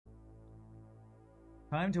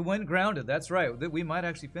Time to win Grounded. That's right. We might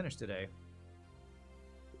actually finish today.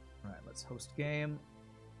 All right, let's host game.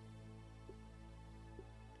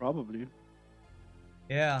 Probably.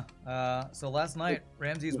 Yeah. So last night,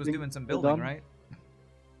 Ramses was doing some building, right?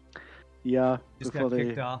 Yeah. Just got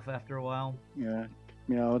kicked off after a while. Yeah, kicked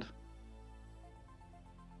me out.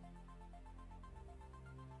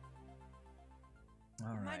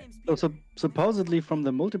 All right. So supposedly from the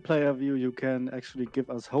multiplayer view, you can actually give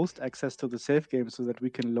us host access to the save game so that we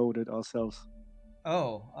can load it ourselves.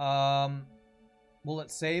 Oh, will it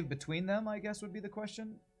save between them, I guess would be the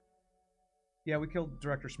question? Yeah, we killed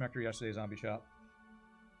Director Schmechter yesterday, Zombie Shop.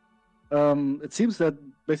 It seems that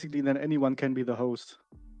basically then anyone can be the host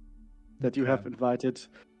that you have invited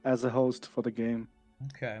as a host for the game.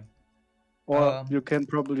 Okay. Or you can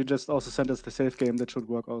probably just also send us the save game. That should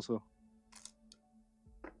work also.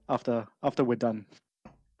 After we're done.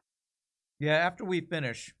 Yeah, after we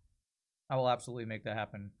finish, I will absolutely make that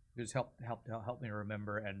happen. Just help me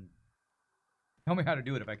remember and tell me how to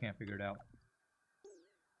do it if I can't figure it out.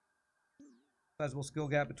 Sizable skill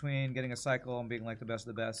gap between getting a cycle and being like the best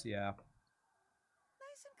of the best. Yeah.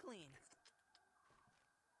 Nice and clean.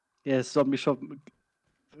 Yes, Zombie Shop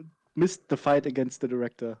missed the fight against the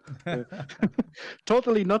director.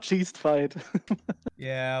 Totally not cheesed fight.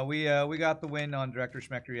 Yeah, we got the win on Director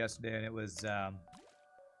Schmechter yesterday, and it was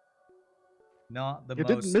not the most. You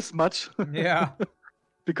didn't miss much. Yeah.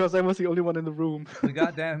 Because I was the only one in the room. We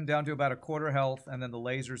got him down to about a quarter health, and then the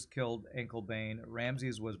lasers killed Anklebane.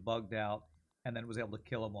 Ramses was bugged out, and then was able to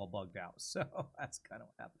kill him while bugged out. So that's kind of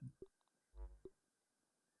what happened.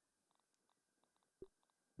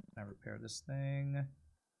 I repair this thing.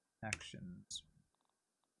 Actions.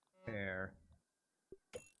 Repair.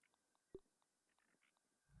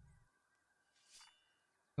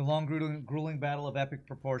 The long, grueling battle of epic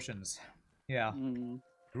proportions. Yeah.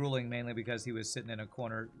 Grueling mainly because he was sitting in a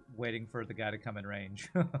corner waiting for the guy to come in range.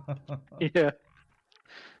 Yeah.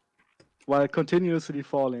 While continuously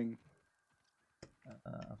falling.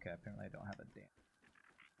 Okay, apparently I don't have a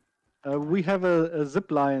damn. We have a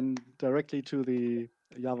zip line directly to the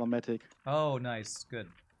Java-matic. Oh, nice. Good.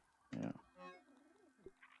 Yeah.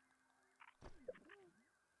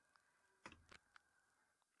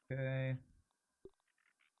 Okay.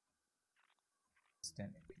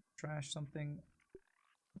 Standing. Trash something.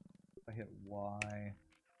 If I hit Y.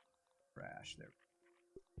 Trash. There.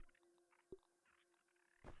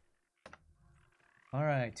 All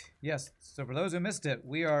right. Yes. So for those who missed it,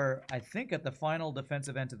 we are, I think, at the final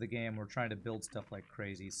defensive end of the game. We're trying to build stuff like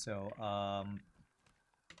crazy. So,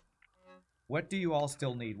 what do you all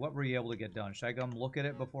still need? What were you able to get done? Should I come look at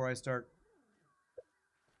it before I start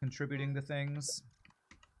contributing to things?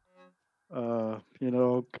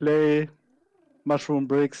 Clay, mushroom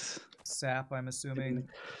bricks. Sap, I'm assuming.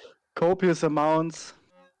 Copious amounts.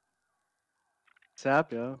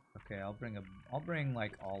 Sap, yeah. Okay, I'll bring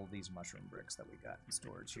like all of these mushroom bricks that we got in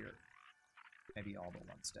storage here. Maybe all but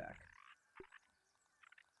one stack.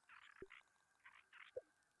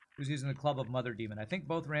 Who's using the Club of Mother Demon? I think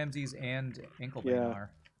both Ramses and Anklebane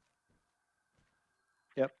are.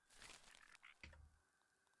 Yep.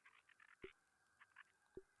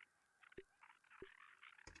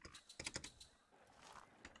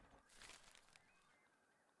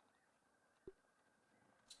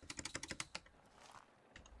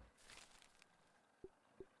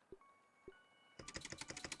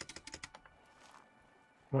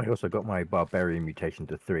 I also got my Barbarian mutation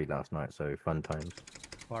to 3 last night, so fun times.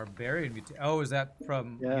 Barbarian mutation. Oh, is that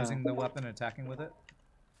from using the weapon and attacking with it?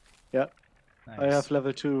 Yeah. Nice. I have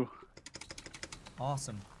level 2.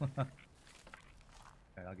 Awesome. Okay,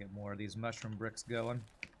 I'll get more of these mushroom bricks going.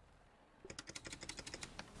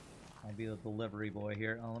 I'll be the delivery boy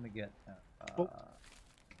here. Oh, let me get... I think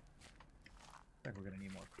we're going to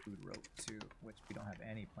need more crude rope, too, which we don't have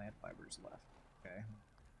any plant fibers left. Okay.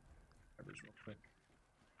 Fibers real quick.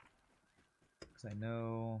 Because I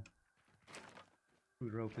know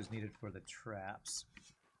crude rope is needed for the traps.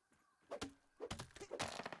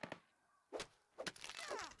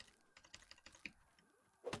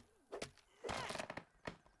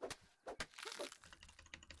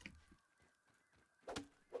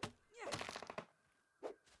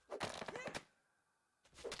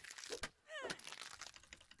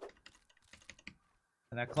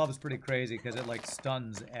 And that club is pretty crazy because it like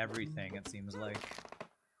stuns everything, it seems like.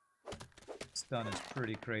 Stun is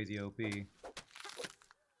pretty crazy OP.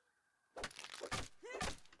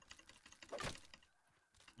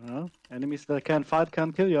 Enemies that can't fight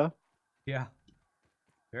can't kill you. Yeah.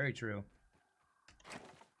 Very true.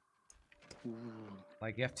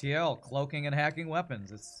 Like FTL, cloaking and hacking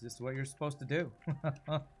weapons. It's just what you're supposed to do.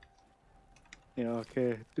 Yeah,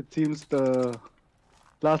 okay. It seems the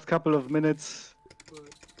last couple of minutes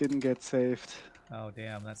didn't get saved. Oh,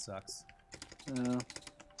 damn, that sucks.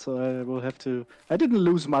 So I will have to... I didn't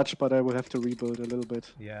lose much, but I will have to rebuild a little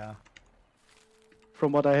bit Yeah.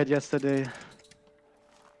 from what I had yesterday.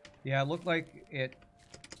 Yeah, it looked like it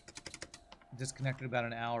disconnected about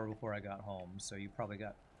an hour before I got home, so you probably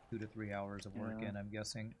got 2 to 3 hours of work Yeah. in, I'm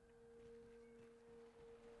guessing.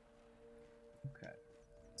 Okay.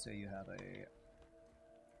 So you have a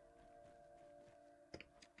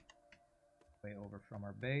way over from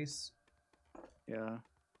our base. Yeah.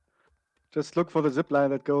 Just look for the zip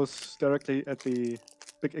line that goes directly at the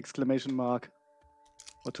big exclamation mark.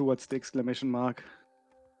 Or towards the exclamation mark.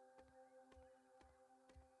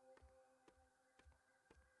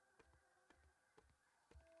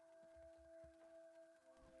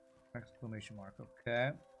 Exclamation mark,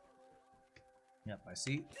 okay. Yep, I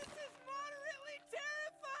see. This is moderately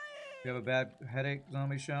terrifying! You have a bad headache,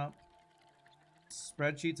 Zombie Shop?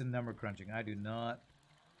 Spreadsheets and number crunching. I do not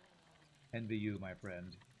envy you, my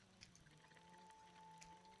friend.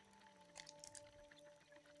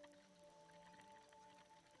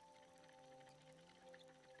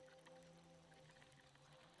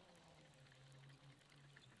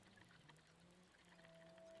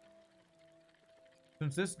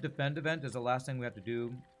 Since this defend event is the last thing we have to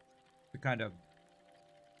do to kind of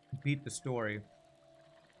beat the story,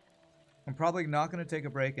 I'm probably not going to take a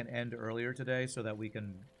break and end earlier today so that we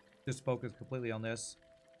can just focus completely on this,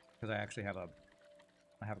 because I actually have a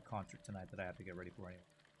concert tonight that I have to get ready for anyway.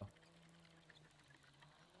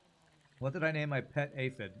 What did I name my pet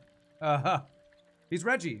aphid? He's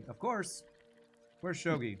Reggie, of course. Where's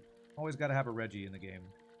Shogi? Always got to have a Reggie in the game.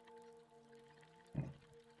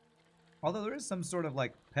 Although there is some sort of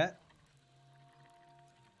like pet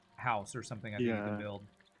house or something I think you can build.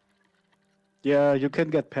 Yeah, you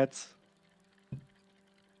can get pets.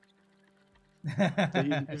 They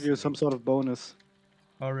even give you some sort of bonus.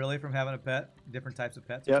 Oh, really? From having a pet? Different types of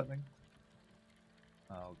pets or Yep. something?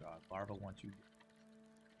 Oh, God. Larva wants you.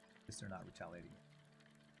 At least they're not retaliating.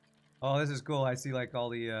 Oh, this is cool. I see, like,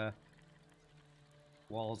 all the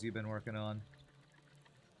walls you've been working on.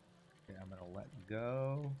 Okay, I'm going to let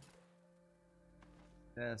go.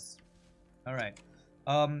 This. All right.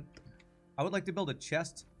 I would like to build a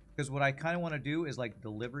chest, because what I kind of want to do is, like,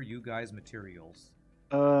 deliver you guys materials.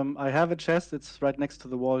 I have a chest. It's right next to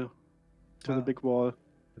the wall. To the big wall.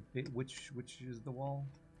 Which is the wall?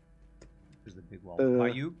 Which is the big wall? The- By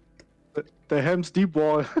you? The Helm's Deep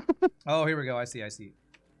wall. Oh, here we go. I see.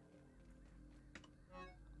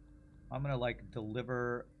 I'm gonna like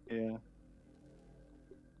deliver Yeah.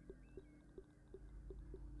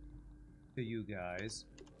 to you guys.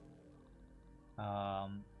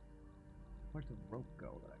 Where'd the rope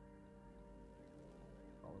go? That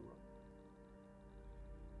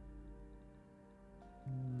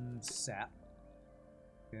sap.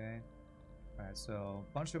 Okay. Alright, so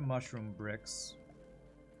bunch of mushroom bricks.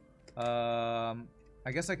 I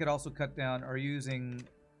guess I could also cut down. Are you using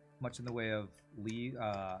much in the way of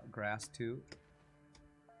grass too?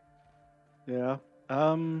 Yeah.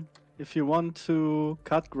 If you want to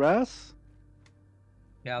cut grass,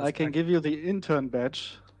 Yeah, I can give you the intern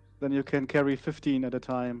badge. Then you can carry 15 at a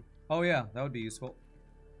time. Oh yeah, that would be useful.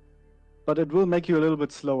 But it will make you a little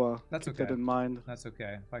bit slower. That's Keep okay. that in mind. That's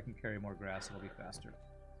okay. If I can carry more grass, it'll be faster.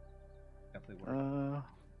 Definitely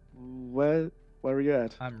work. Where are you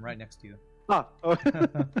at? I'm right next to you. Ah! Oh.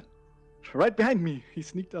 Right behind me. He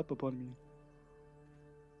sneaked up upon me.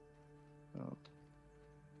 Oh.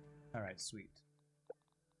 All right, sweet.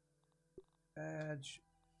 Badge.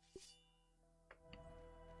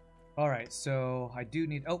 All right, so I do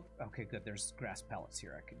need. Oh, okay, good. There's grass pallets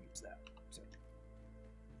here. I can use that. So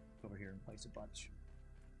over here and place a bunch.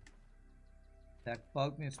 That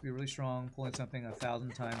bug needs to be really strong. Pulling something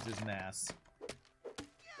 1,000 times his mass.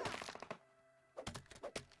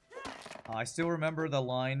 I still remember the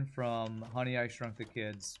line from Honey, I Shrunk the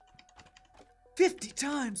Kids. 50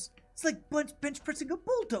 times! It's like bench pressing a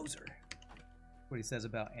bulldozer! What he says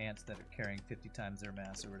about ants that are carrying 50 times their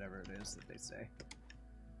mass or whatever it is that they say.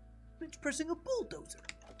 Bench pressing a bulldozer!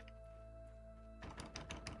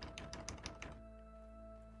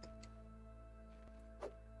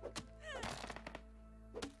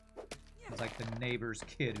 It's like the neighbor's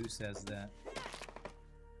kid who says that.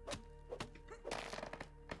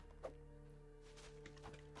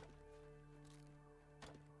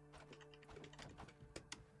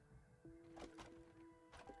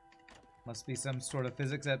 Must be some sort of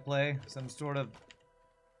physics at play. Some sort of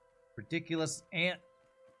ridiculous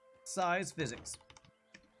ant-size physics.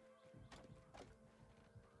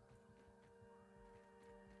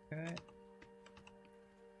 Okay.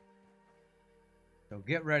 So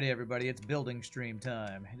get ready, everybody. It's building stream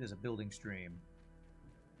time. It is a building stream.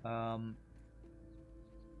 Let's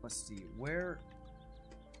see. Where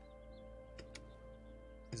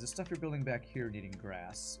is the stuff you're building back here needing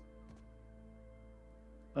grass?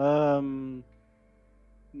 Not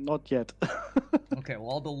yet. Okay,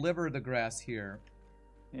 well, I'll deliver the grass here.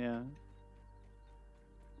 Yeah.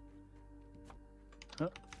 Huh,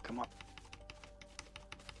 come on.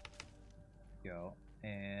 Go.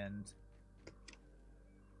 And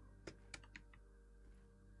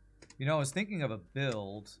you know, I was thinking of a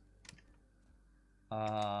build.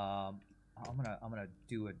 I'm gonna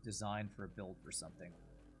do a design for a build for something.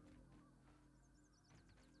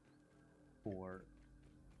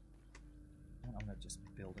 I'm gonna just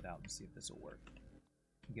build it out and see if this will work.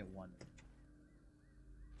 Get one.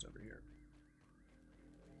 It's over here.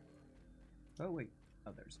 Oh wait.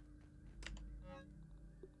 Oh, there's.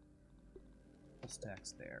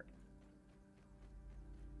 Stacks there.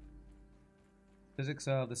 Physics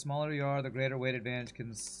of the smaller you are, the greater weight advantage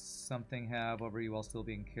can something have over you while still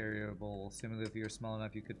being carryable. Similarly, if you're small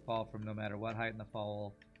enough, you could fall from no matter what height in the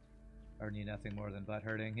fall, or need nothing more than butt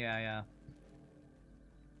hurting. Yeah, yeah.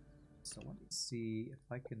 So let me see if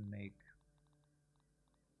I can make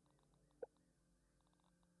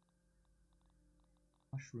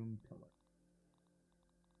mushroom pillar.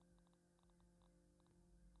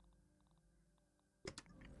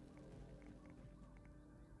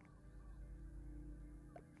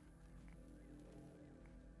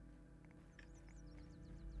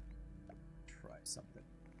 Something.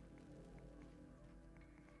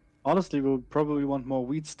 Honestly, we'll probably want more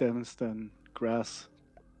wheat stems than grass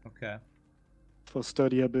Okay. for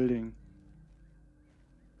sturdier building.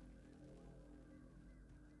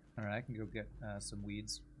 Alright, I can go get some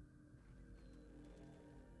weeds.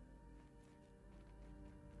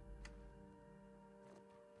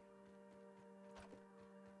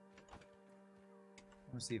 I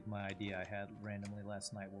want to see if my idea I had randomly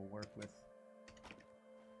last night will work with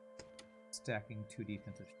stacking two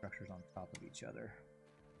defensive structures on top of each other.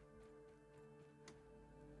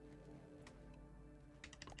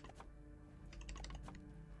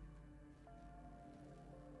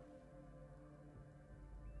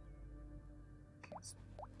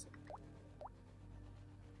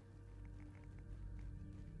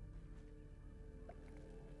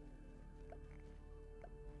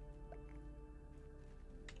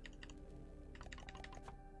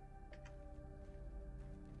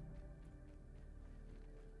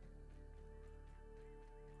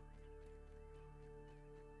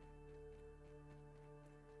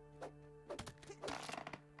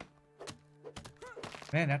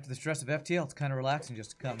 Man, after the stress of FTL, it's kind of relaxing just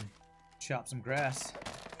to come chop some grass.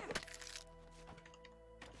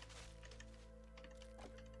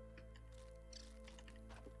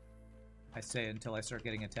 I say it until I start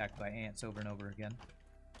getting attacked by ants over and over again.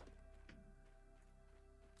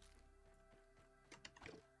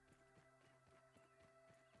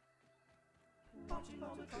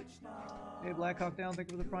 Hey, Blackhawk Down,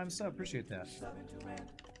 thank you for the Prime sub. Appreciate that.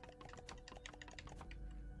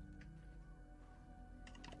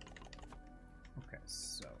 Okay,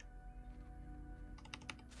 so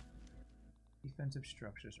defensive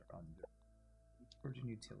structures are under Virgin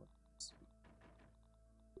Utilities.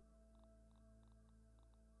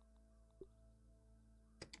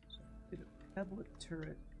 So get a tablet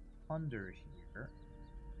turret under here,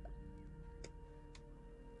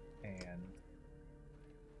 and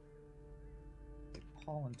a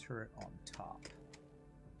pollen turret on top.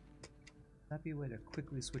 That'd be a way to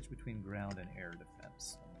quickly switch between ground and air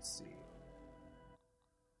defense. Let me see.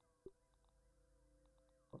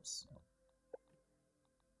 Whoops.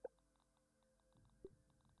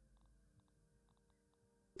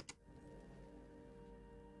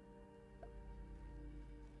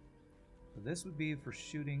 So this would be for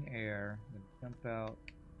shooting air, then jump out.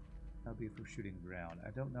 That would be for shooting ground.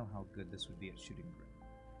 I don't know how good this would be at shooting ground.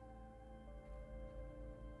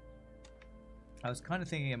 I was kind of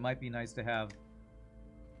thinking it might be nice to have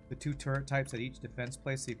the two turret types at each defense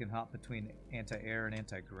place so you can hop between anti-air and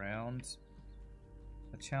anti-ground.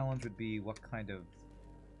 The challenge would be what kind of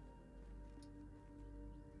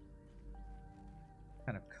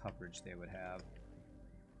coverage they would have.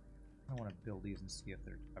 I want to build these and see if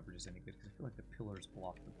their coverage is any good, because I feel like the pillars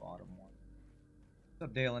block the bottom one. What's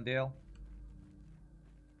up, Dale and Dale?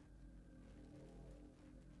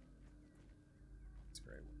 That's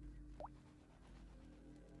very well.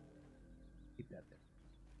 Keep that there.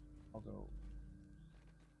 I'll go.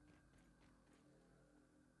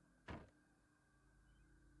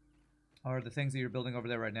 Are the things that you're building over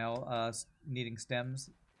there right now needing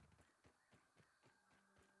stems?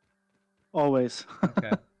 Always.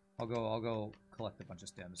 Okay. I'll go collect a bunch of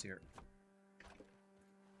stems here.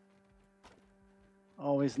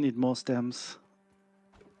 Always need more stems.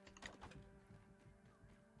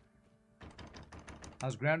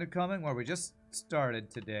 How's Grounded coming? Well, we just started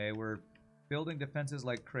today. We're building defenses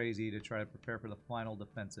like crazy to try to prepare for the final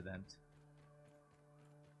defense event.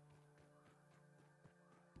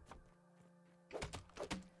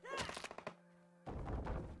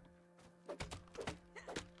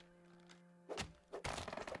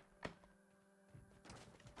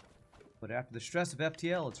 But after the stress of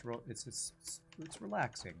FTL, it's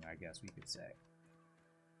relaxing, I guess we could say.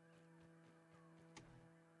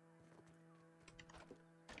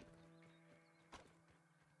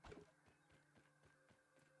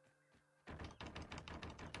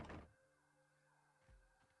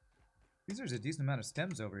 There's a decent amount of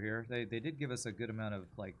stems over here. They did give us a good amount of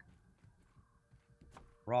like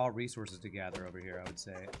raw resources to gather over here, I would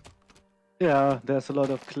say. Yeah, there's a lot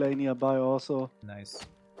of clay nearby also. Nice.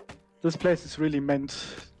 This place is really meant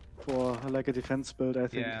for like a defense build, I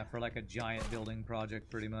think. Yeah, for like a giant building project,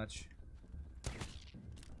 pretty much.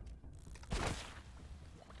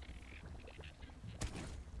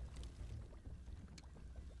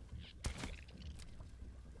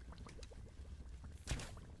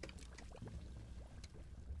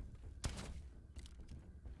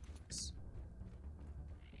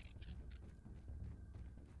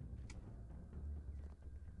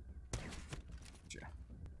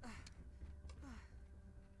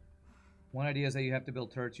 One idea is that you have to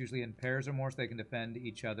build turrets usually in pairs or more so they can defend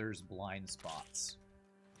each other's blind spots.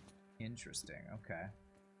 Interesting, okay.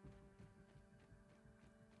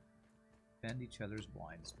 Defend each other's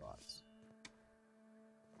blind spots.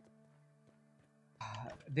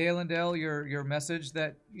 Dale and Dale, your message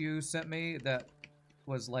that you sent me that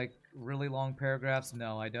was like really long paragraphs,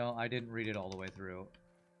 no, I didn't read it all the way through.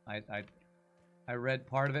 I read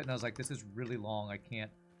part of it and I was like, this is really long, I can't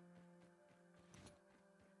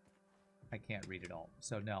read it all.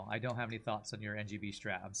 So no, I don't have any thoughts on your NGB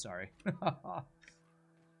strat. I'm sorry. It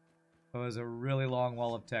was a really long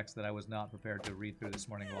wall of text that I was not prepared to read through this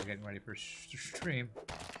morning while getting ready for stream.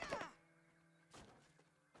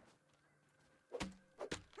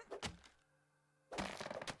 Okay.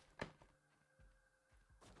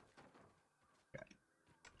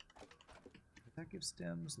 Did that give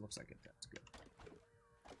stems? Looks like it does. Good.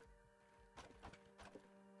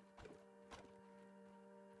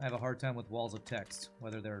 I have a hard time with walls of text,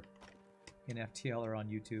 whether they're in FTL or on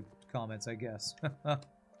YouTube comments, I guess.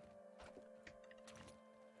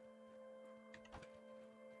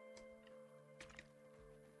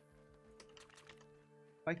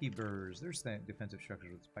 Spiky burrs. There's defensive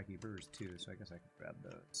structures with spiky burrs too, so I guess I can grab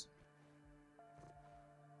those.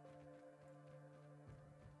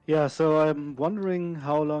 Yeah, so I'm wondering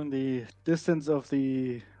how long the distance of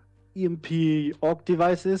the EMP AUG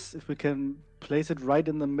device is, if we can place it right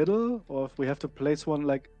in the middle, or if we have to place one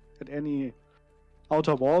like at any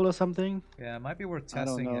outer wall or something. Yeah, it might be worth I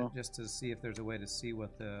don't testing it know. just to see if there's a way to see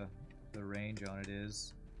what the range on it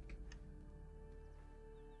is.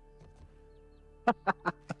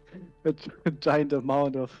 A giant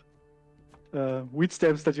amount of wheat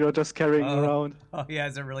stems that you're just carrying Oh. around. Oh yeah,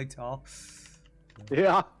 is it really tall?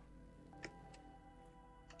 Yeah.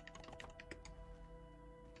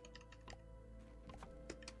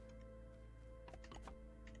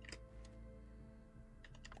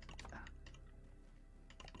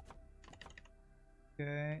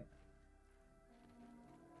 Okay.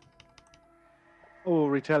 Oh,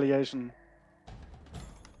 retaliation.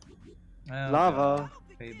 Oh, Lava. God.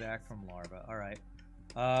 Payback from larva. All right.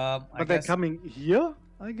 I But they're guess coming here,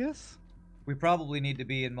 I guess? we probably need to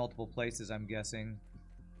be in multiple places. I'm guessing.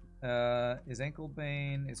 Is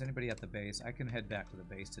Anklebane? Is anybody at the base? I can head back to the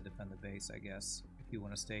base to defend the base. I guess if you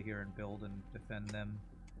want to stay here and build and defend them,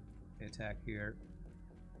 they attack here.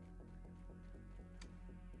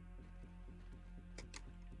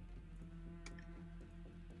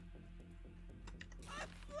 I'm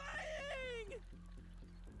flying!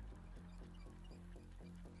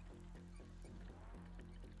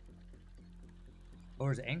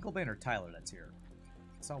 Or is it Anklebane or Tyler that's here?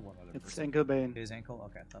 I saw one other It's person. Anklebane. It is Ankle?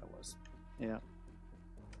 Okay, I thought it was. Yeah.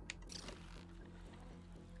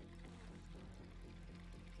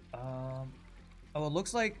 Oh, it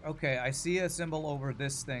looks like, okay, I see a symbol over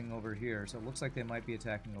this thing over here, so it looks like they might be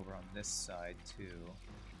attacking over on this side, too.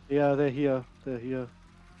 Yeah, they're here. They're here.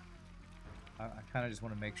 I kind of just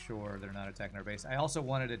want to make sure they're not attacking our base. I also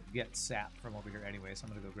wanted to get sap from over here anyway, so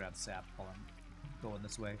I'm going to go grab sap while I'm going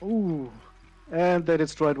this way. Ooh. And they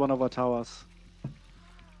destroyed one of our towers.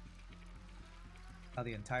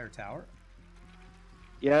 The entire tower?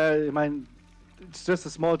 Yeah, I mean, it's just a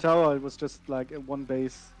small tower. It was just like a one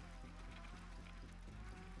base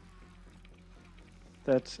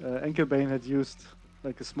that Enkelbane had used,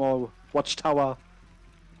 like a small watchtower.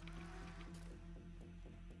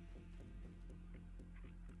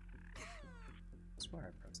 I swear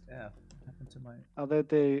I pressed F. What happened to my... Are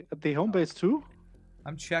they at the home base too?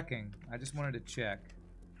 I'm checking. I just wanted to check.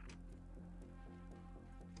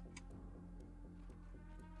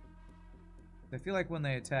 I feel like when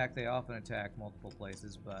they attack, they often attack multiple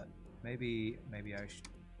places, but maybe I should...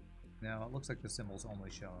 No, it looks like the symbol's only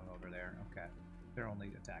showing over there. Okay. They're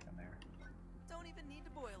only attacking there. Don't even need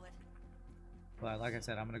to boil it. But like I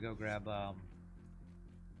said, I'm gonna go grab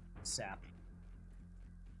sap.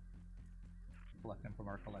 Collect them from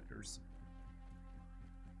our collectors.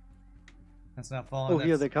 That's not falling. Oh,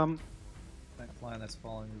 here they come. That flying that's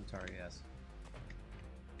falling Lutar, yes.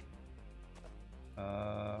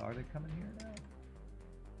 Are they coming here now?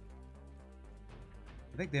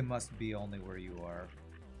 I think they must be only where you are.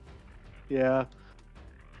 Yeah.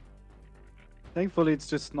 Thankfully, it's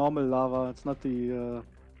just normal lava. It's not the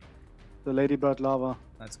ladybird lava.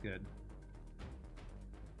 That's good.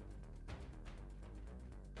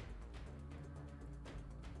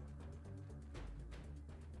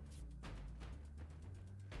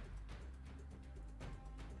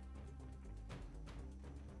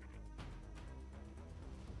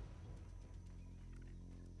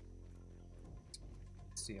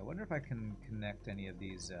 Let's see, I wonder if I can connect any of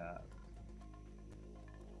these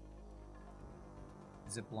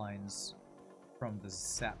zip lines from the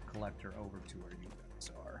sap collector over to where you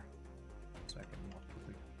guys are. So I can more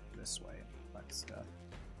quickly go this way and collect stuff.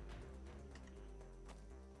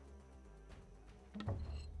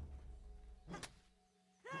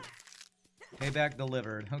 Payback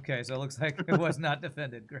delivered. Okay, so it looks like it was not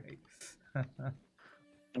defended. Great. I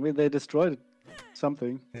mean, they destroyed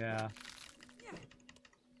something. Yeah.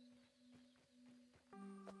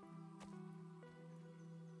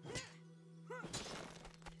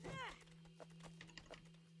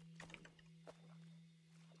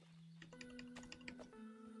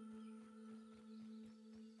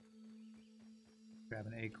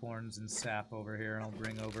 Grabbing acorns and sap over here, and I'll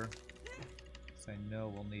bring over. So I know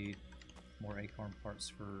we'll need more acorn parts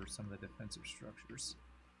for some of the defensive structures.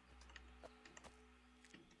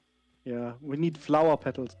 Yeah, we need flower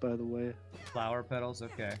petals, by the way. Flower petals,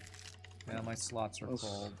 okay. Yeah, my slots are Those-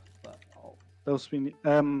 full, but Those we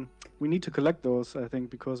need to collect those, I think,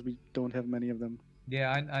 because we don't have many of them.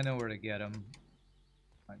 yeah, I know where to get them.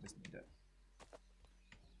 I just need to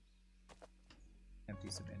empty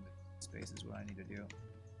some inventory space is what I need to do.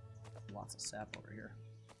 Lots of sap over here.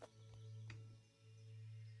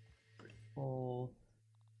 Pretty full.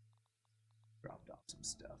 Dropped off some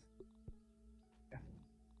stuff. Yeah.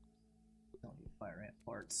 Don't need fire ant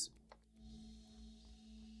parts.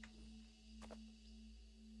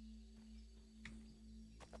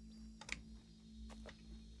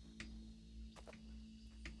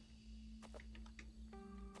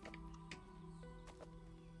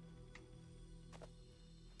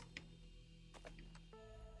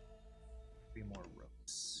 Be more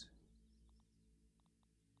ropes.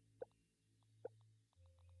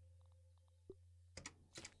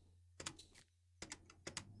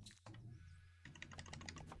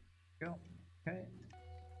 Go. Okay.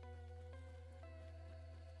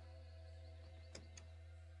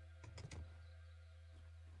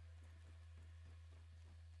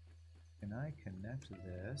 Can I connect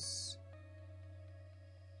this?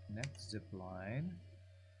 Connect zip line.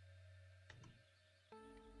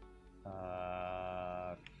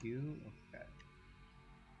 Q. Okay.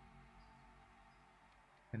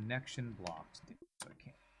 Connection blocked. So I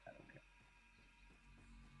can't.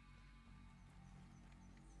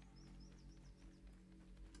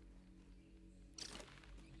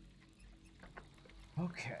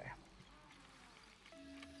 Okay. Okay.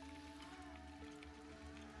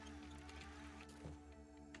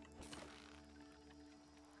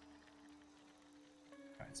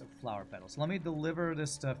 Alright, so flower petals. Let me deliver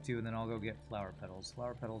this stuff to you, and then I'll go get flower petals.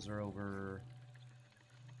 Flower petals are over,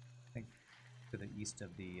 I think, to the east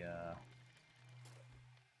of the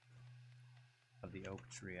oak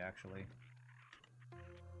tree, actually.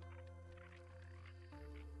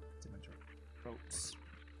 Inventory. Ropes.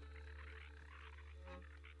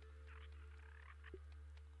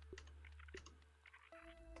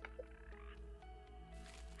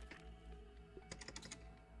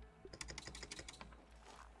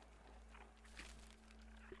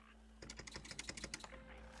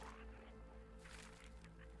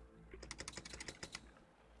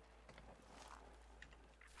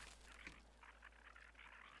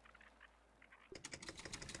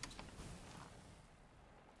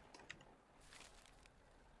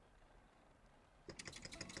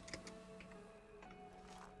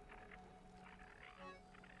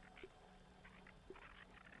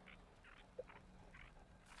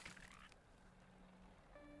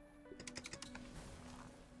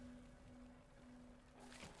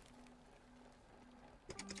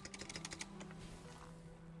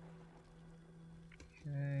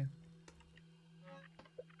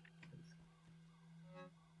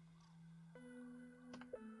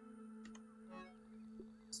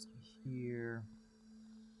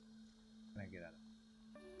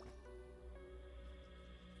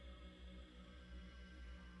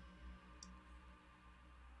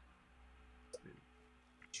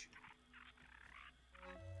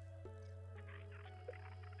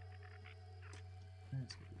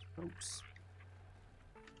 Oops.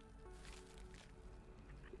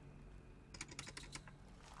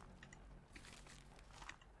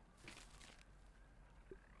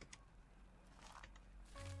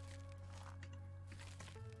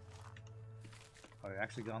 I've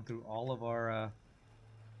actually gone through all of our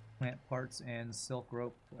plant parts and silk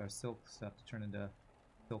rope, or silk stuff to turn into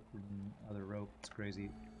silk and other rope. It's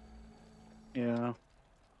crazy. Yeah.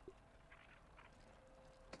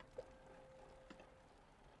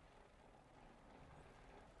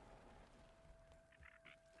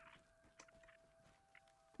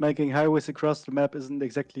 Making highways across the map isn't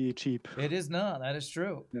exactly cheap It is not. That is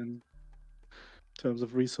true. in terms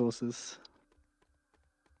of resources.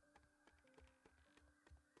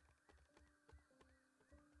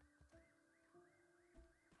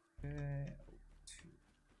 Okay, to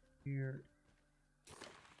here,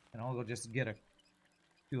 and I'll go just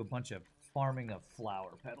do a bunch of farming of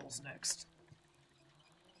flower petals next.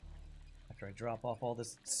 After I drop off all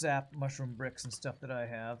this sap, mushroom bricks, and stuff that I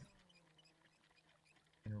have,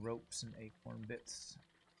 and ropes and acorn bits.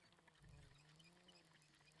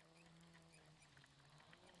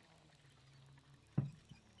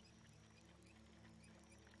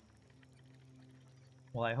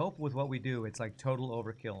 Well, I hope with what we do, it's like total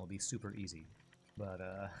overkill. It'll be super easy. But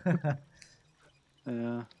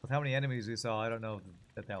Yeah. with how many enemies we saw, I don't know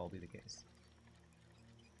that will be the case.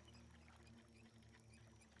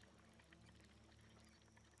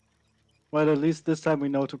 Well, at least this time we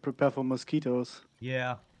know to prepare for mosquitoes.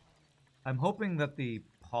 Yeah, I'm hoping that the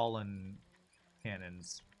pollen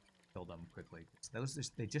cannons kill them quickly.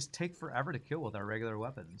 They just take forever to kill with our regular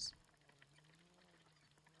weapons.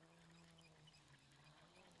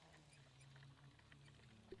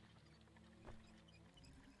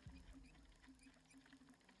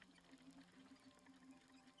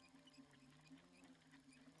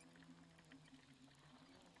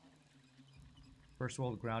 First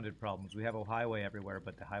world grounded problems. We have a highway everywhere,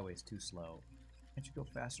 but the highway's too slow. Can't you go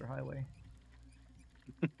faster, highway?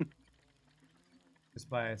 Just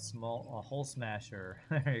buy a hole smasher.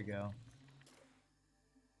 There you go.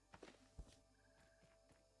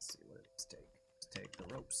 Let's see what does take. Let's take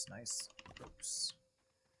the ropes. Nice ropes.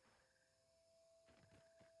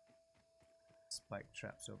 Spike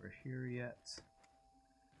traps over here yet?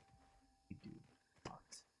 We do not.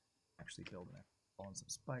 Actually building on some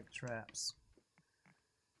spike traps.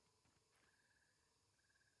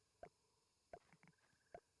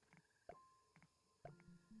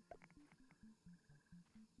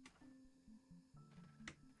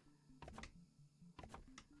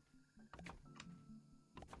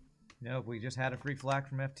 You know, if we just had a free flag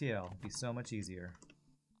from FTL, it'd be so much easier.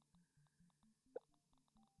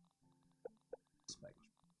 Spike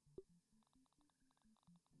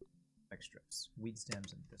strips, weed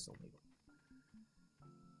stems, and thistle needle.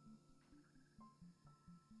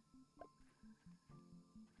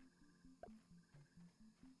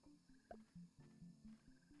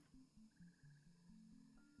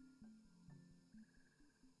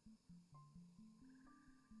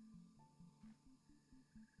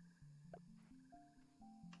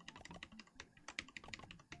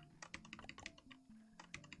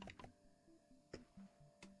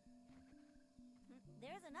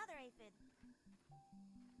 There's another aphid.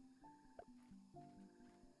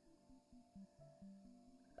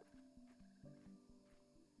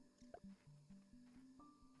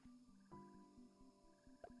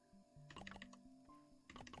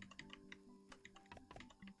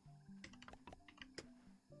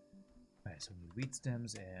 Alright, so we need weed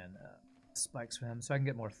stems and spikes for him, so I can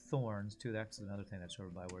get more thorns too. That's another thing that's over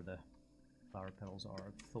by where the flower petals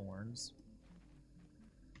are, thorns.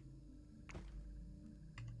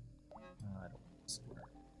 I don't want this one.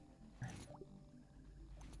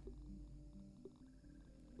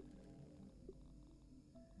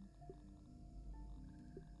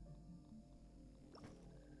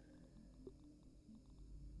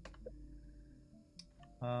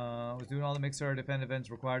 Was doing all the mixer defend events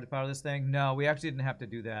required to power this thing? No, we actually didn't have to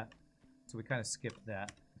do that. So we kind of skipped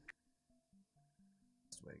that.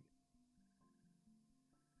 Let's wait.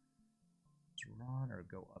 Let's run or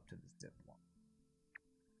go up to the zip line.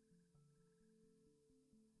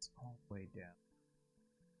 It's all the way down.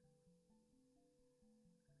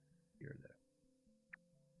 Here, there.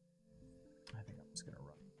 I think I'm just gonna run.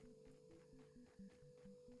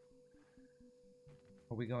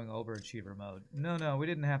 Are we going overachiever mode? No, we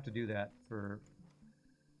didn't have to do that for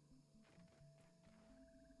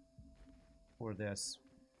this.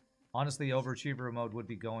 Honestly, overachiever mode would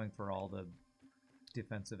be going for all the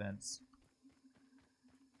defense events.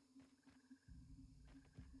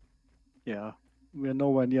 Yeah, we're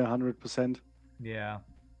nowhere near 100%. Yeah.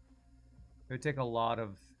 It would take a lot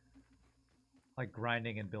of like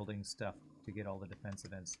grinding and building stuff to get all the defense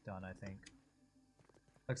events done, I think.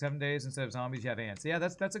 Like 7 days instead of zombies, you have ants. Yeah,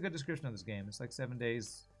 that's a good description of this game. It's like 7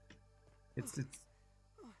 days. It's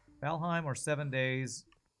Valheim or 7 days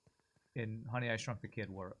in Honey I Shrunk the Kid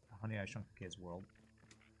world. Honey I Shrunk the Kid's world.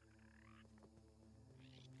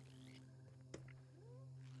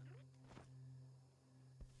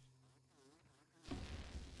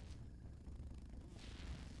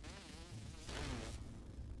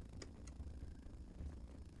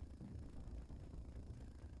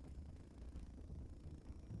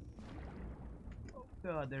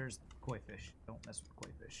 There's koi fish. Don't mess with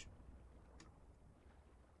koi fish.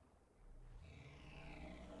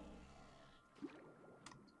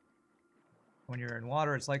 When you're in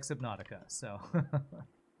water, it's like Subnautica, so...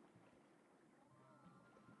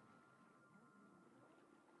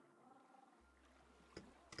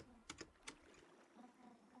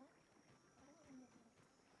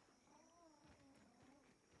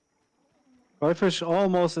 Koi fish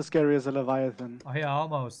almost as scary as a leviathan. Oh yeah,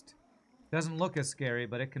 almost. Doesn't look as scary,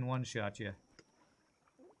 but it can one-shot you.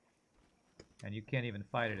 And you can't even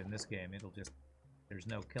fight it in this game. It'll just... There's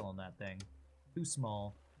no killing that thing. Too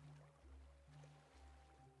small.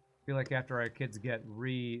 I feel like after our kids get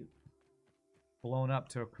blown up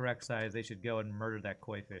to a correct size, they should go and murder that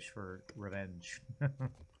koi fish for revenge.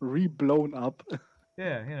 Re-blown up.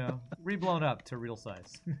 Yeah, you know, re-blown up to real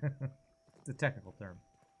size. It's a technical term.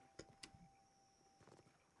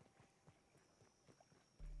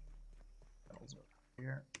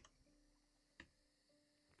 Here.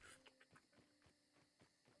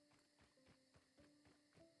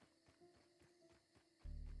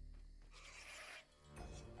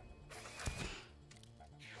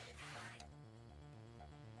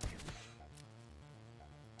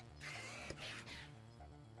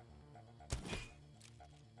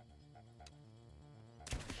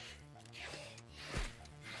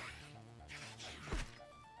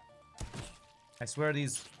 I swear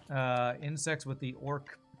these insects with the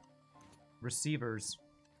orc receivers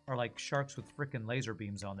are like sharks with frickin' laser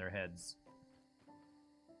beams on their heads.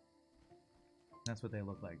 That's what they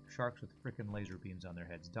look like. Sharks with frickin' laser beams on their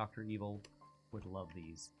heads. Dr. Evil would love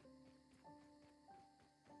these.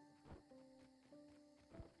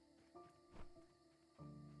 I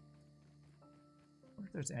wonder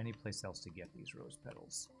if there's any place else to get these rose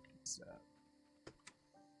petals.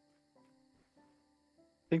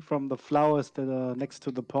 I think from the flowers that are next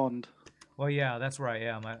to the pond. Well, yeah, that's where I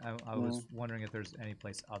am. I was wondering if there's any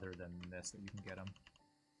place other than this that you can get them.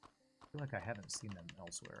 I feel like I haven't seen them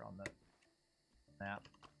elsewhere on the map.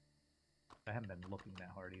 I haven't been looking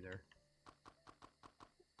that hard either.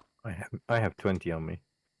 I have 20 on me.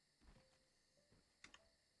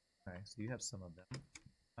 Okay, so you have some of them.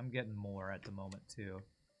 I'm getting more at the moment too.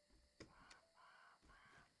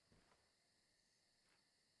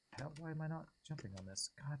 Why am I not jumping on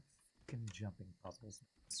this? God, fucking jumping puzzles, I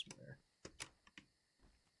swear.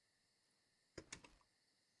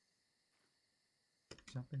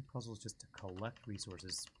 Jumping puzzles just to collect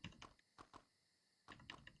resources.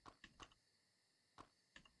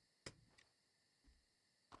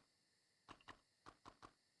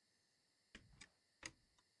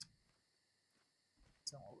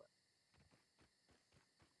 It's all that.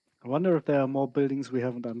 I wonder if there are more buildings we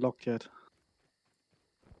haven't unlocked yet.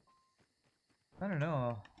 I don't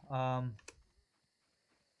know.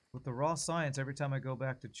 With the raw science, every time I go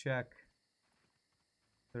back to check,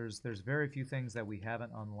 there's very few things that we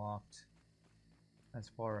haven't unlocked as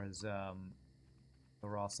far as the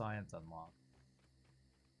raw science unlocked.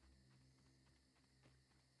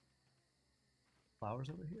 Flowers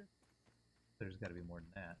over here? There's got to be more than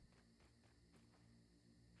that.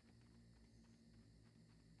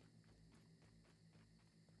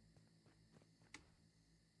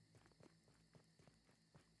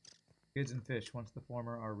 Kids and fish, once the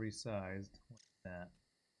former are resized. What's that?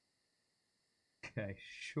 Okay,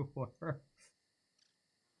 sure.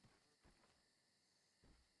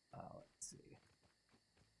 Let's see.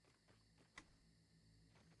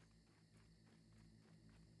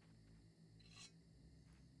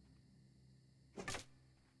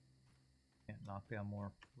 Can't knock down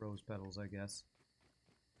more rose petals, I guess.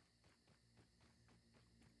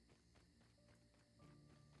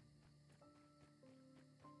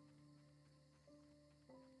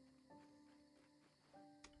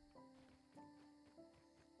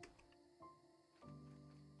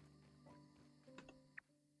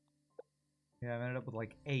 Yeah, I've ended up with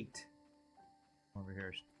like 8 over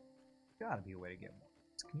here. Gotta be a way to get more.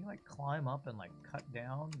 Can you like climb up and like cut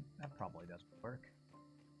down? That probably doesn't work.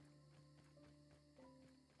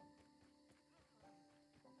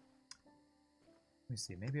 me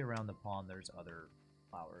see. Maybe around the pond there's other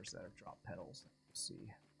flowers that have dropped petals. Let's see.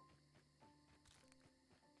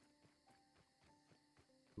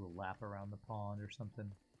 Do a lap around the pond or something.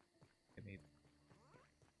 Maybe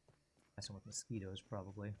messing with mosquitoes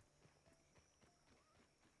probably.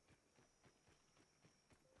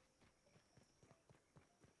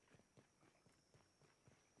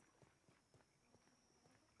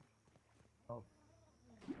 Oh.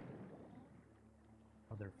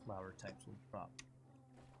 Other flower types will drop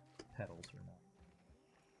petals or not.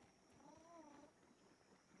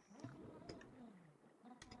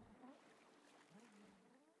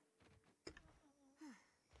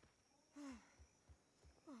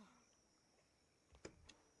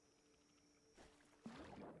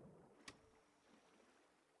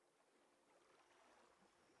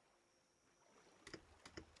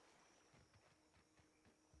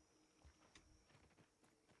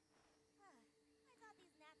 I thought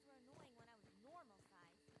these gnats were annoying when I was normal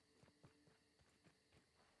size.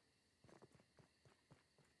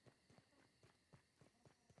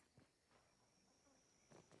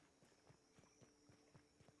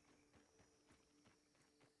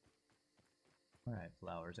 Alright,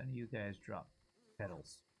 flowers. Any of you guys drop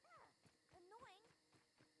petals? Annoying?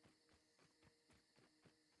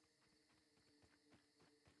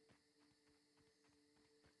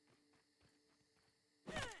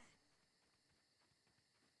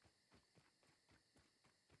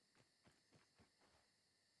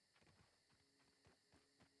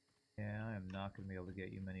 Yeah, I am not going to be able to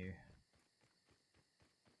get you many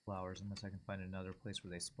flowers unless I can find another place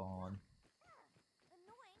where they spawn.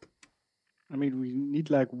 Annoying? I mean, we need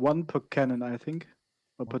like one per cannon, I think,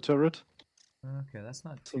 or per turret. Okay, that's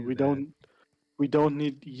not So too we bad. don't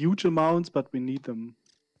need huge amounts, but we need them.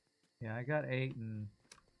 Yeah, I got 8 and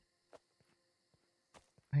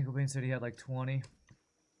Hankelbean said he had like 20.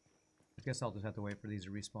 I guess I'll just have to wait for these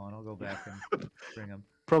to respawn. I'll go back and bring them.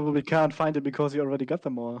 Probably can't find it because you already got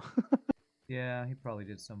them all. Yeah, he probably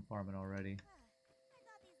did some farming already. I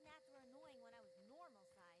thought these gnats were annoying when I was normal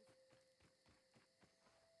size.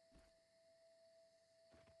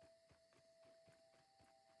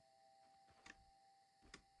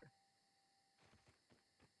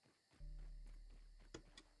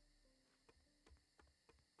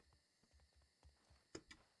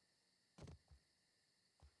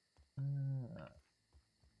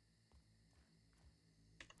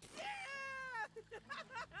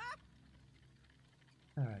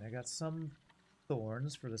 Uh, Alright, I got some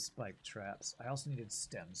thorns for the spike traps. I also needed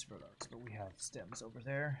stems for those, but we have stems over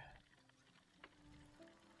there.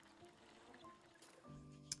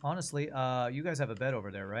 Honestly, you guys have a bed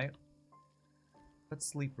over there, right? Let's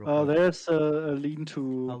sleep real quick. There's a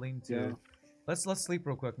lean-to. I'll lean to. Yeah. Let's sleep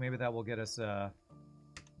real quick. Maybe that will get us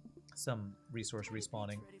some resource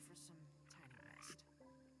respawning. Ready for some tiny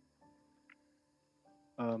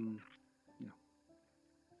rest. Yeah.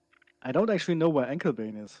 I don't actually know where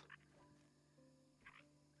Anklebane is.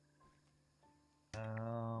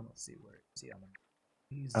 Let's see, where is he on the?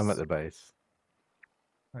 He's... I'm at the base.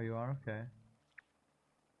 Oh, you are? Okay.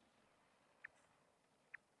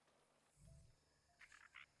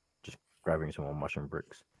 Just grabbing some more mushroom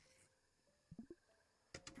bricks.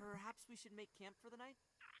 Perhaps we should make camp for the night?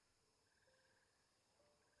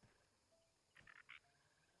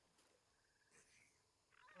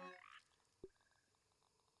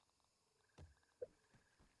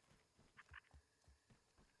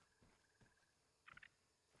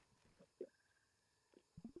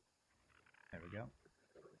 There we go.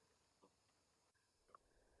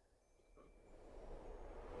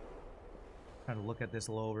 Trying to look at this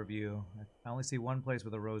little overview. I only see one place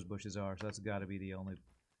where the rose bushes are, so that's got to be the only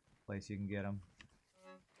place you can get them.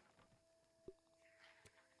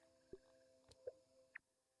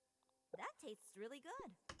 That tastes really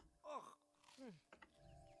good. Ugh.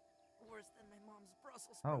 Worse than my mom's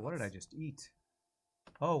Brussels Oh, sprouts. what did I just eat?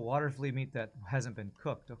 Oh, water flea meat that hasn't been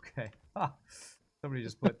cooked. Okay. Ha! Somebody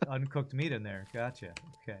just put uncooked meat in there. Gotcha.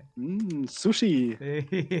 Okay.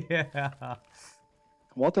 Sushi. Yeah.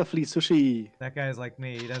 Water flea sushi. That guy's like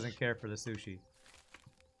me. He doesn't care for the sushi.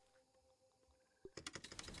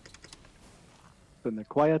 An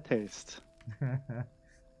acquired taste.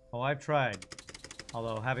 Oh, I've tried.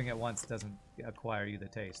 Although having it once doesn't acquire you the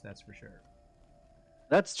taste, that's for sure.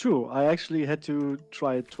 That's true. I actually had to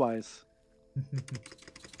try it twice.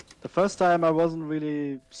 The first time I wasn't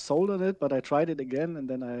really sold on it, but I tried it again and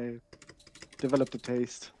then I developed a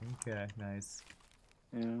taste. Okay, nice.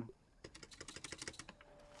 Yeah.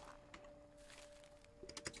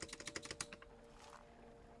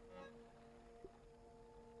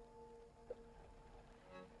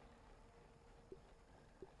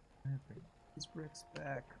 These bricks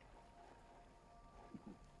back.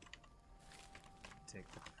 Take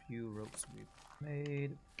the few ropes we've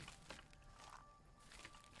made.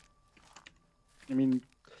 I mean,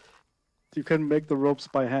 you can make the ropes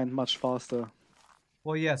by hand much faster.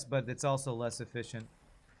 Well, yes, but it's also less efficient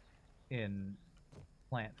in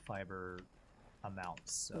plant fiber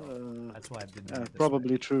amounts, so that's why I've been doing it this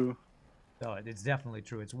Probably way. true. So it's definitely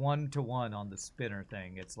true. It's 1-to-1 on the spinner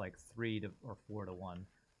thing. It's like 4-to-1.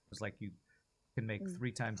 It's like you can make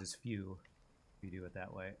 3 times as few if you do it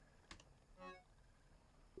that way.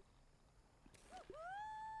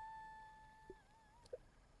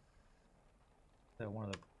 So one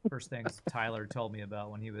of the first things Tyler told me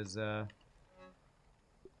about when he was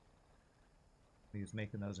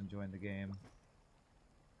making those and joined the game.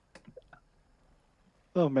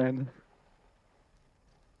 Oh man.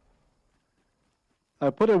 I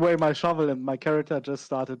put away my shovel and my character just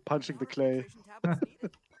started punching the clay. Concentration tablets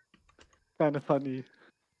needed. Kind of funny.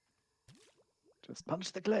 Just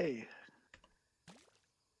punch the clay.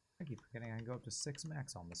 I keep forgetting I can go up to 6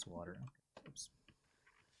 max on this water. Oops.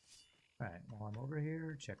 Alright, while I'm over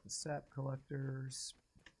here, check the sap collectors.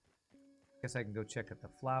 Guess I can go check if the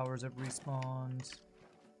flowers have respawned.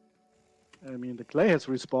 I mean, the clay has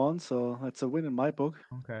respawned, so that's a win in my book.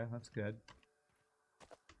 Okay, that's good.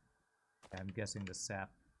 I'm guessing the sap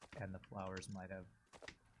and the flowers might have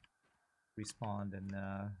respawned and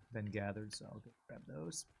been gathered, so I'll go grab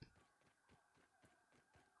those.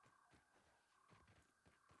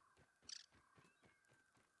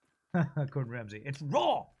 Gordon Ramsay, it's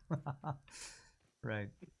raw! Right.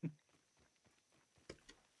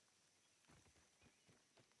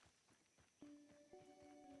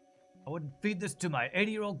 I wouldn't feed this to my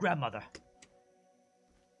 80-year-old grandmother.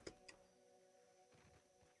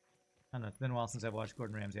 I don't know, it's been a while since I've watched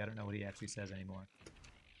Gordon Ramsay. I don't know what he actually says anymore.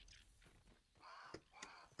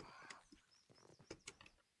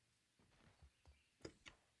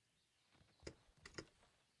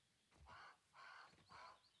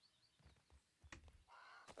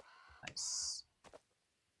 Nice.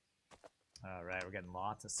 Alright, we're getting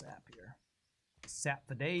lots of sap here. Sap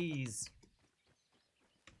for days.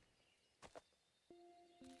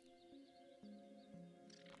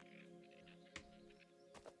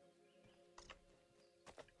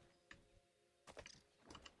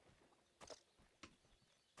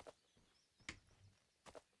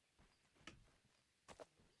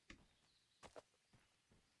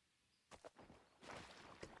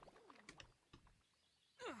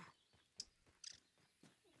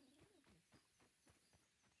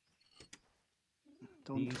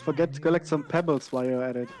 Don't forget to collect some pebbles while you're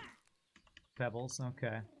at it. Pebbles,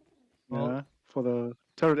 okay. Well, Yeah, for the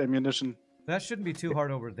turret ammunition. that shouldn't be too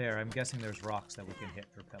hard over there. I'm guessing there's rocks that we can hit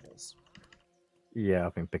for pebbles. Yeah,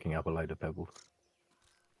 I've been picking up a load of pebbles.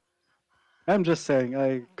 I'm just saying,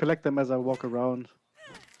 I collect them as I walk around,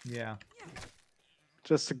 Yeah,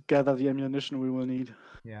 just to gather the ammunition we will need.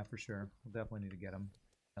 yeah, for sure. We'll definitely need to get them.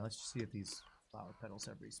 Now let's just see if these flower petals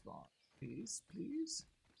have respawned. Please, please.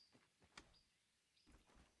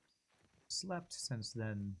 Slept since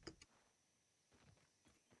then.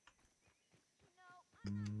 No,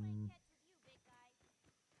 I'm Mm, playing catch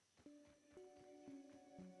with you,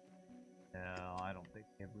 big guy. no, I don't think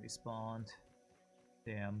they have respawned.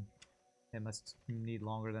 Damn. They must need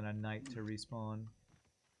longer than a night to respawn.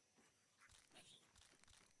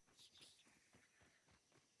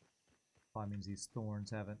 That means these thorns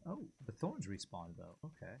haven't. Oh, the thorns respawned though.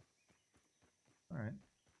 Okay. Alright.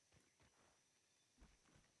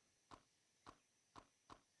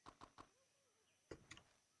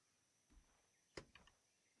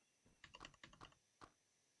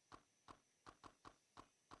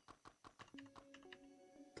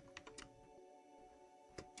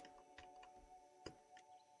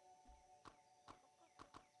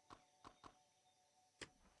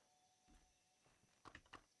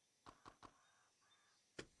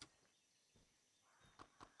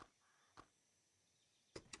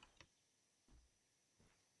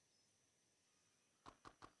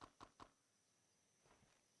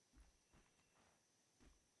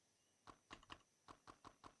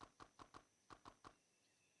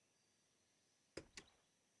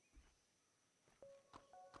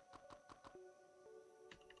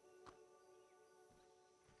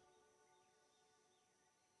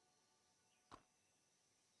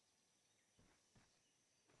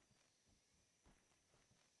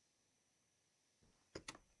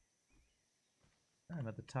 I'm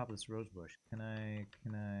at the top of this rose bush. Can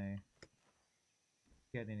I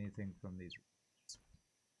get anything from these?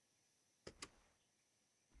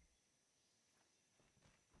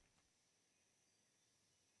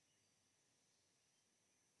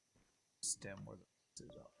 stem where the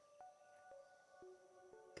roses are.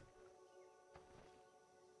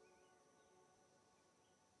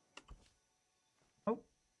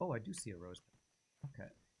 Oh, I do see a rose. Okay.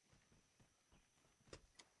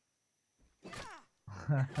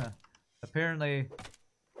 Apparently,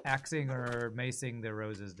 axing or macing the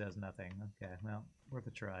roses does nothing. Okay, well, worth a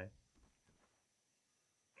try.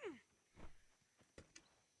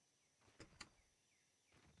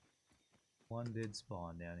 One did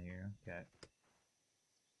spawn down here. Okay.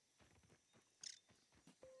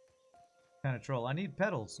 Kind of troll. I need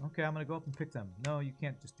petals. Okay, I'm gonna go up and pick them. No, you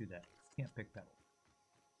can't just do that. You can't pick petals.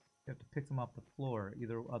 You have to pick them off the floor.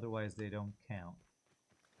 Either otherwise they don't count.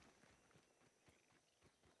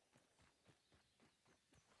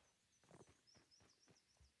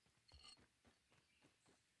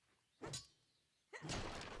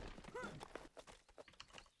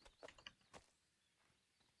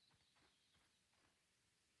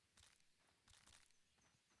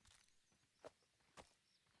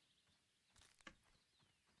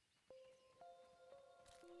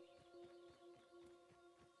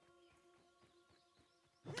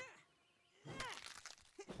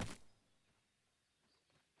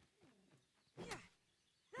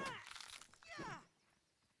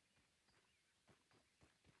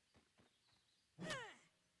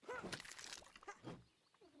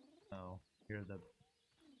 Oh, hear the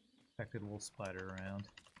infected wolf spider around.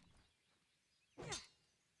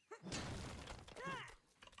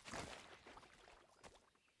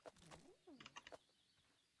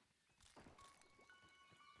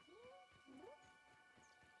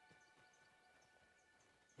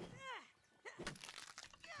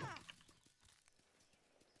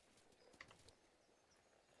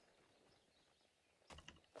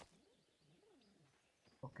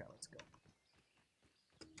 Okay, let's go.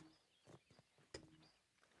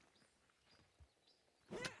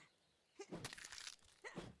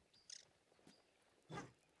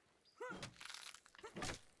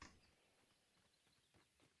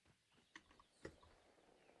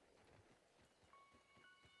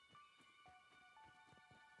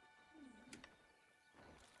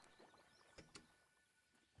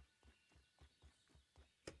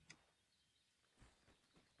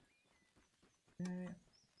 Okay.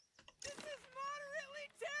 This is moderately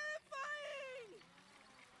terrifying!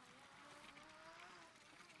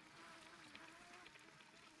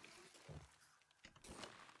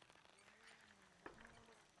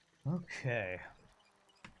 Okay.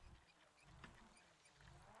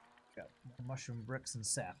 Got more mushroom bricks and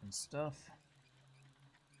sap and stuff.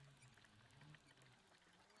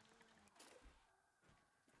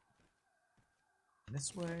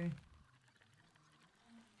 This way.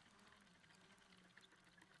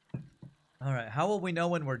 All right. How will we know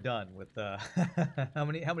when we're done with how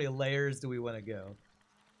many layers do we want to go?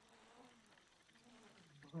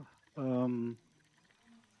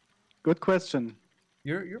 Good question.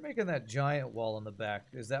 You're making that giant wall in the back.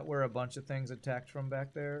 Is that where a bunch of things attacked from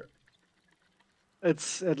back there?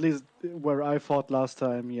 It's at least where I fought last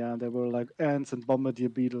time. Yeah, there were like ants and bombardier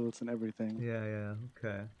beetles and everything. Yeah,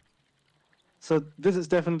 okay. So this is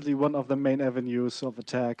definitely one of the main avenues of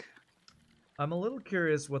attack. I'm a little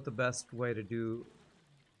curious what the best way to do,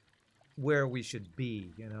 where we should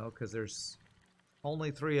be, you know, because there's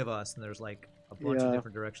only 3 of us, and there's like a bunch of Yeah.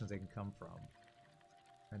 different directions they can come from.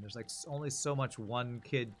 And there's like only so much one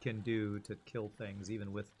kid can do to kill things,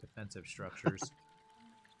 even with defensive structures.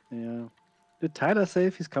 Yeah. Did Tyler say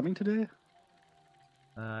if he's coming today?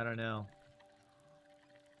 I don't know.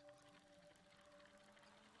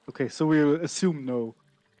 Okay, so we'll assume no.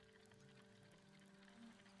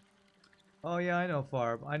 Oh yeah, I know,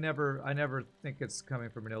 Farb. I never think it's coming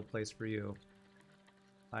from an ill place for you.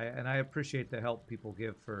 I appreciate the help people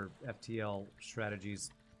give for FTL strategies.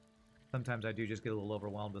 Sometimes I do just get a little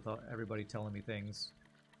overwhelmed with everybody telling me things.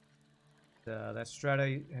 That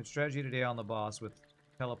strategy today on the boss with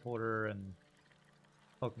teleporter and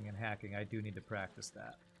poking and hacking, I do need to practice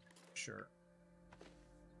that. Sure.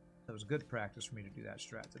 That was good practice for me to do that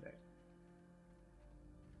strat today.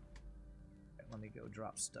 Okay, let me go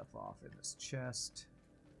drop stuff off in this chest.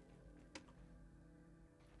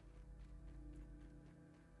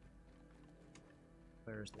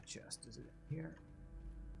 Where's the chest? Is it here?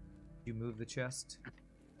 You move the chest?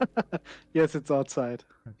 Yes, it's outside.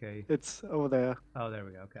 Okay. It's over there. Oh, there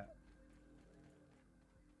we go. Okay.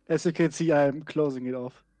 As you can see, I'm closing it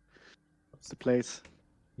off. The place.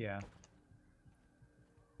 Yeah.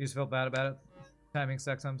 You just feel bad about it? Timing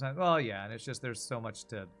sucks sometimes? Well, yeah, and it's just there's so much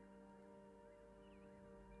to...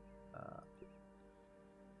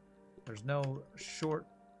 there's no short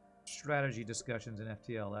strategy discussions in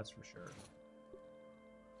FTL, that's for sure.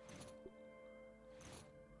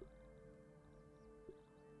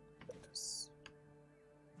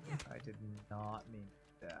 I did not mean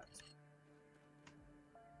that.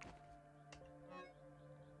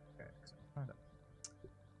 Okay, 'cause I'm trying to...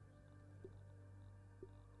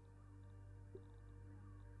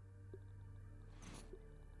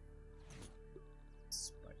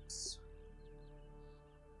 Spikes.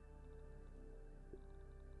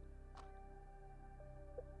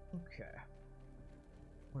 Okay.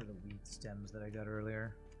 What are the weed stems that I got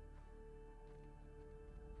earlier?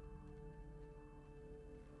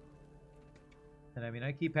 And I mean,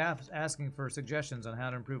 I keep asking for suggestions on how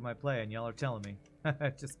to improve my play, and y'all are telling me.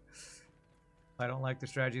 Just, if I don't like the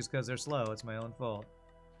strategies because they're slow, it's my own fault.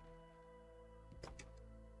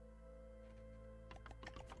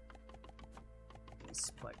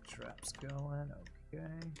 Spike traps going,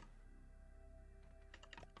 okay.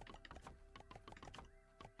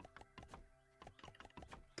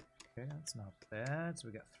 Okay, that's not bad. So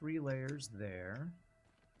we got 3 layers there.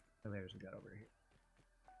 How many layers we got over here?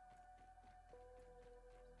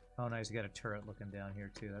 Oh, nice. You got a turret looking down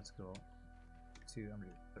here, too. That's cool. 2, I'm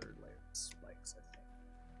gonna do 3rd layer of spikes, I think.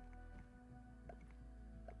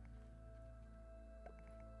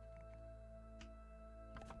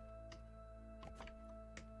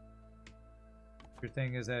 Your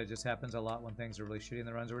thing is that it just happens a lot when things are really shitty in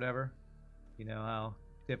the runs or whatever. You know how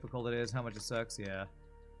difficult it is, how much it sucks? Yeah.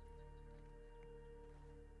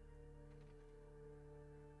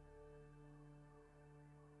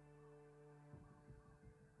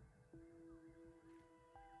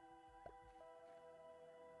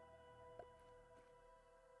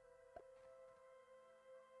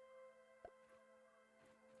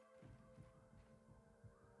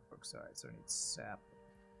 Sorry, so I need sap.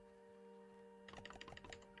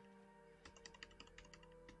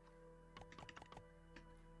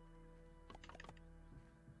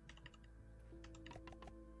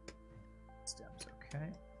 Stems,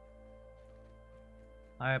 okay.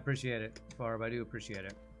 I appreciate it, Barb. I do appreciate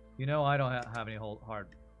it. You know I don't have any hold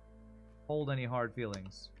any hard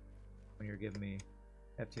feelings when you're giving me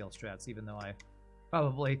FTL strats, even though I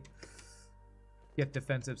probably get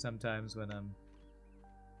defensive sometimes when I'm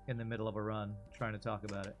in the middle of a run trying to talk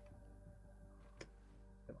about it.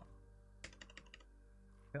 Come on.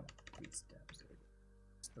 Come on. These steps.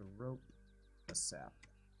 It's the rope, the sap.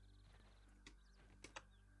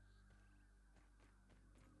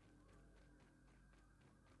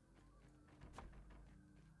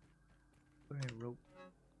 Put any rope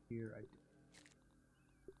here? I do.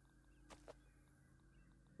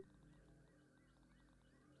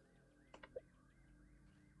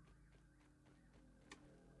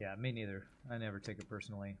 Yeah, me neither. I never take it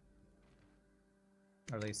personally.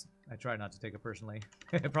 Or at least, I try not to take it personally.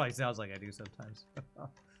 It probably sounds like I do sometimes. I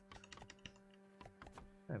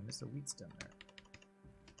missed a wheat stem there.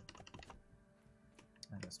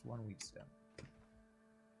 I missed 1 wheat stem.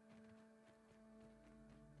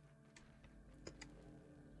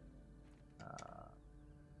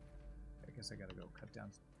 I guess I gotta go cut down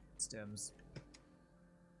stems.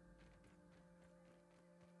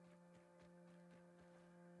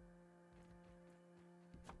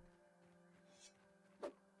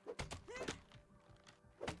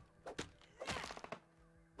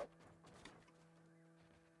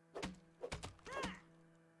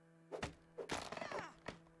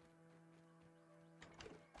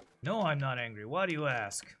 No, I'm not angry. Why do you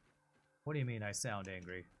ask? What do you mean I sound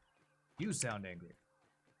angry? You sound angry.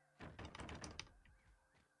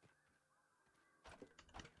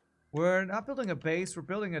 We're not building a base, we're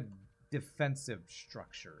building a defensive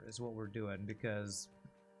structure is what we're doing, because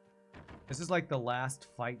this is like the last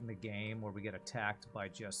fight in the game where we get attacked by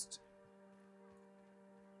just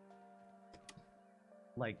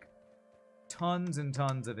like tons and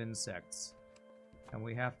tons of insects, and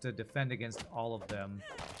we have to defend against all of them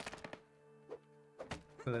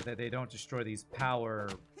so that they don't destroy these power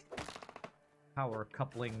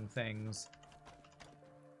coupling things.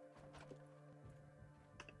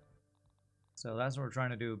 So that's what we're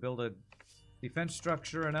trying to do, build a defense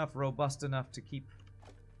structure enough, robust enough to keep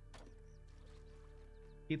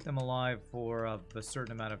them alive for a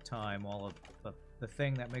certain amount of time while the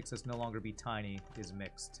thing that makes us no longer be tiny is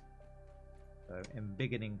mixed. The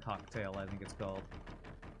embiggening cocktail, I think it's called.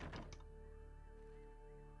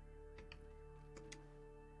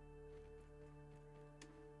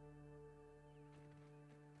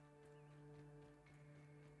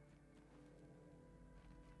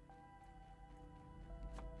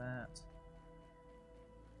 That.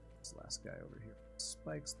 This last guy over here.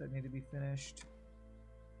 Spikes that need to be finished.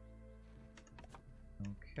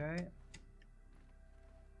 Okay.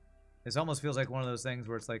 This almost feels like one of those things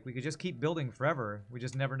where it's like we could just keep building forever. We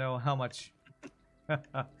just never know how much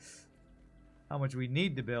how how much we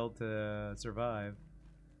need to build to survive.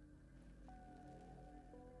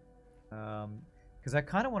 Because I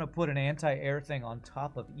kind of want to put an anti-air thing on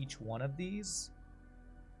top of each one of these,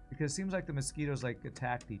 because it seems like the mosquitoes like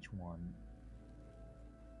attacked each one.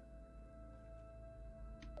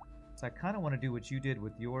 So I kind of want to do what you did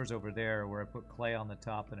with yours over there, where I put clay on the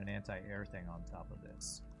top and an anti-air thing on top of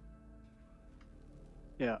this.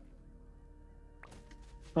 Yeah.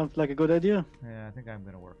 Sounds like a good idea. Yeah, I think I'm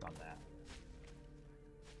going to work on that.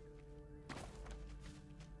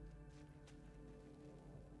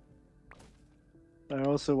 I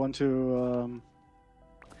also want to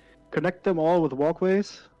connect them all with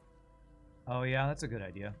walkways Oh yeah, that's a good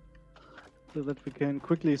idea. so that we can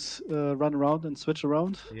quickly run around and switch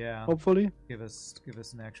around, Yeah, hopefully. give us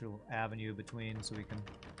an actual avenue between so we can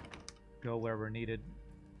go where we're needed.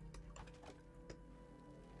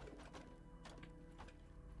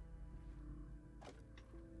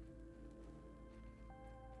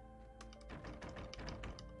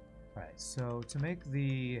 Alright, so to make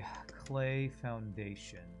the clay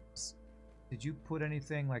foundations, did you put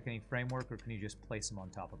anything like any framework, or can you just place them on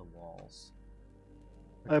top of the walls?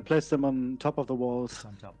 I placed them on top of the walls. It's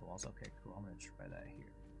on top of the walls. Okay, cool. I'm gonna try that here.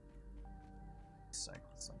 Cycle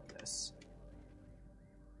some of this.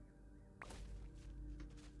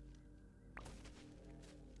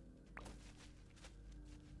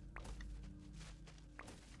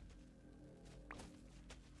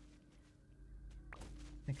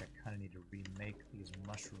 I think I kind of need to remake these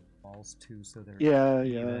mushroom walls too, so they're Yeah,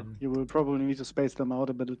 even. You will probably need to space them out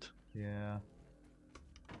a bit. Yeah.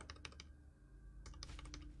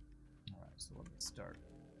 Alright, so let me start.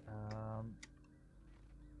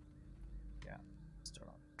 Yeah, start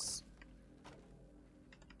on this.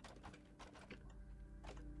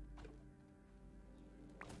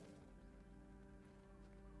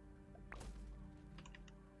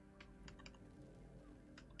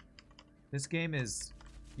 This game is,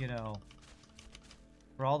 you know,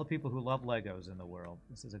 for all the people who love Legos in the world,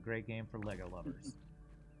 this is a great game for Lego lovers.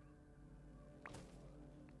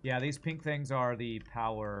 Yeah, these pink things are the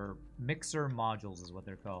power mixer modules is what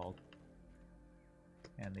they're called.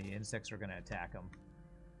 And the insects are going to attack them.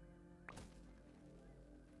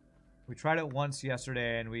 We tried it once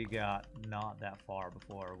yesterday and we got not that far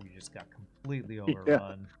before. We just got completely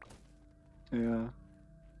overrun. Yeah.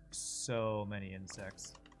 So many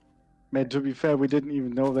insects. Man, to be fair, we didn't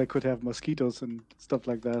even know they could have mosquitoes and stuff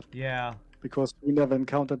like that Yeah, because we never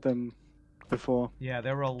encountered them before. yeah,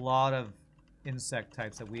 there were a lot of insect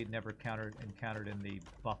types that we had never encountered in the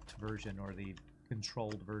buffed version or the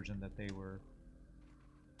controlled version that they were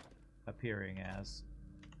appearing as.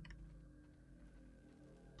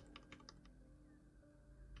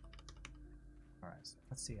 Alright, so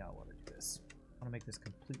let's see how I want to do this. I want to make this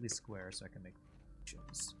completely square so I can make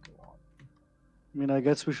options go on. I mean, I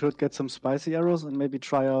guess we should get some spicy arrows and maybe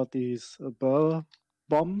try out these burr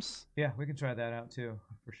bombs. Yeah, we can try that out too,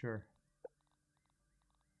 for sure.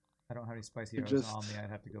 I don't have any spicy You arrows just- on me. I'd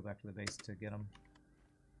have to go back to the base to get them.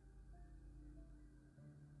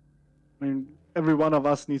 I mean, every one of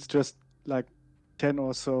us needs just like 10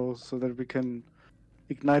 or so that we can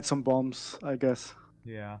ignite some bombs, I guess.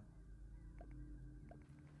 Yeah.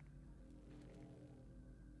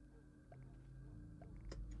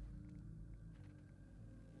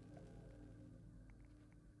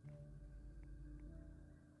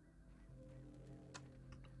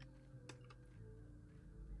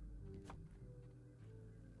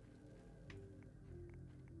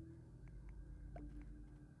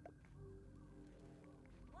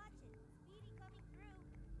 Watch it. Speedy coming through.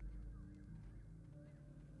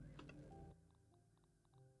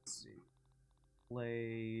 Let's see.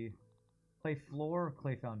 Clay floor or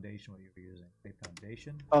clay foundation? What you were using? Clay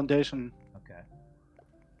foundation. Foundation. Okay.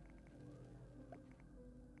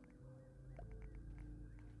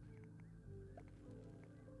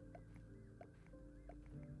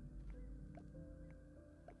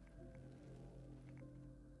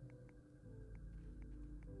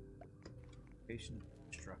 Foundation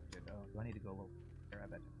constructed. Oh, do I need to go a little there? I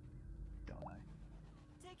bet. Don't I?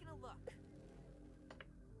 Taking a look.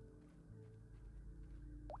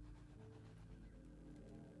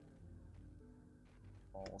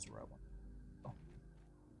 Walls where I want. Oh.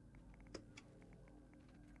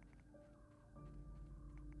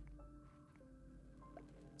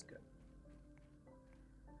 That's good.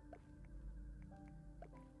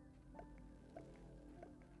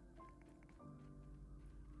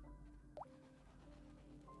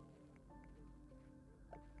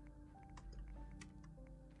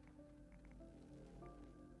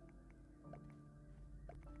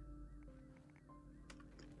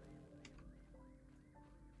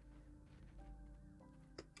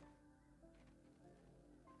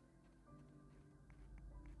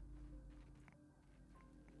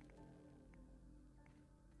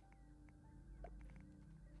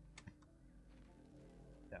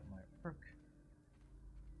 Work.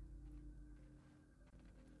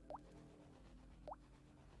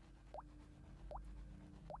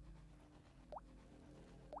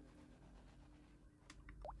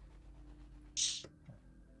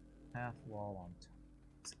 Half wall on top.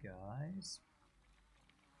 These guys.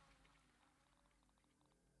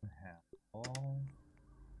 Half wall.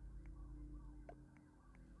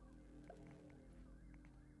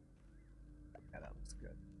 Yeah, that looks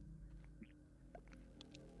good.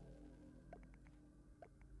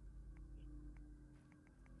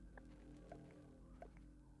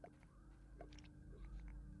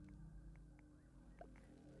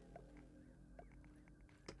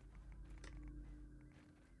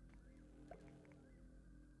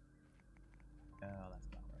 No, that's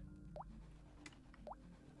not right.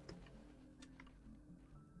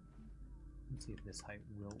 Let's see if this height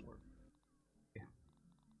will work. Yeah.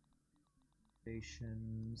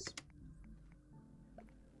 Stations.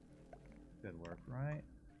 Good work, right?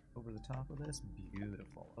 Over the top of this?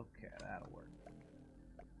 Beautiful. Okay, that'll work.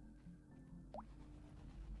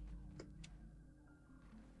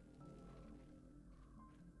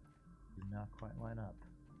 Do not quite line up.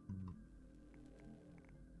 Hmm.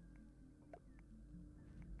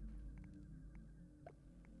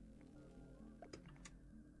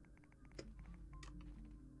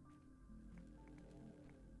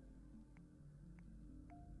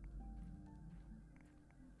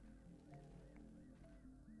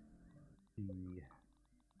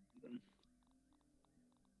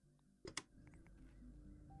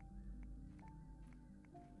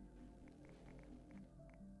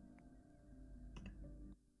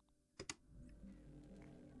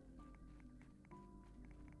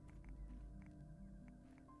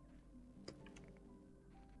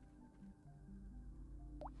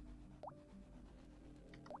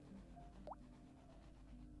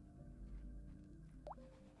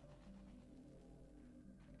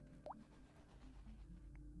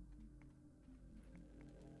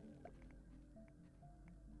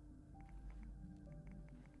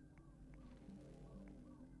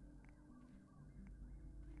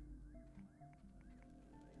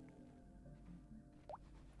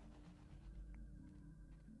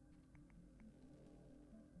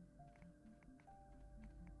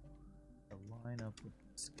 The line up with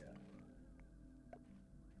this guy.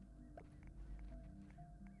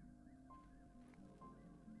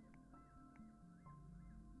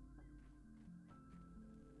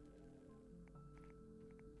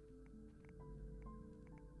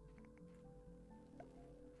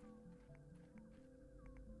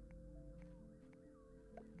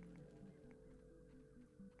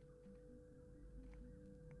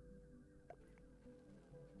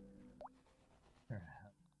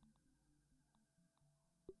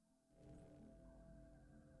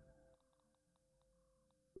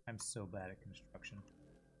 I'm so bad at construction.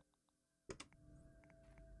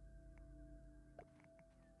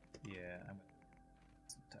 Yeah, I'm gonna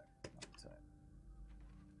some type.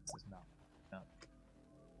 This is not enough.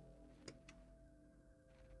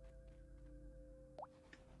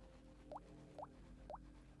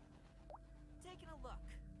 Taking a look.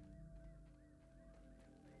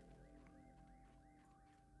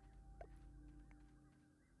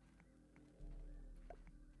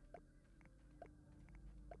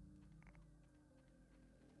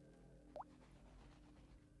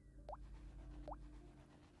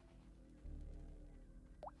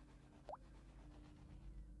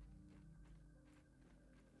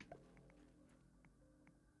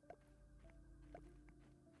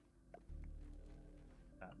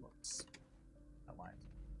 That looks aligned.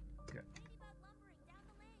 Good. Ladybug lumbering down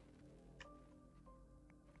the lane.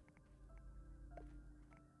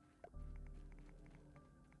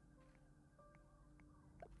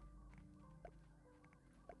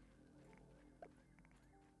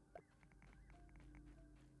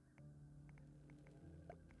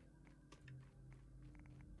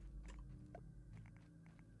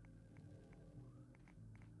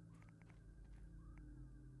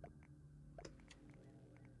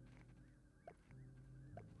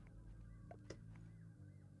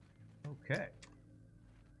 Okay.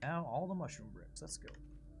 Now all the mushroom bricks. Let's go.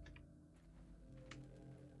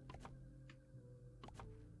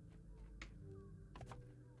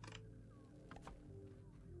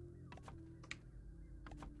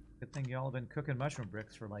 Good thing y'all have been cooking mushroom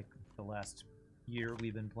bricks for like the last year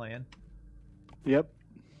we've been playing. Yep.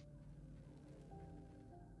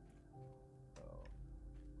 Oh,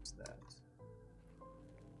 what's that?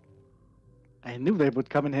 I knew they would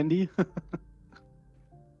come in handy. How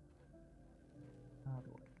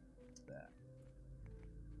do I fix that?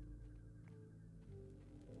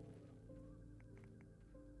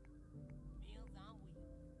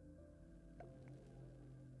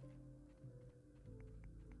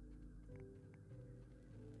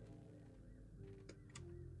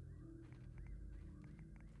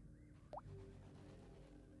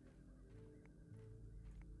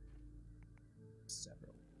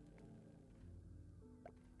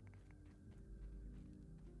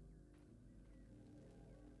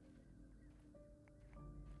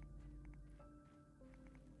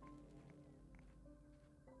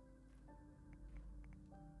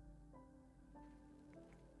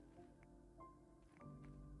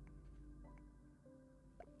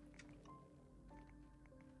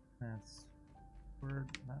 Word,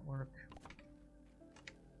 that work.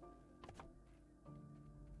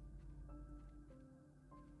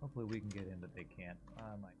 Hopefully we can get in, but they can't.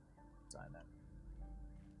 I might sign that.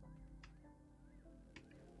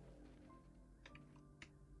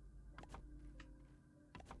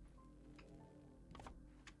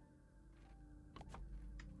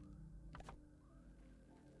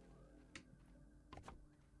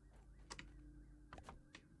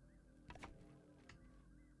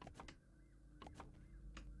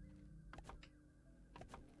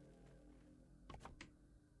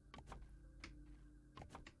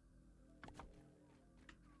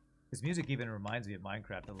 This music even reminds me of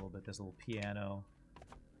Minecraft a little bit. This little piano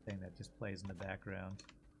thing that just plays in the background.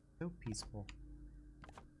 So peaceful.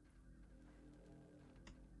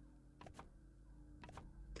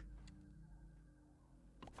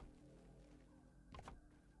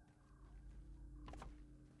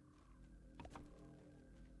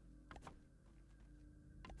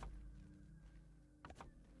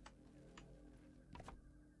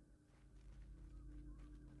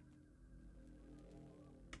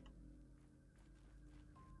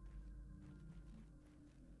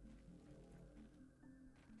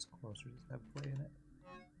 Closer, just have play in it.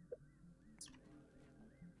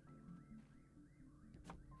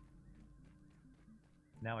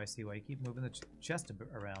 Now I see why you keep moving the chest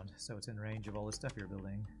around, so it's in range of all the stuff you're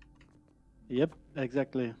building. Yep,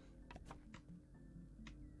 exactly.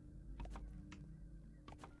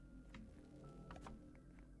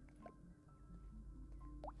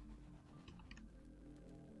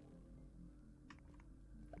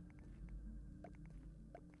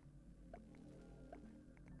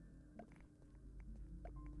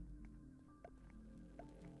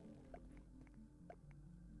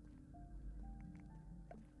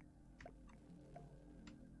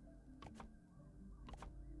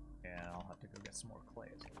 Yeah, I'll have to go get some more clay,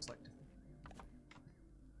 it looks like.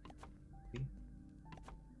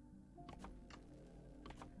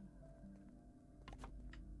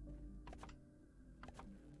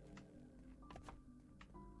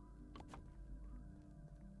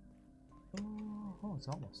 Oh, it's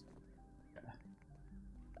almost. Okay.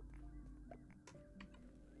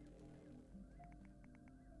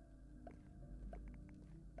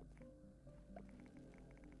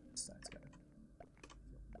 This side's got it.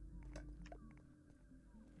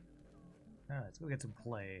 Alright, let's go get some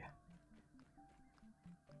clay.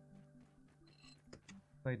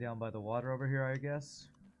 Clay down by the water over here, I guess.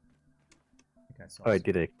 I think I saw I some.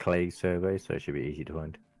 did a clay survey, so it should be easy to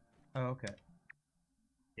find. Oh, okay.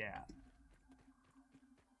 Yeah.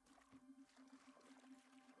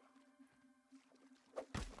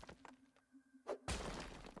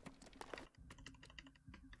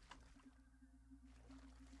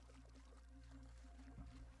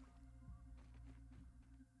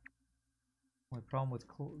 My problem with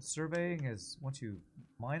surveying is once you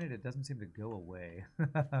mine it, it doesn't seem to go away.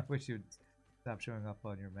 I wish you'd stop showing up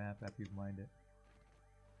on your map after you've mined it.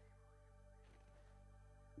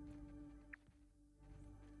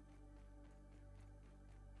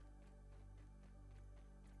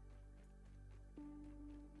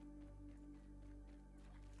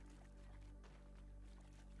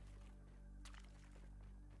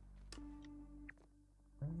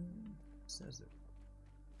 Says it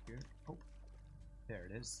here. Oh, there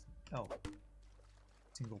it is. Oh,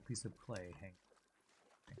 single piece of clay. Hang.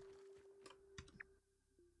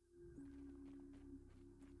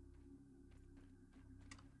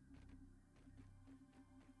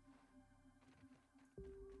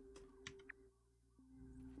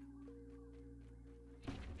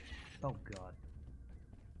 Oh God.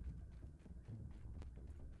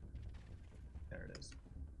 There it is.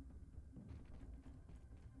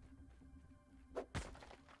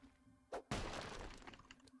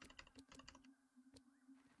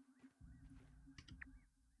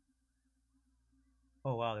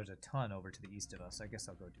 Oh wow, there's a ton over to the east of us. I guess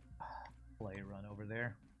I'll go do play run over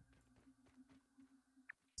there.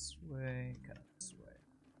 This way, kind of this way.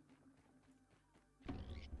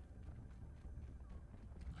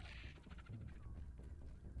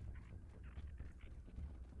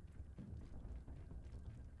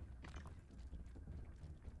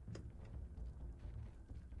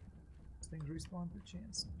 Things respawn per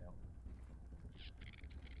chance? No.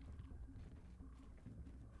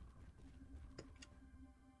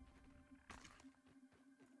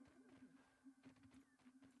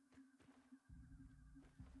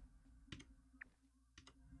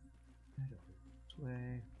 This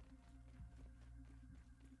way.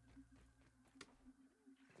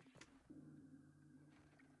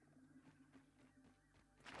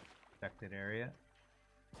 Affected area.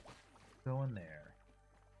 Go in there.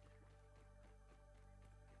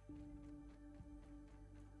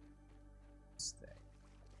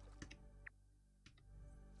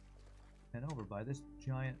 And over by this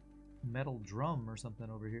giant metal drum or something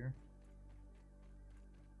over here.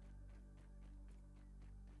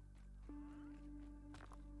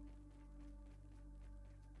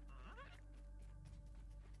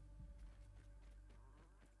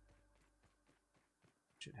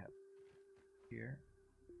 Should have here.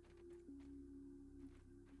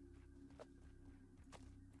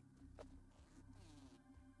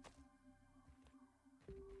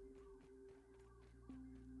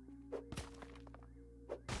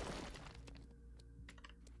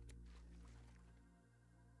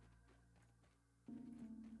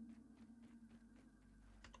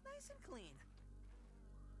 Nice and clean.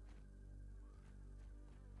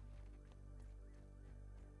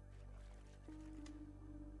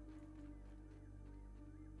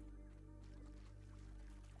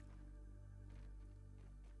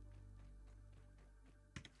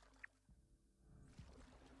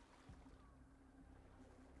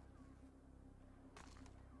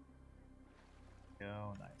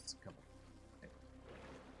 Oh, nice. Couple.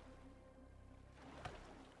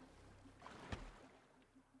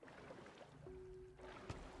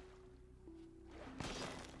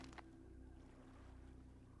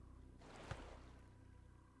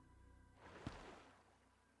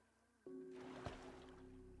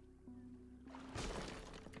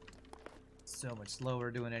 So much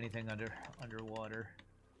slower doing anything underwater.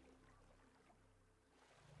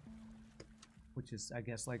 Which is, I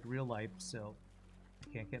guess, like real life, so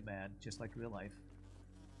I can't get mad, just like real life.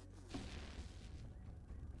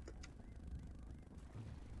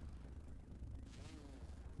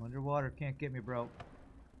 Underwater can't get me, bro.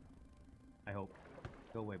 I hope.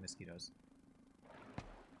 Go away, mosquitoes.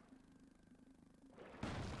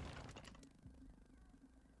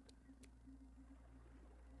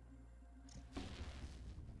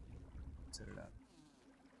 Set it up.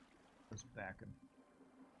 Let's back him.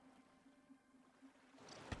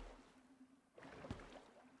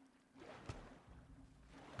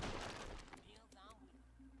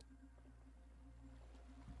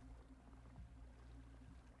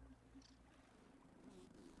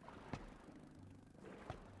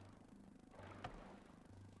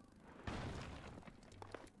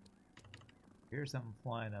 Here's something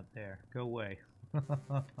flying up there. Go away.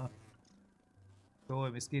 Go away,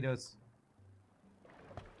 mosquitoes.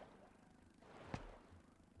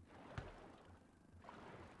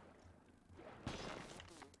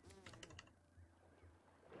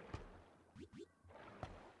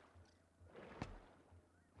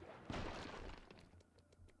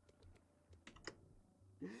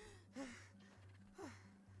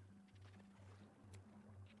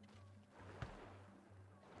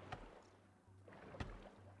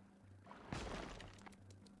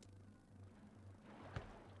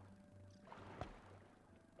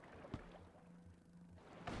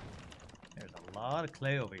 There's a lot of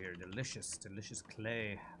clay over here. Delicious, delicious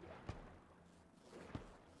clay.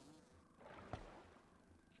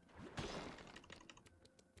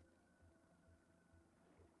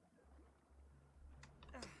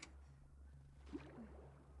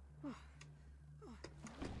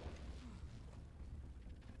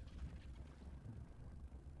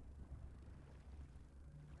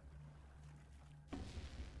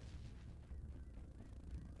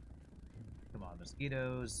 Come on,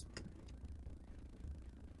 mosquitoes.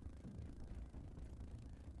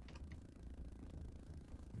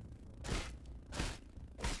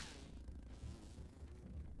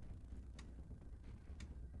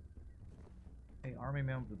 Hey, army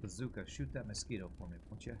man with a bazooka, shoot that mosquito for me,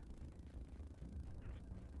 won't you?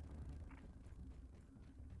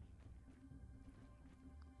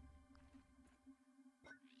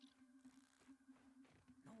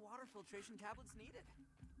 No water filtration tablets needed.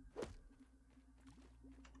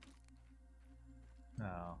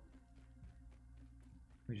 Oh.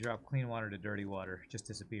 We drop clean water to dirty water, just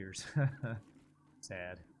disappears.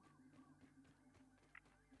 Sad.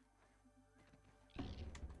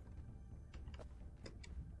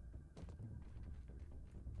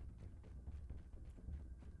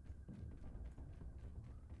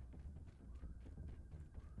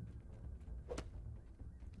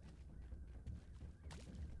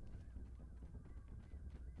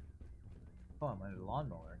 Oh, I'm on a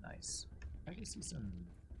lawnmower, nice. I can see some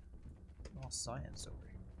raw science over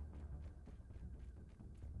here.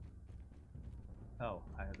 Oh,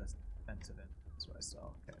 I have this defensive in. That's what I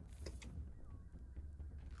saw. Okay.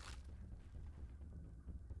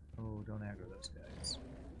 Oh, don't aggro those guys.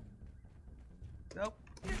 Nope.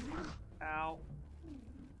 Ow.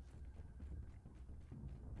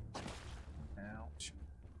 Ouch.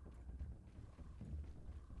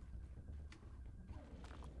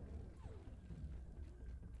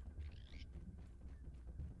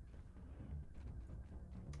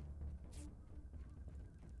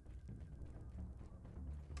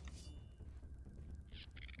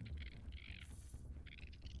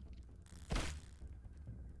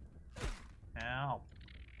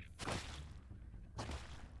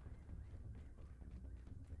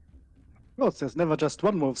 No, there's never just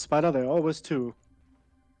one wolf spider, there are always two.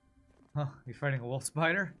 Huh, you fighting a wolf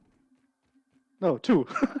spider? No, two.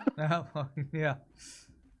 Yeah.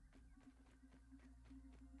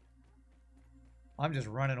 I'm just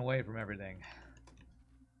running away from everything.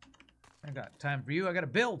 I got time for you. I gotta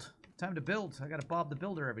build. Time to build. I gotta Bob the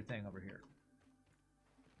Builder everything over here.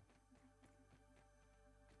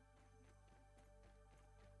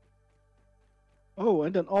 Oh,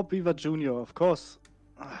 and an Orb Weaver Jr., of course.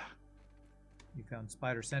 You found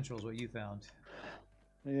Spider Central is what you found.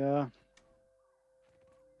 Yeah.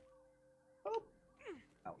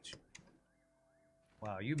 Ouch.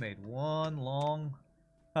 Wow, you made one long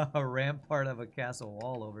rampart of a castle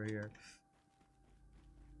wall over here.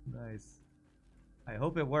 Nice. I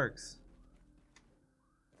hope it works.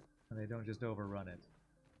 And they don't just overrun it.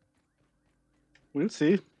 We'll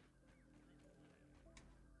see.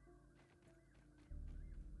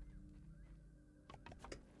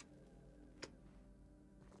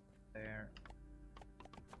 There.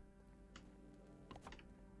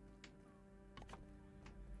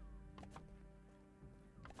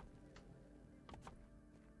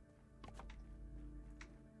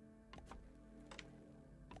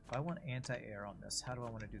 If I want anti-air on this, how do I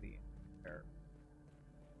want to do the air?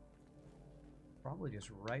 Probably just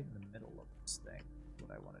right in the middle of this thing.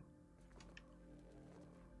 What I want to do.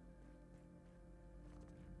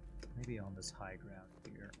 Maybe on this high ground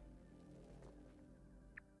here.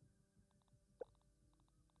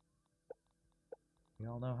 We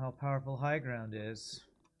all know how powerful high ground is.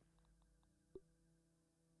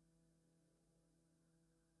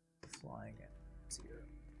 Flying it. It's here.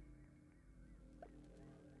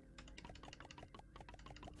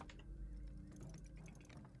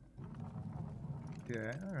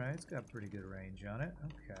 Okay, alright, it's got pretty good range on it.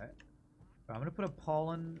 Okay. I'm gonna put a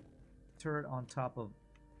pollen turret on top of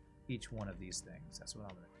each one of these things. That's what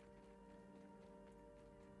I'm gonna do.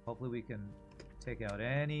 Hopefully we can take out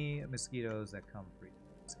any mosquitoes that come for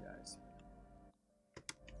these guys.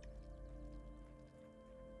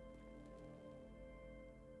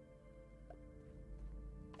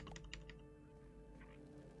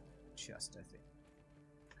 Just, I think.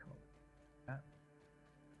 Cool. That.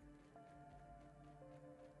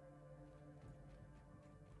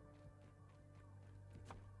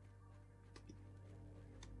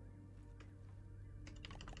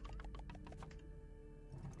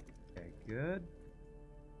 Okay, good.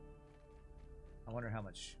 I wonder how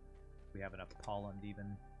much we have enough pollen to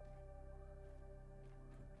even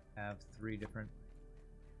have 3 different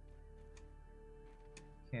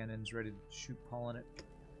cannons ready to shoot pollen at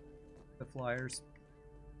the flyers.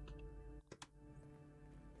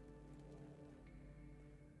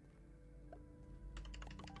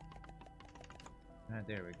 And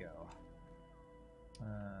there we go.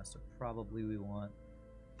 So probably we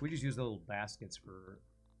just use the little baskets for.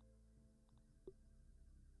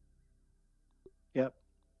 Yep.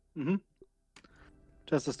 Mm-hmm.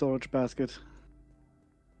 Just a storage basket.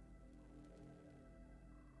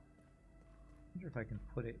 I wonder if I can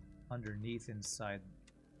put it underneath inside.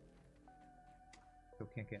 So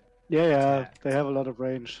can't get. Yeah, attacked. they have a lot of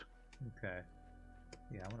range. Okay.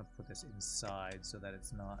 Yeah, I want to put this inside so that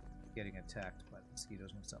it's not getting attacked by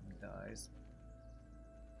mosquitoes when something dies.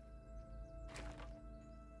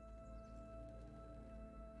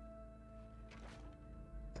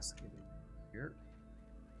 Let's get it here.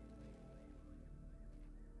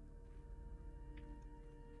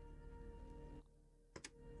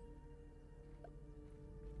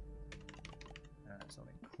 Alright, so I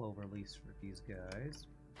make clover leaves for these guys.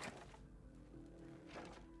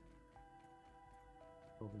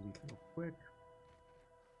 Clover leaf real quick.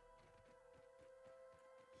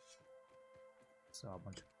 Saw a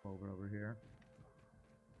bunch of clover over here.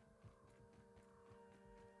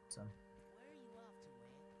 So. Where are you off to,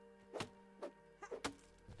 Wade?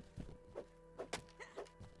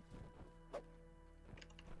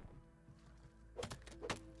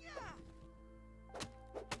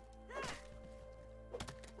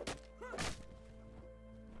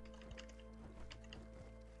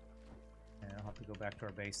 And I'll have to go back to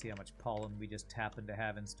our base, see how much pollen we just happen to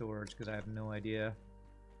have in storage, because I have no idea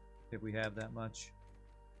if we have that much.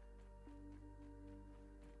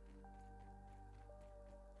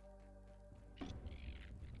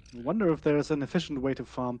 I wonder if there is an efficient way to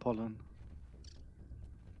farm pollen.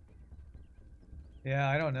 Yeah,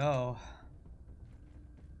 I don't know.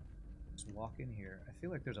 Just walk in here. I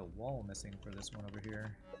feel like there's a wall missing for this one over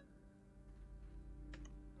here.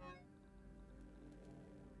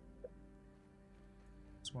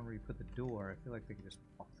 This one where you put the door, I feel like they could just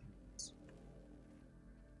walk through this.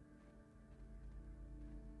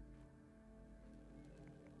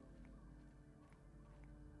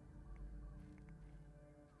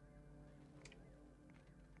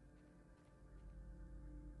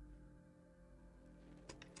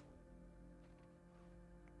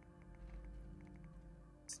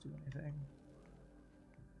 Let's do anything.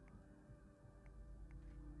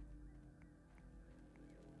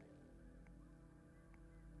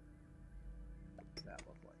 What does that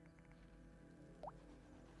look like?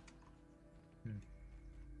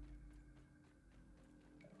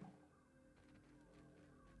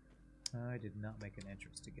 I did not make an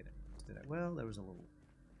entrance to get it, did I? Well, there was a little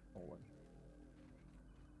hole in here.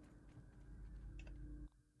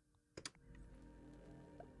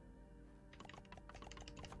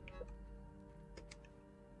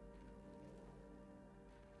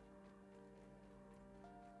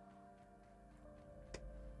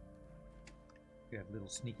 We have little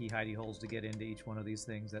sneaky hidey holes to get into each one of these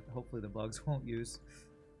things that hopefully the bugs won't use.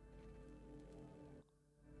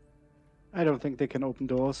 I don't think they can open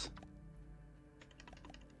doors.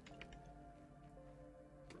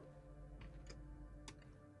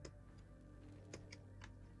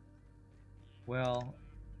 Well,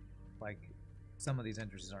 like, some of these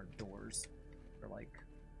entrances aren't doors. They're like...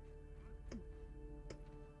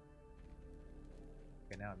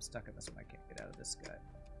 Okay, now I'm stuck in this one. I can't get out of this guy.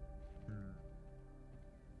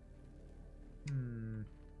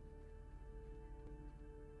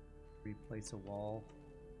 Replace a wall.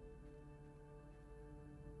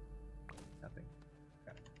 Nothing.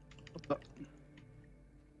 Got it.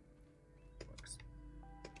 Works.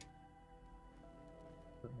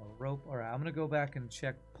 Put more rope. Alright, I'm gonna go back and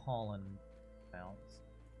check pollen mounts.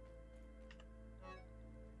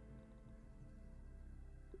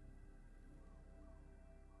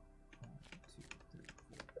 One, two, three,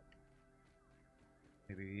 four.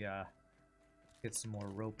 Maybe get some more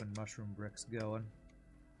rope and mushroom bricks going.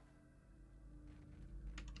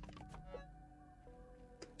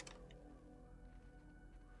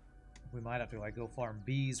 We might have to like go farm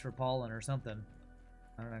bees for pollen or something.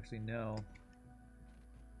 I don't actually know.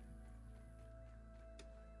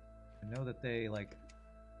 I know that they like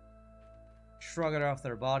shrug it off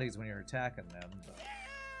their bodies when you're attacking them, but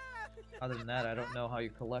other than that, I don't know how you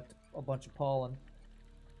collect a bunch of pollen.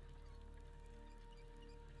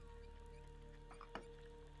 I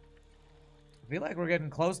feel like we're getting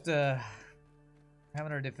close to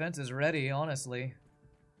having our defenses ready, honestly.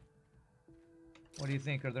 What do you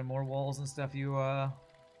think? Are there more walls and stuff you want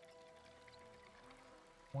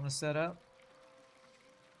to set up?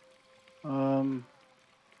 I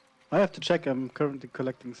have to check. I'm currently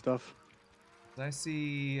collecting stuff. I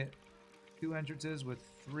see 2 entrances with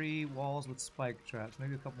 3 walls with spike traps.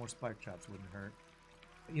 Maybe a couple more spike traps wouldn't hurt.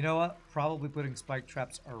 You know what? Probably putting spike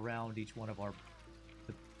traps around each one of our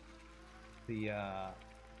the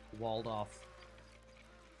walled off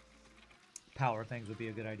power things would be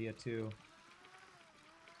a good idea too.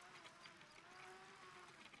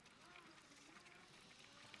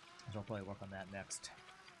 So I'll probably work on that next.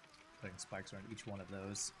 Putting spikes around each one of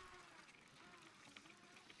those.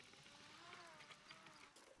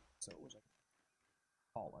 So it was a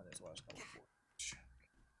pollen is what I was going for.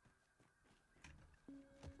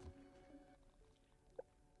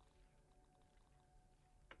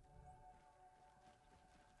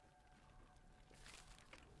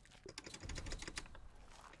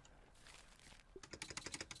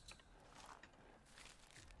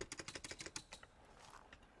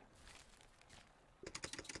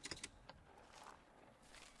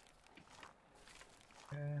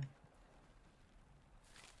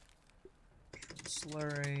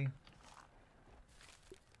 Slurry.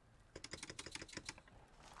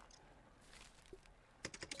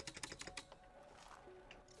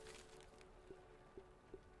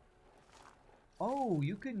 Oh,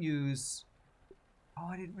 you can use... Oh,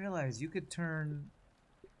 I didn't realize you could turn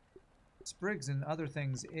sprigs and other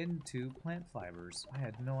things into plant fibers. I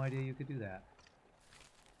had no idea you could do that.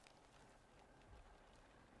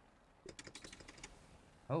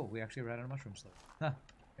 Oh, we actually ran out of mushroom slurry. Huh.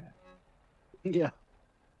 Okay. Yeah.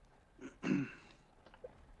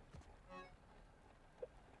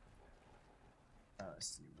 Let's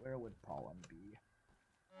see, where would pollen be?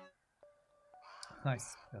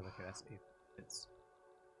 Nice. Oh, okay, that's 8 bits.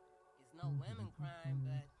 It's no lemon crime,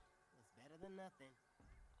 but it's better than nothing.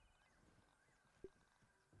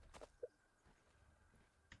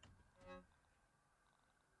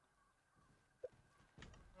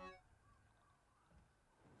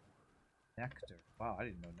 Nectar. Wow, I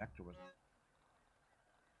didn't know nectar was...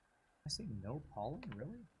 I see no pollen,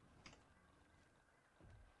 really?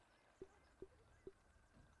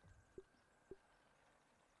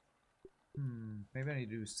 Maybe I need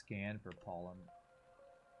to do a scan for pollen.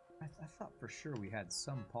 I thought for sure we had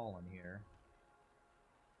some pollen here.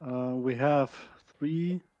 We have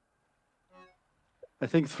 3. I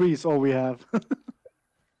think 3 is all we have.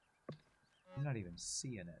 I'm not even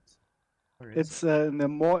seeing it. Where is It's in the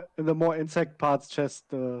more insect parts chest,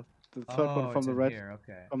 the third oh, one from it's the in right, here.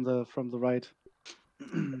 Okay. from the right.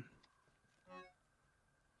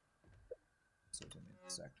 So it's an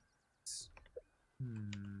insect.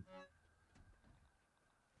 Hmm.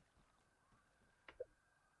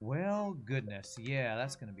 Well, goodness. Yeah,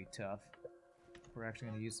 that's going to be tough. We're actually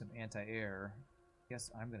going to use some anti-air. Guess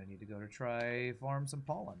I'm going to need to go to try farm some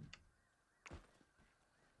pollen.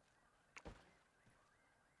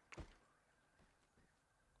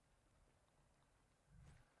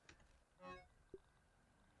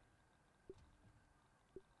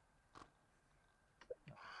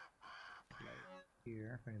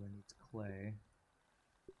 Here, if anyone needs clay.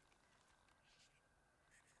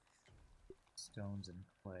 Stones and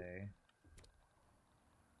clay.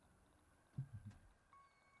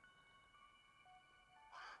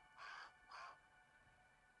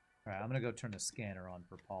 Alright, I'm gonna go turn the scanner on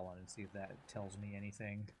for pollen and see if that tells me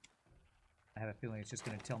anything. I have a feeling it's just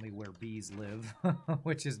gonna tell me where bees live,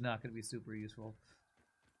 which is not gonna be super useful.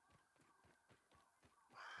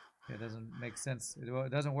 It doesn't make sense.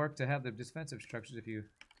 It doesn't work to have the defensive structures if you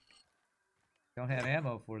don't have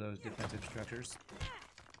ammo for those defensive structures.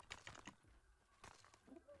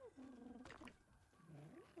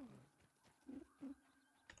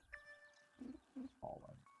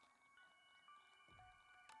 Pollen.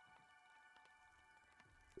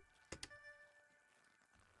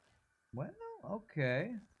 Well,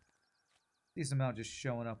 okay. Decent amount just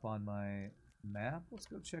showing up on my map. Let's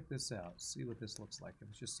go check this out. See what this looks like. If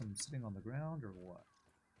it's just some sitting on the ground or what.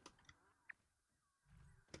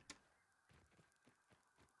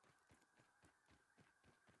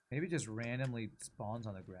 Maybe just randomly spawns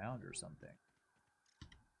on the ground or something.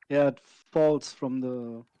 Yeah, it falls from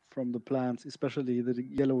the plants, especially the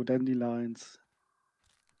yellow dandelions.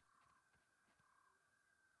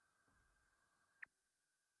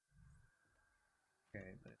 Okay,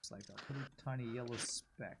 but it's like a little tiny yellow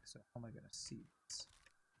speck, so how am I gonna see this?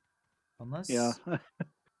 Unless Yeah.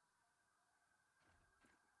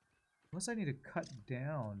 unless I need to cut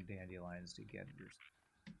down dandelions to get your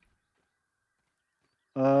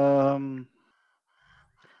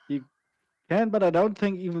You can, but I don't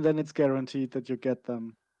think even then it's guaranteed that you get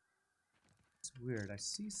them. it's weird. I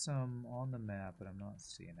see some on the map, but I'm not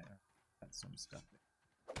seeing it. Got some stuff.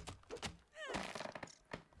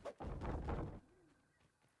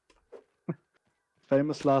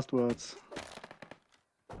 Famous last words.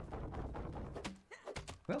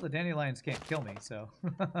 Well, the dandelions can't kill me, so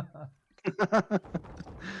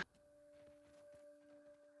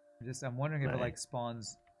I'm wondering if it Right. like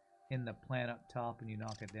spawns in the plant up top and you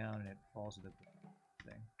knock it down and it falls to the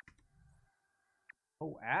thing.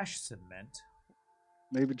 Oh, ash cement.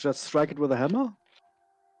 Maybe just strike it with a hammer?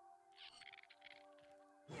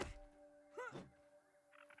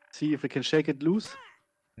 See if we can shake it loose.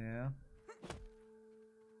 Yeah.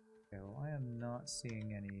 Okay, well, I am not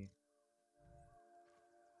seeing any.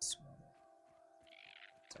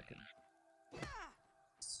 Second.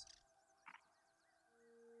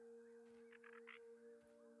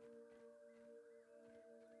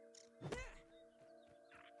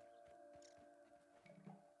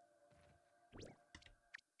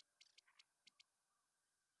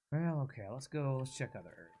 Well, okay, let's go. Let's check other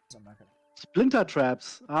areas. I'm not gonna. Splinter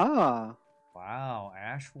traps. Ah, Wow,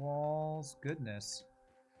 ash walls. Goodness.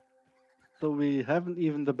 so we haven't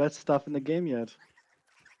even the best stuff in the game yet.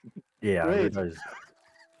 Yeah, I Great. realize.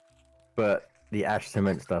 But the ash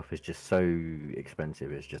cement stuff is just so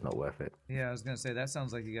expensive. It's just not worth it. Yeah, I was gonna say that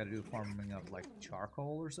sounds like you got to do farming of like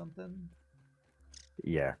charcoal or something.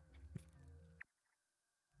 Yeah.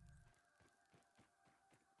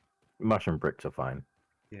 Mushroom bricks are fine.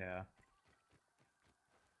 Yeah.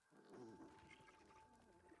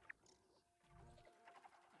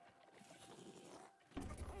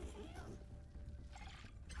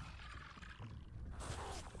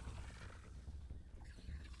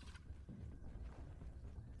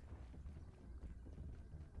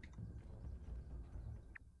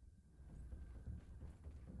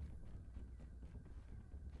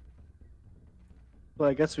 So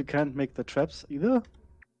I guess we can't make the traps either.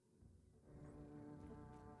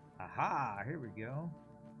 Aha! Here we go.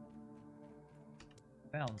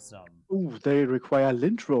 Found some. Ooh, they require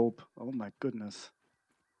lint rope. Oh my goodness.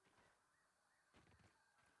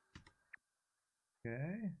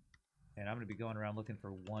 Okay. And I'm gonna be going around looking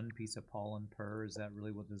for one piece of pollen per. Is that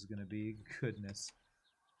really what this is gonna be? Goodness.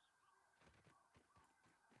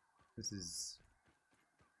 This is.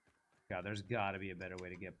 God, there's gotta be a better way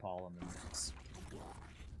to get pollen than this.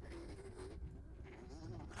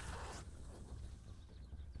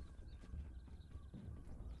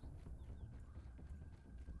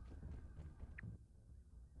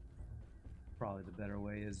 probably the better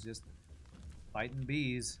way, is just fighting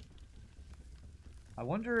bees. I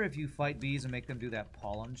wonder if you fight bees and make them do that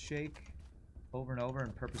pollen shake over and over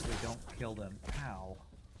and purposely don't kill them. Ow.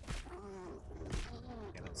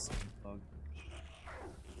 Damn it, stink bug.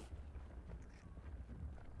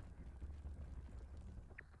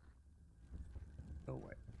 Go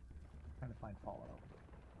away. I'm trying to find pollen over.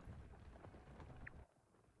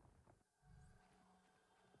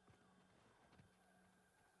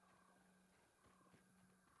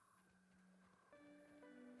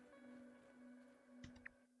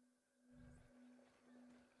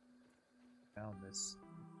 Found this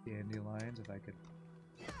dandelions, if I could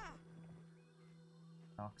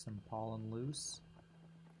knock some pollen loose.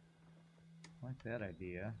 I like that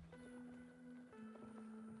idea.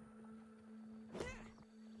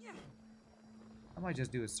 I might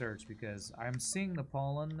just do a search because I'm seeing the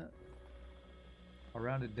pollen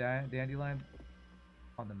around a dandelion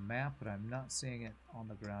on the map, but I'm not seeing it on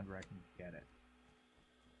the ground where I can get it.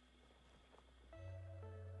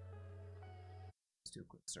 Let's do a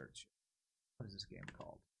quick search. What is this game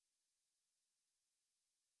called?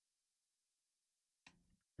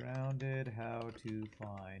 Grounded, how to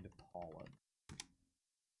find pollen.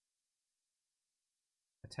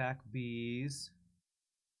 Attack bees.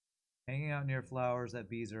 Hanging out near flowers that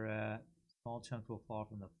bees are at. Small chunks will fall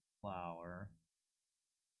from the flower.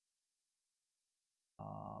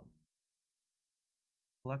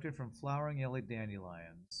 Collected from flowering yellow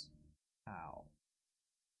dandelions. How?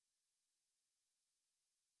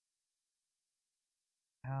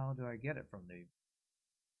 How do I get it from the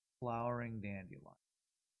flowering dandelion?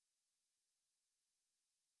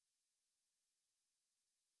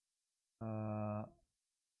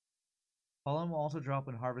 Pollen will also drop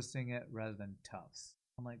when harvesting it rather than tufts.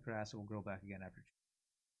 Unlike grass, it will grow back again after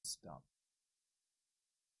stump.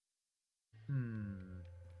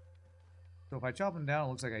 So if I chop them down, it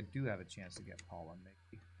looks like I do have a chance to get pollen,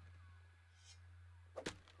 maybe.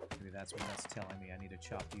 Maybe that's what that's telling me. I need to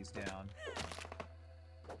chop these down.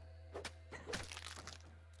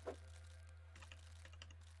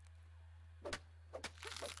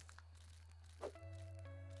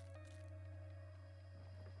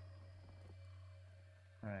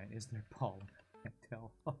 Alright, is there pollen? I can't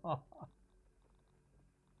tell.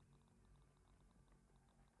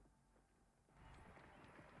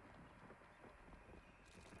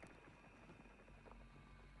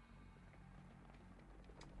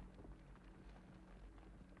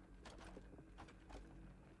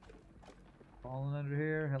 Pollen under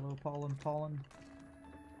here. Hello, pollen, pollen.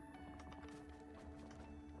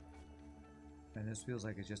 And this feels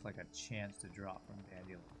like it's just like a chance to drop from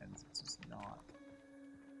dandelions. This is not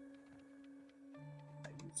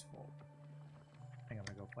that useful. I think I'm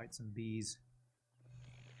gonna go fight some bees.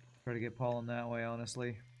 Try to get pollen that way,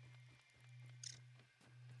 honestly.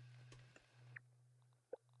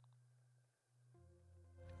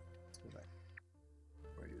 Let's go back.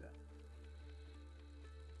 Before I do that.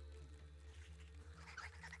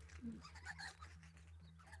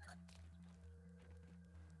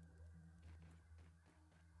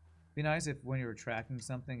 Be nice if when you were tracking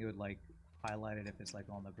something, it would like highlight it if it's like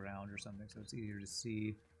on the ground or something, so it's easier to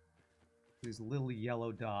see. These little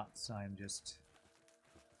yellow dots I'm just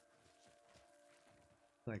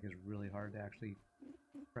like is really hard to actually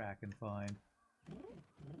track and find.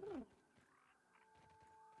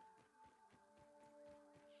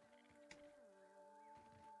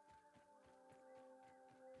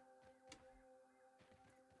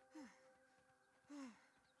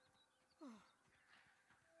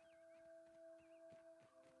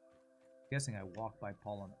 Guessing I walk by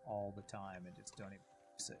pollen all the time and just don't even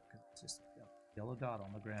notice it because it's just a yellow dot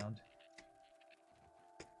on the ground.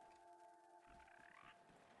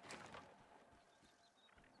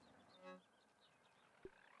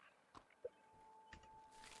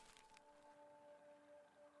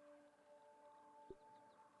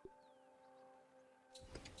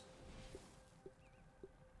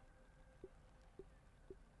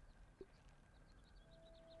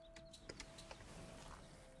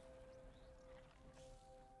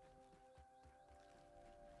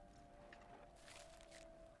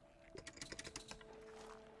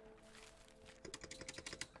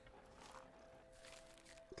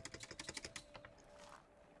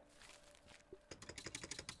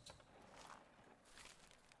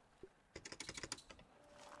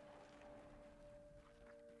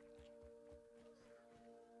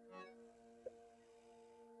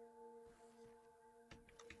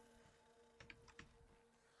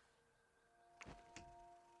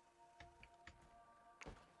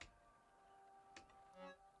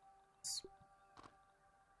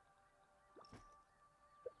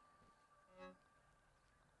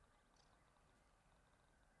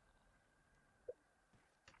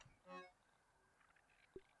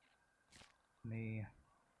 me.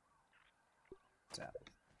 Zap.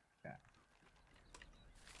 Yeah.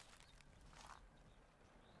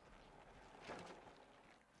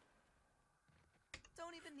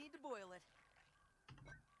 Don't even need to boil it.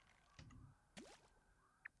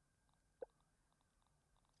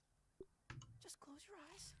 Just close your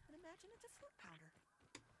eyes and imagine it's a fruit pounder.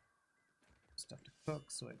 Stuff to cook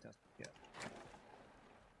so it doesn't get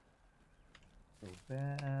so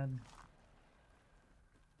bad.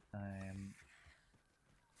 I'm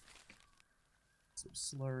some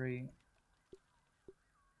slurry.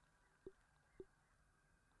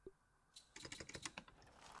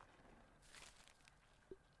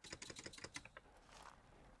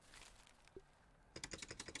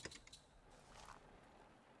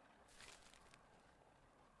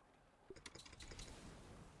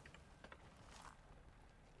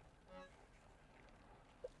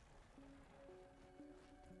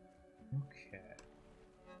 Okay.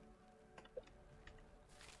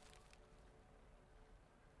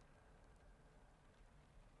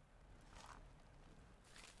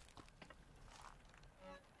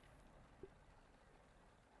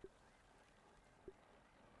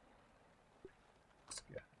 Let's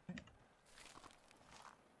go.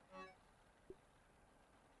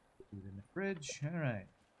 Food in the fridge. All right.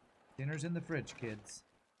 Dinner's in the fridge, kids.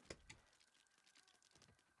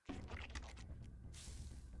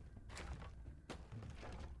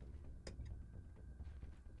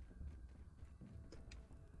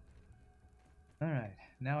 All right.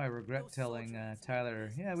 Now I regret Those telling soldiers need Tyler,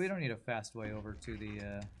 business. yeah, we don't need a fast way over to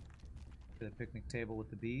the picnic table with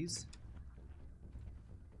the bees.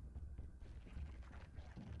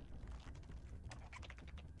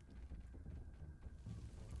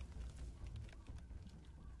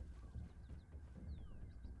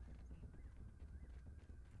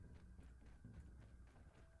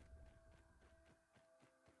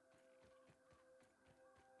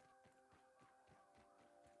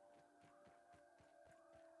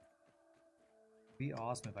 Be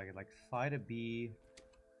awesome if I could like fight a bee,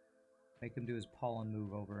 make him do his pollen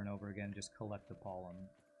move over and over again, just collect the pollen.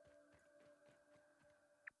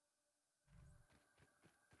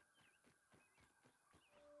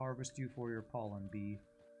 Harvest you for your pollen, bee.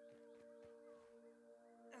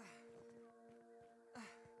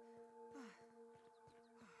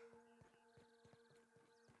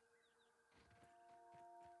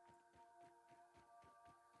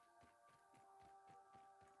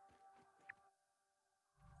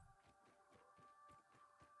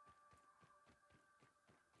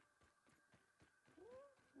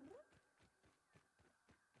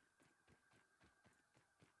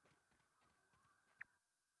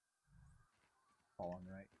 Pollen,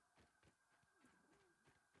 right?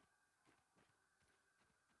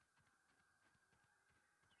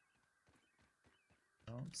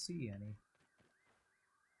 Don't see any.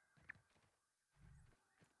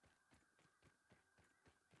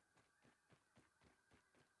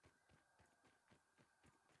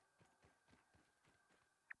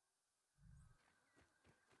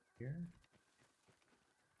 Here.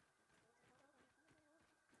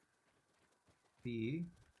 Bee.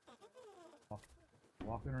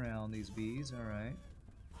 Walking around these bees, alright.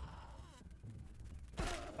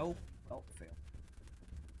 Oh, fail.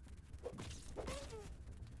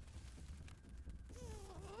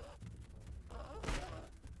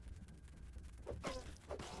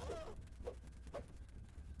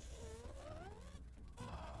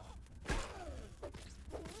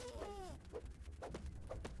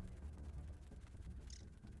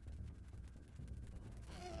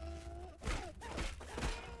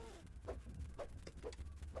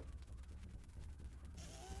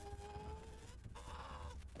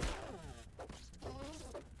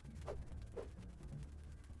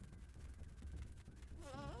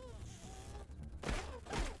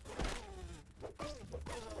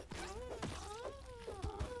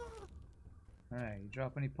 Alright, you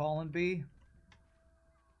drop any pollen, bee?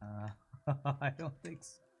 I don't think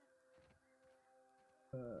so.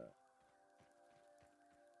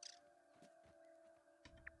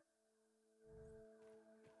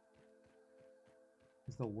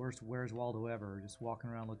 It's the worst Where's Waldo ever, just walking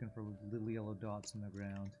around looking for little yellow dots in the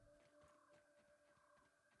ground.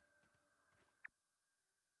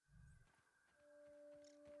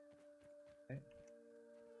 Okay.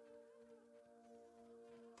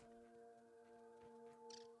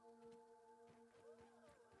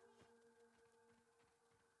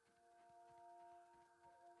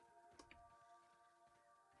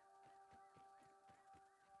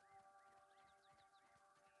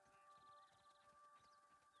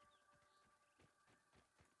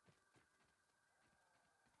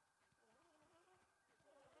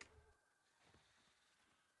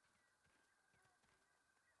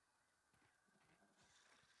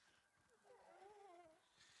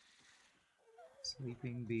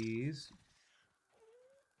 Sleeping bees.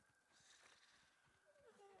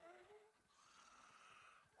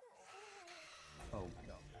 Oh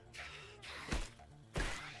no.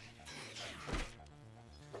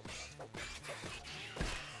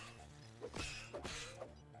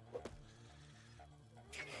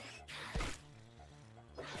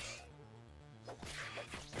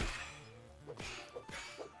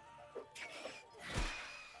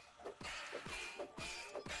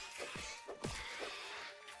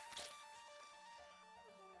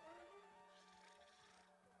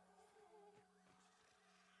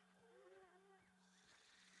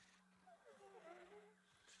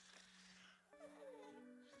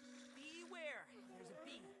 Beware! There's a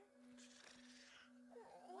bee.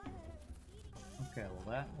 Okay,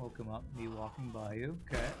 well that will come up, me walking by you.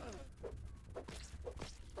 Okay.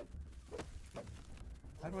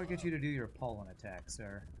 How do I get you to do your pollen attack,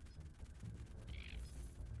 sir?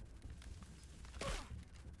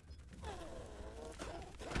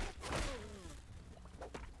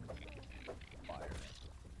 Fire.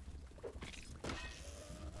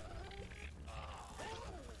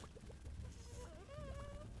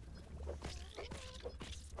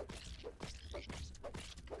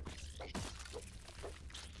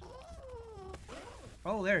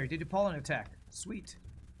 Oh, there, you did your pollen attack. Sweet.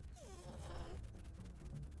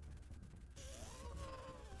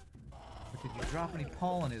 But did you drop any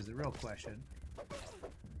pollen is the real question.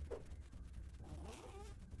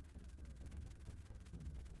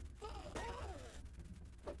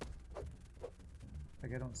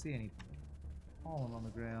 Like I don't see any pollen on the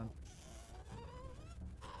ground.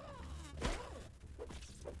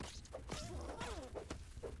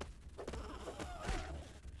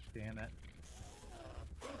 Damn it.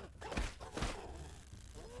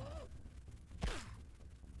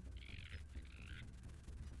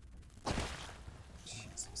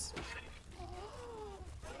 Jesus.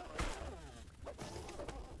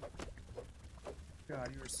 God,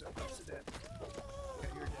 you were so close to death. Okay,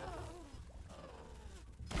 you're dead.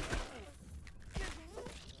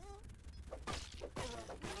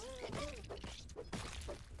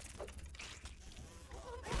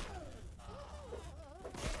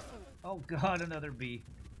 Oh God, another bee.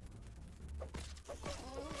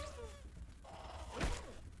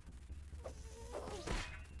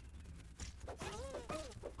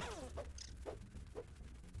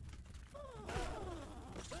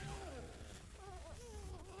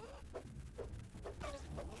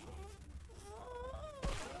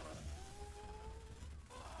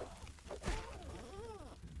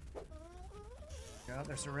 God,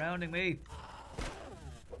 they're surrounding me.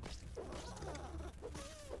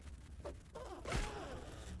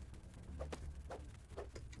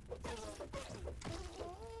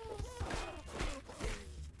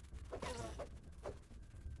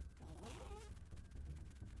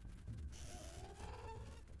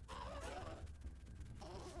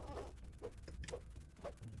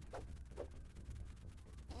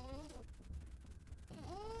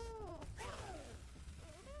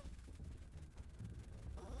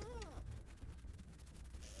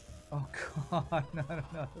 Oh God, not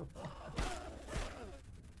another one.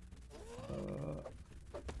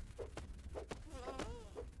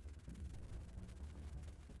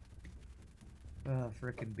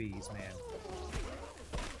 Frickin' bees, man.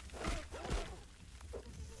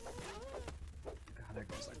 God, I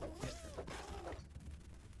guess I can hit her.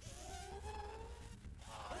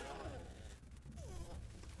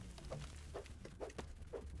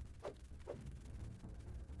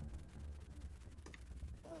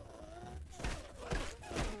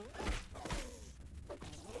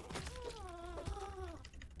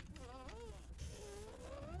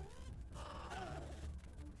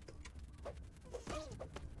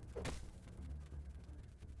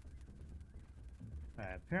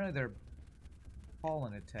 Apparently their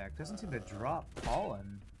pollen attack doesn't seem to drop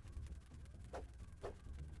pollen.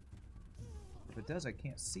 If it does, I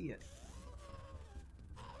can't see it.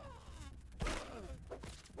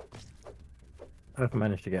 I've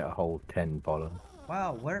managed to get a whole 10 pollen.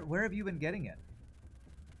 Wow, where have you been getting it?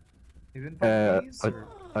 Have you been finding these? Or?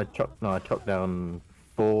 I chopped down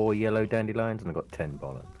 4 yellow dandelions and I got 10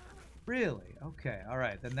 pollen. Really? Okay,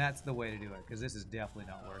 alright, then that's the way to do it, because this is definitely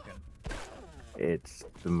not working. It's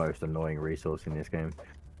the most annoying resource in this game.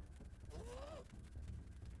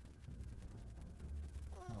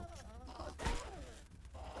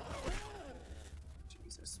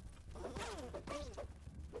 Jesus.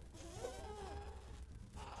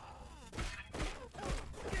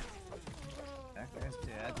 That guy's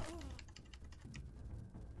dead.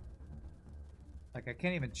 Like, I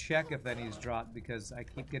can't even check if any's dropped because I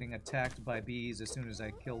keep getting attacked by bees. As soon as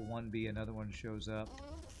I kill one bee, another one shows up.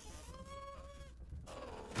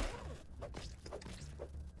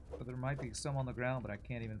 But there might be some on the ground, but I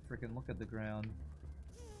can't even freaking look at the ground.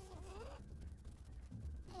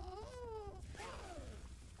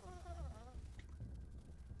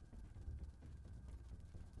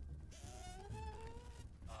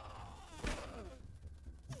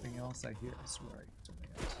 Something else I hear. I swear I hear something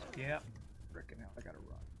else. Yeah. Frickin' hell, I gotta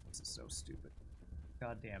run. This is so stupid.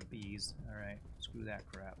 Goddamn bees. Alright, screw that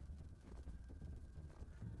crap.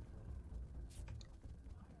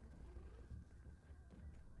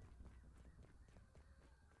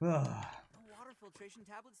 Ugh. No water filtration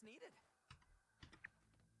tablets needed.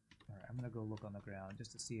 Alright, I'm gonna go look on the ground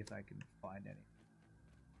just to see if I can find any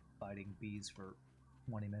fighting bees for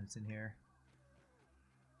 20 minutes in here.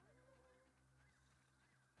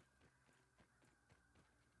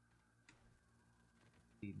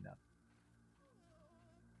 Nothing.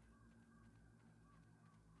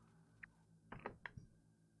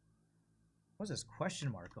 What's this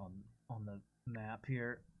question mark on the map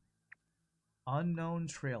here? Unknown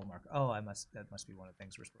trail mark. Oh, that must be one of the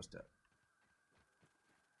things we're supposed to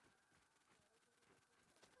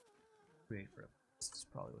create for. This is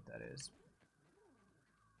probably what that is.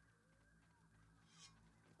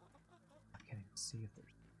 I can't even see if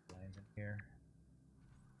there's lines in here.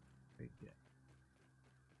 Great, yeah.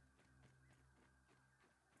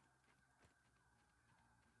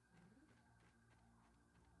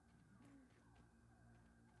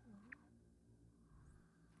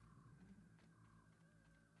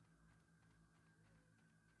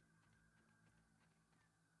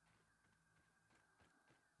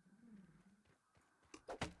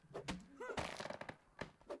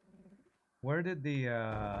 Where did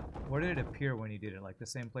it appear when you did it? Like the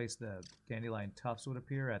same place the dandelion tufts would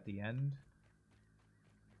appear at the end?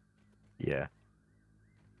 Yeah.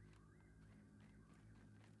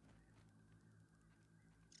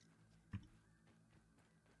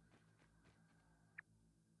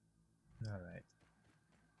 All right.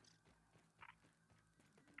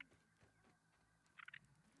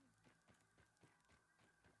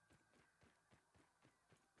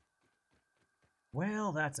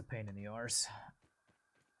 Well, that's a pain in the arse.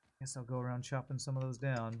 Guess I'll go around chopping some of those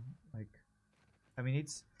down. Like, I mean,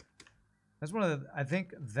 that's one of the, I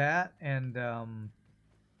think that and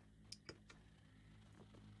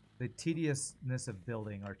the tediousness of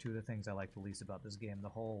building are two of the things I like the least about this game.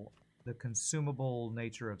 The consumable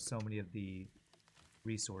nature of so many of the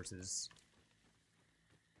resources.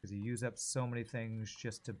 Because you use up so many things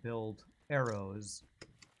just to build arrows.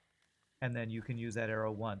 And then you can use that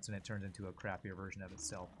arrow once and it turns into a crappier version of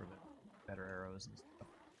itself for the better arrows and stuff.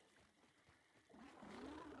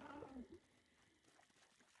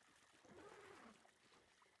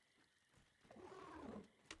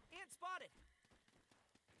 Ant spotted.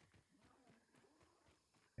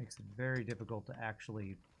 Makes it very difficult to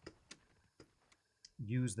actually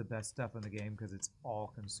use the best stuff in the game because it's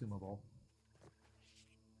all consumable.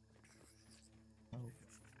 Oh,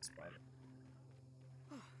 spider.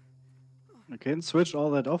 You can switch all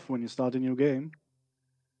that off when you start a new game.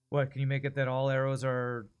 What, can you make it that all arrows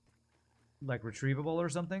are like retrievable or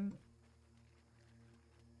something?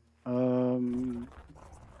 You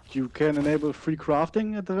can enable free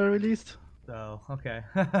crafting at the very least. Oh, okay.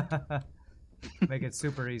 Make it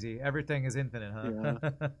super easy. Everything is infinite, huh?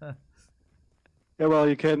 Yeah, well,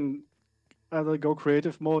 you can either go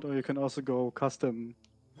creative mode or you can also go custom,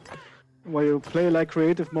 where you play like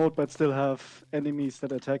creative mode but still have enemies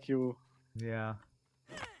that attack you. Yeah.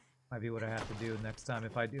 Might be what I have to do next time.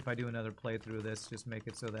 If I do another playthrough of this, just make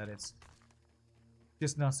it so that it's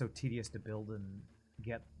just not so tedious to build and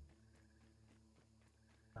get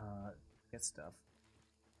stuff.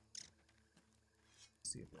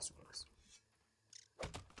 Let's see if this works.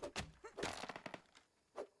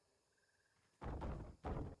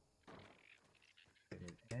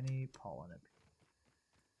 Any pollen up here?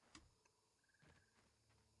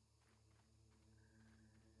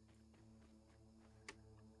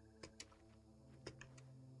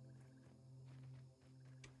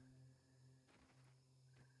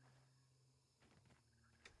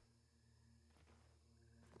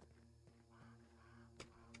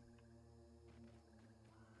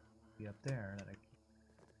 Up there that I...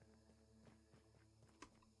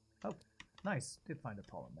 Oh, nice. Did find a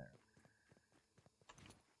pollen there.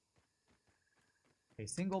 A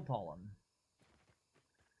single pollen.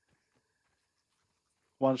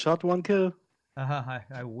 One shot, one kill. I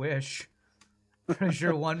wish. Pretty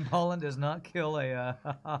sure one pollen does not kill a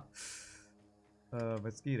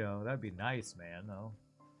mosquito. That'd be nice, man, though.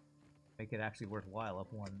 Make it actually worthwhile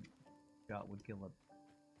if one shot would kill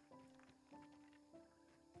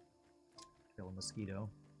a mosquito.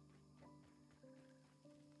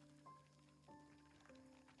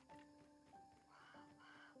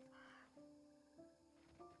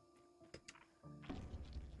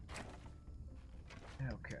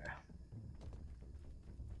 Okay.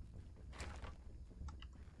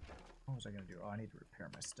 What was I gonna do? Oh, I need to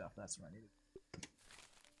repair my stuff. That's what I needed.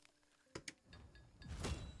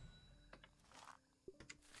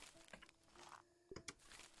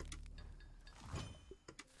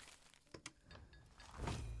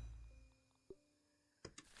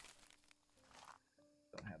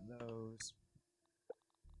 Don't have those.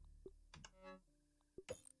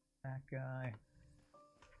 That guy.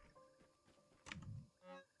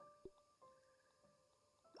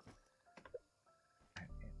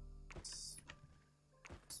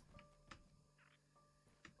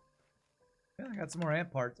 Yeah, I got some more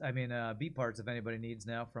ant parts. I mean, bee parts if anybody needs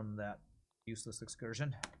now from that useless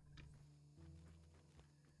excursion.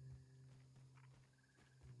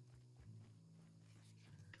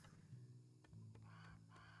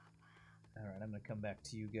 Alright, I'm gonna come back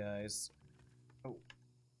to you guys. Oh,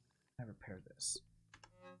 I repaired this.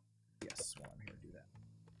 Yes, while I'm here, do that.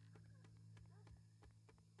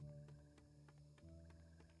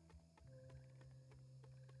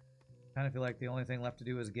 Kind of feel like the only thing left to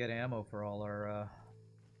do is get ammo for all our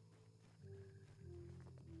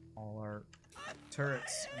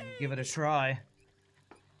turrets and give it a try.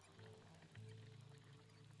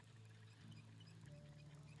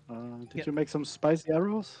 Did you make some spicy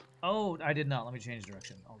arrows? Oh, I did not. Let me change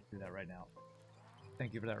direction. I'll do that right now.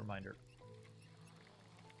 Thank you for that reminder.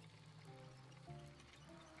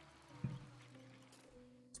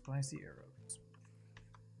 Spicy arrows.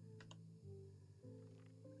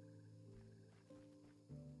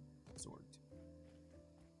 Sword.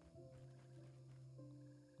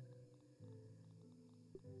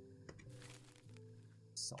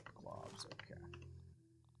 Salt globs, okay.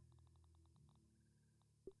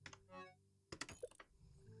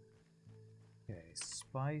 Okay,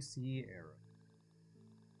 spicy arrow.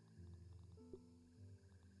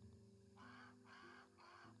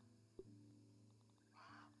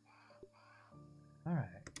 Alright,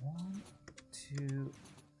 1, 2,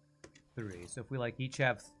 3. So if we like each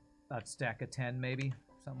have a stack of 10 maybe,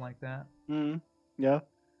 something like that. Yeah,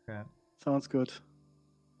 Okay. sounds good.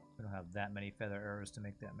 We don't have that many feather arrows to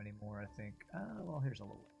make that many more, I think. Well, here's a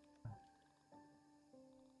little.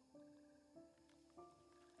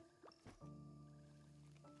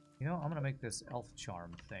 You know, I'm gonna make this elf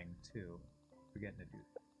charm thing too. Forgetting to do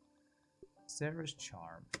that. Sarah's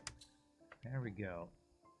charm. There we go.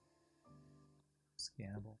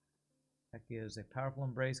 Scannable. That gives a powerful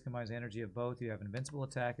embrace, combines the energy of both. You have invincible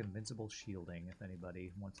attack and invincible shielding, if anybody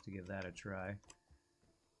wants to give that a try.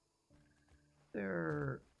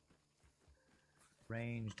 They're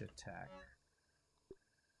ranged attack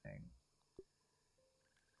thing.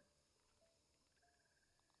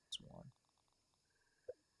 This one.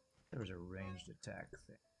 There was a ranged attack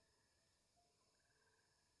thing.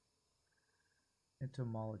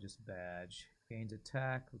 Entomologist badge. Gains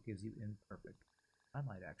attack, what gives you imperfect. I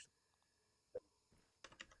might actually.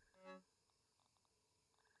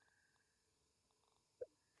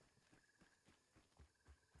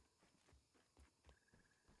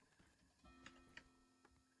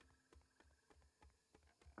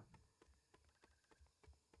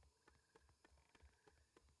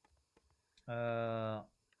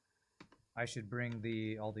 I should bring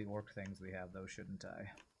all the orc things we have though, shouldn't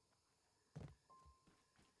I?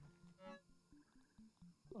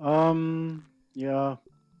 Yeah.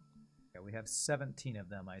 Yeah, we have 17 of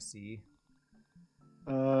them, I see.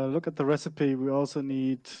 Look at the recipe. We also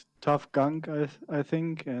need tough gunk, I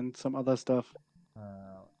think, and some other stuff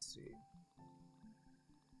Let's see.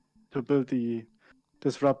 to build the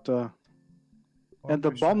disruptor. And the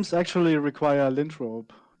Orc bombs disruptor. actually require lint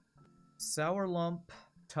rope. Sour lump,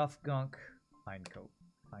 tough gunk, pine coat.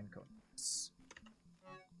 Pine coat.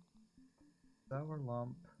 Sour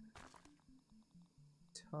lump,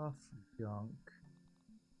 tough gunk.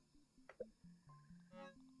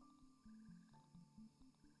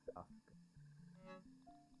 Tough gunk.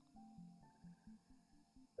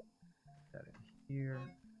 That in here.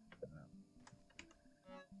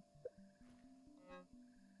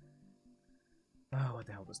 Oh, what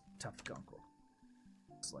the hell does tough gunk look?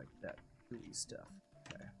 Looks like that gooey stuff.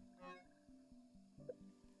 Okay.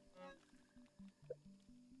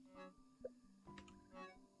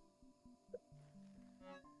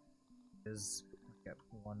 Got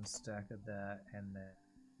one stack of that, and then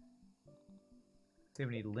do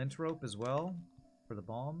we need lint rope as well for the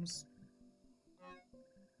bombs?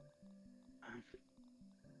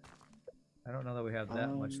 I don't know that we have that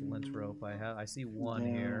much lint rope. I see one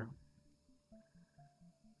here.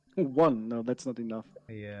 One? No, that's not enough.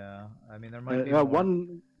 Yeah, I mean there might be Yeah, more.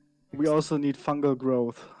 one. We also need fungal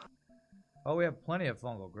growth. Oh, we have plenty of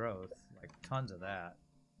fungal growth, like tons of that.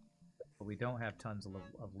 But we don't have tons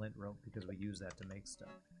of lint rope because we use that to make stuff.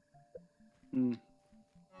 Hmm.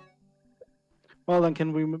 Well, then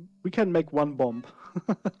we can make one bomb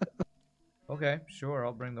Okay, sure.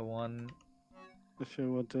 I'll bring the one. if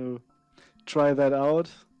you want to try that out.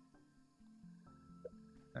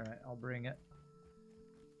 All right, I'll bring it.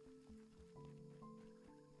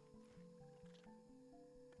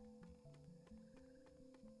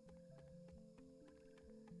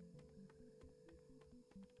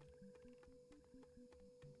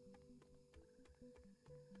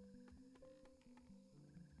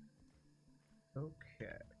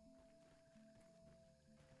 Okay.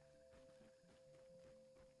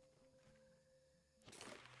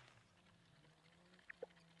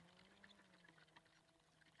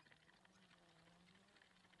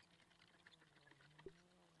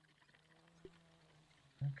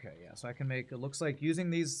 Okay, yeah, so I can make, it looks like using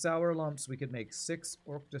these sour lumps, we could make 6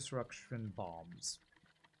 orc destruction bombs.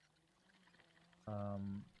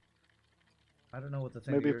 I don't know what the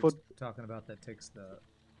thing Maybe you're put- talking about that takes the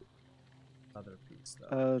other piece,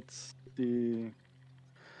 though. It's the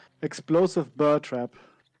explosive burr trap.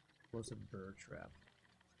 Explosive burr trap.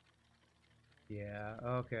 Yeah,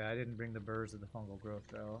 okay, I didn't bring the burrs of the fungal growth,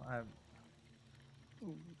 though.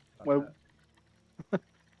 Well,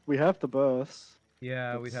 we have the burrs.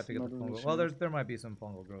 yeah, we'd have that's to get the not an fungal. Well, issue. there might be some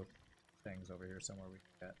fungal growth things over here somewhere we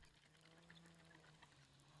can get.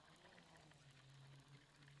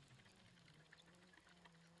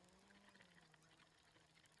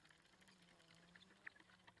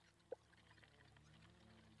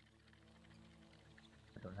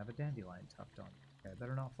 I don't have a dandelion tucked on. Okay, I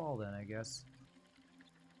better not fall then, I guess.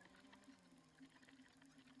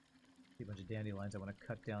 See a bunch of dandelions I want to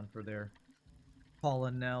cut down for their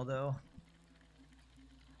pollen now, though.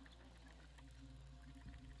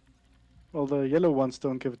 Well, the yellow ones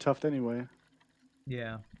don't give a tuft anyway.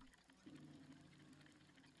 Yeah.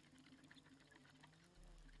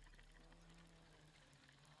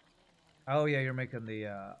 Oh yeah, you're making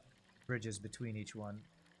the bridges between each one.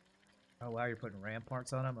 Oh wow, you're putting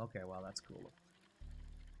ramparts on them? Okay, wow, that's cool.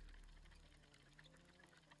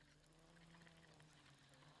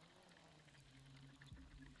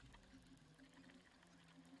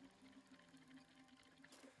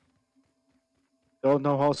 Don't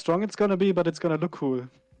know how strong it's gonna be, but it's gonna look cool.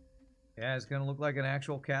 Yeah, it's gonna look like an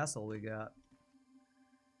actual castle we got.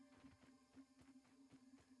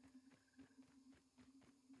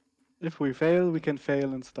 If we fail, we can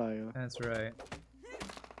fail in style. That's right.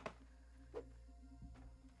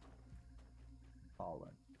 Pollen.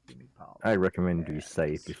 Give me pollen. I recommend we Yes.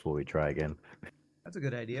 save before we try again. That's a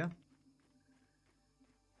good idea.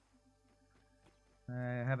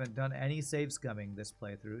 I haven't done any save scumming this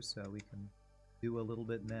playthrough, so we can do a little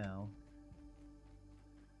bit now.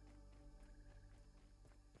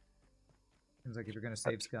 Seems like if you're going to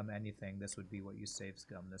save scum anything, this would be what you save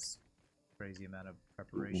scum, this crazy amount of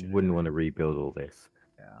preparation. Wouldn't want to rebuild all this.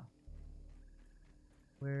 Yeah.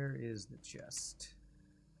 Where is the chest?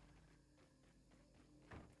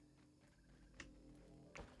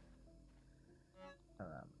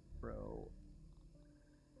 Bro.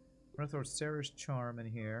 I'm gonna throw Sarah's Charm in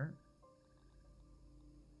here.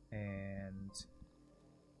 And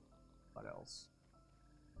what else?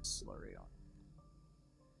 Slurry on.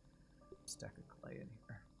 Stack of clay in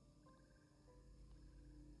here.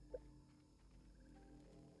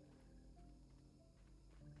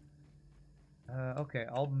 Okay,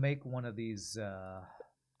 I'll make one of these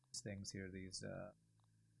things here, these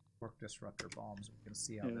work disruptor bombs. We can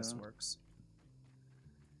see how this Yeah. works.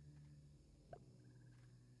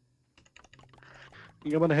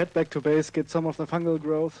 I'm gonna head back to base, get some of the fungal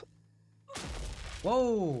growth.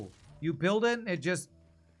 Whoa! You build it, it just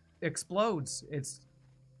explodes. It's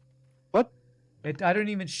What? I didn't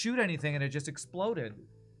even shoot anything, and it just exploded.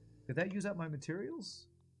 Did that use up my materials?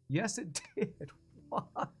 Yes, it did.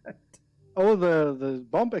 What? Oh, the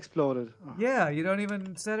bomb exploded. Oh, Yeah, you don't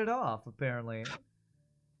even set it off, apparently.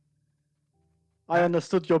 I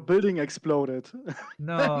understood your building exploded.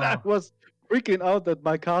 No. And I was freaking out that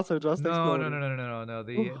my castle just No, exploded. no.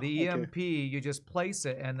 The Ooh, the okay. EMP, you just place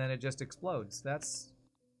it and then it just explodes. That's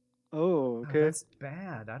Oh, oh, okay. that's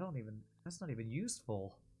bad. That's not even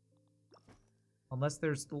useful. Unless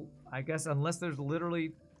there's I guess unless there's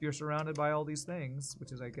literally you're surrounded by all these things,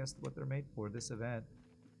 which is I guess what they're made for, this event.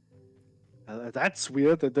 That's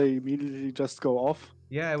weird that they immediately just go off.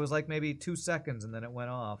 Yeah, it was like maybe 2 seconds and then it went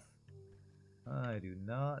off. I do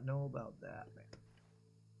not know about that, man.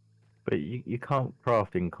 But you can't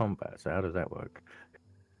craft in combat, so how does that work?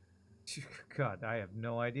 God, I have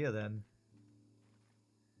no idea then.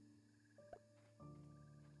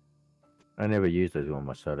 I never used those on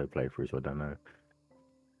my solo playthrough, so I don't know.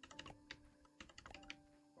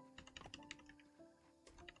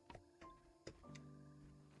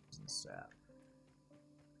 Sap.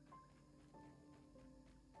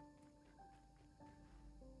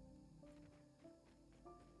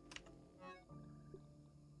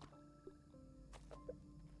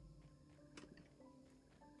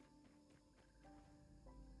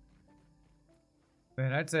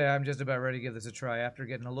 Man, I'd say I'm just about ready to give this a try after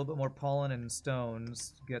getting a little bit more pollen and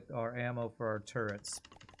stones to get our ammo for our turrets.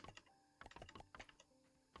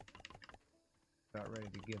 About ready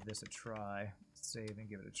to give this a try. Save and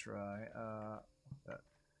give it a try. I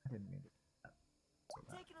didn't mean to do that. So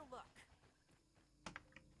We're taking a look.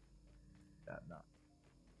 that not.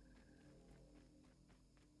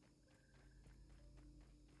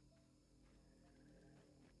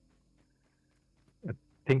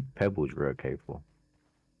 Pink pebbles were okay for.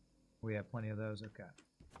 We have plenty of those. Okay.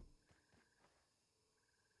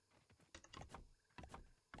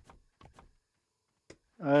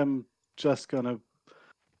 I'm just gonna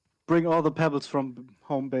bring all the pebbles from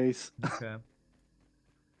home base Okay.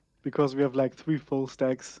 because we have like 3 full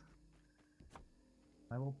stacks.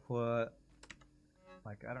 I will put,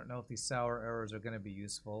 like, I don't know if these sour arrows are going to be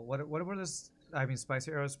useful. What were this? I mean,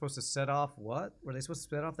 spicy arrows supposed to set off what? Were they supposed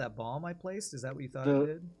to set off that bomb I placed? Is that what you thought it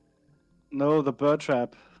did? No, the bird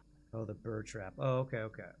trap. Oh, the bird trap. Oh, okay,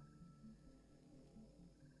 okay.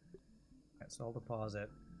 Alright, so I'll deposit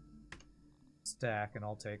stack and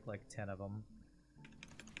I'll take like 10 of them.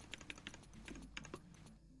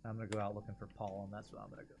 I'm going to go out looking for pollen. That's what I'm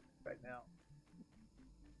going to go right now.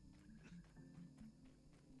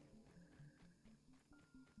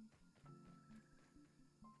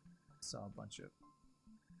 Saw a bunch of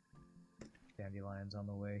dandelions on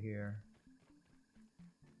the way here.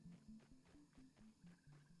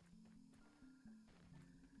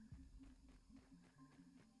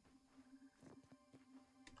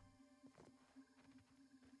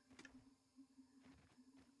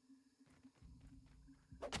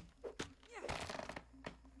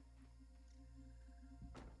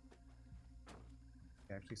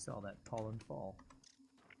 I actually saw that pollen fall.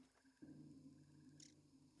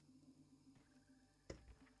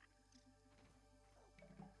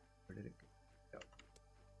 Where did it go?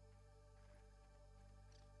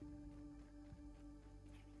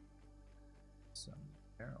 Some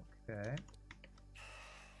there, okay.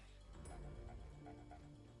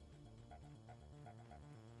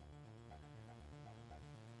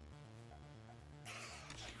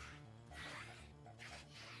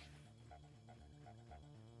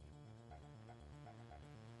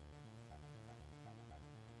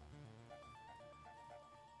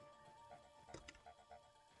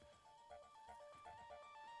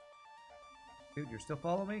 Dude, you're still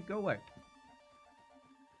following me? Go away.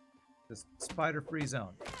 This spider-free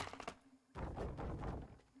zone.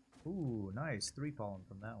 Ooh, nice. 3 pollen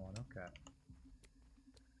from that one. Okay.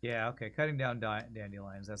 Yeah, okay. Cutting down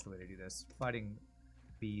dandelions. That's the way to do this. Fighting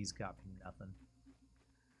bees got me nothing.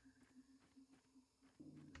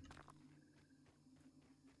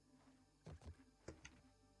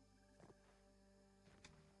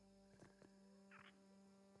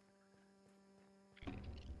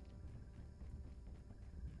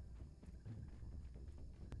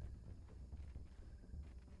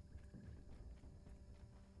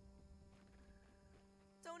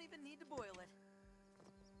 Don't even need to boil it.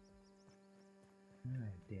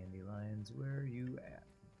 Alright, dandelions, where are you at?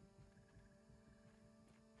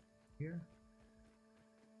 Here?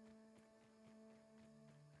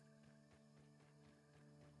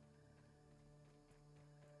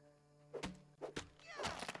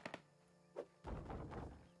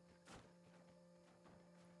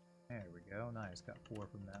 There we go. Nice. Got 4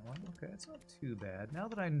 from that one. Okay, it's not too bad. Now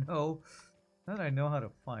that I know how to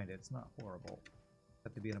find it, it's not horrible.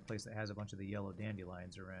 Have to be in a place that has a bunch of the yellow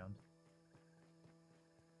dandelions around.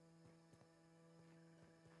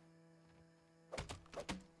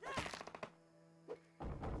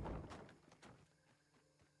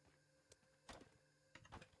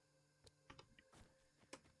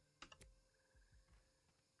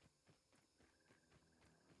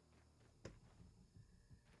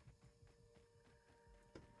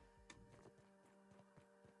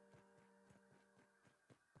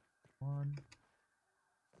 One.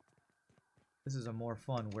 This is a more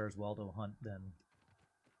fun Where's Waldo hunt than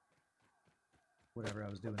whatever I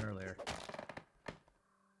was doing earlier.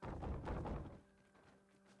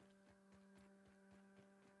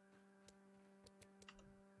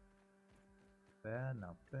 Bad,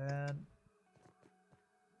 not bad.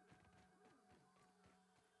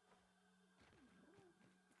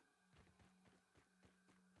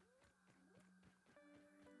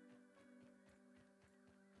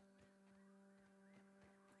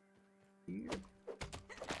 Here.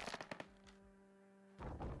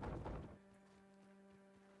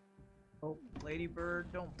 Oh,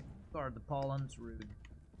 ladybird, don't guard the pollens, rude.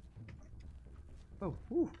 Oh,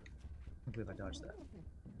 whew. I can't believe I dodged that.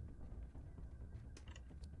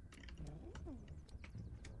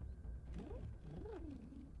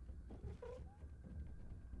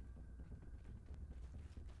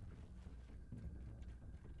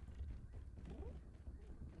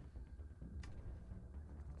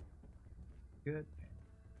 Good.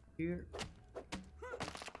 Here.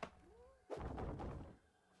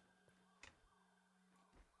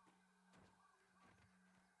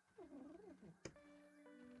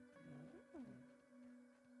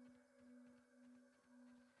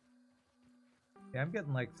 Yeah, I'm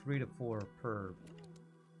getting like 3 to 4 per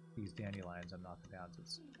these dandelions I'm knocking down, so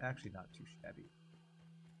it's actually not too shabby.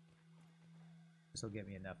 This will get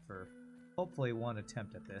me enough for hopefully one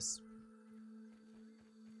attempt at this.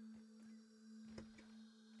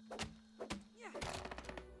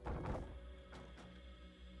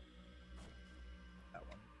 That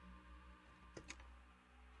one.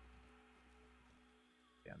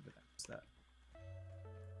 Damn, did I miss that?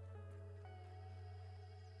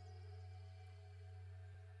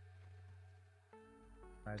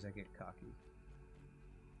 As I get cocky.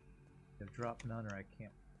 Either drop none or I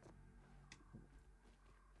can't.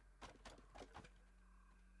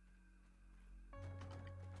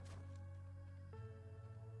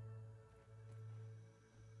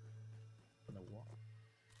 On the wall.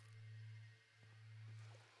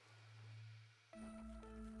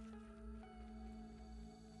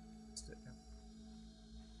 Sit down.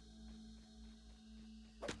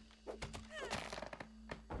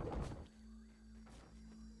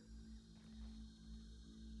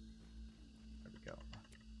 There we go.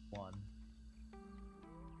 One.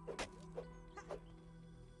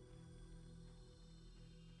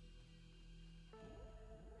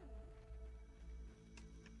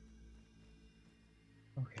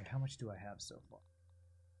 Okay, how much do I have so far?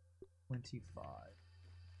 25.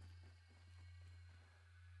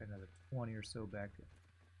 Another 20 or so back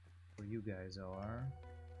where you guys are.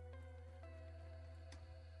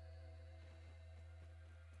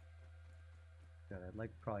 God, I'd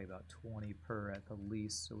like probably about 20 per at the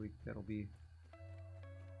least, so that'll be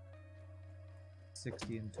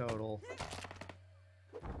 60 in total.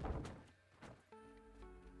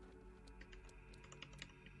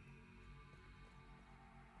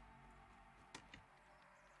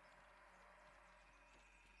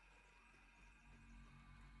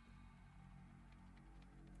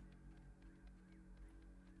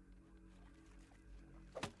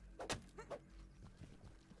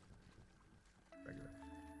 Regular.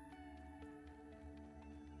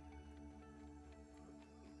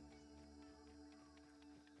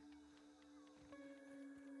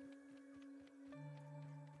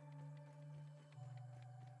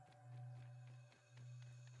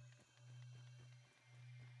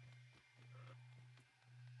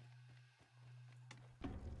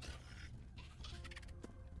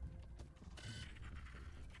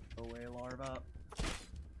 Go away, larva.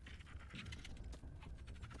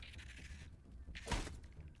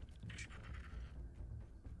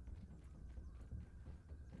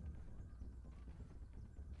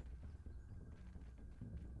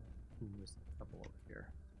 Ooh, there's a couple over here.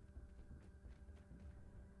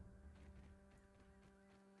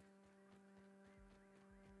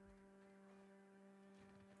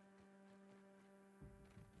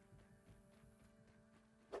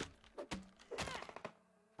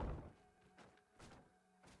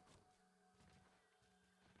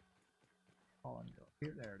 Pollen go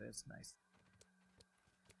here. There it is. Nice.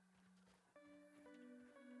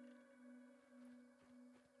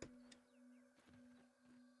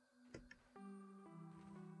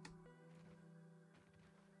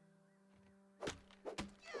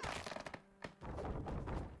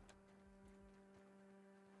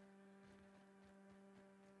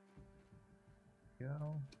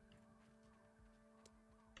 Go.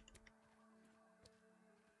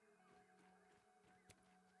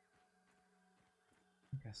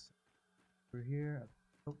 I guess we're here.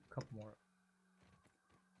 Oh, a couple more.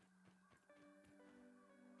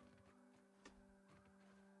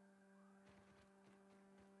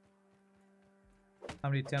 How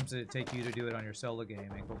many attempts did it take you to do it on your solo game,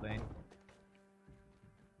 Anklebane?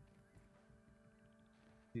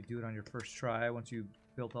 Did you do it on your first try once you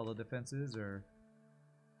built all the defenses, or?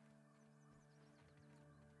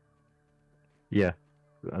 Yeah,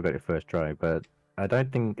 I got it first try, but I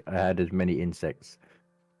don't think I had as many insects.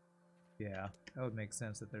 Yeah, that would make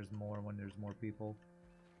sense that there's more when there's more people.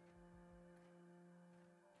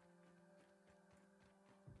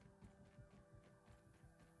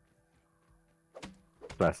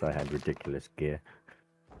 Plus, I had ridiculous gear.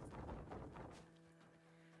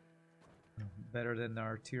 Better than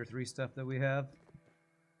our tier 3 stuff that we have.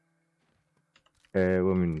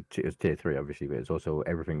 Well, I mean, it was tier 3, obviously, but it's also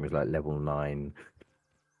everything was like level 9.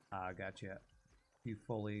 Ah, gotcha. You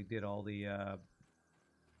fully did all the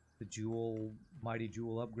jewel, mighty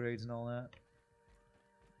jewel upgrades and all that.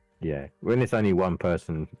 Yeah, when it's only one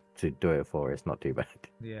person to do it for, it's not too bad.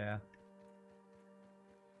 Yeah.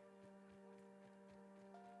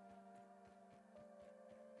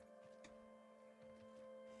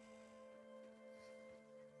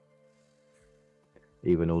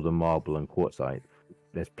 Even all the marble and quartzite,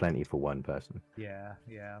 there's plenty for one person. Yeah,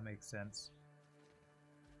 yeah, makes sense.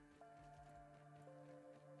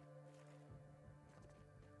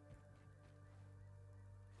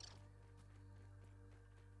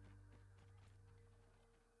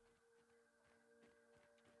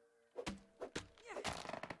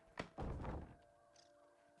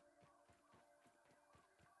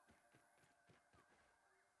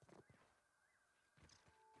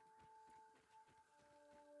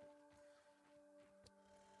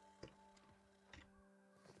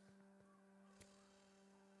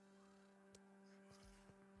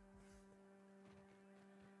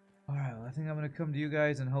 Alright, well, I think I'm going to come to you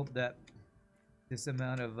guys and hope that this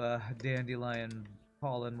amount of dandelion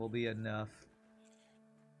pollen will be enough.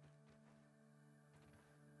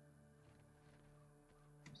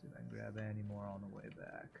 See if I can grab any more on the way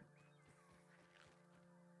back.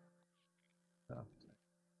 Oh.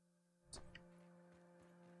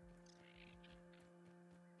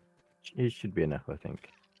 It should be enough, I think.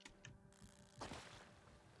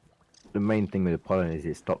 The main thing with the pollen is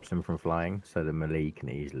it stops them from flying, so the melee can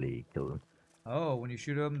easily kill them. Oh, when you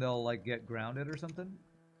shoot them, they'll like get grounded or something?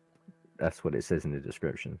 That's what it says in the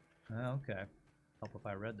description. Oh, okay. Help if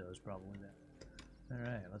I read those, probably then.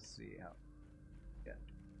 Alright, let's see how. Yeah.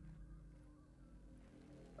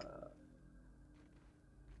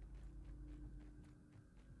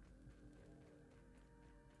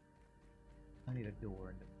 I need a door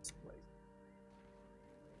into this place.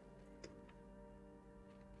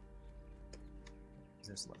 Does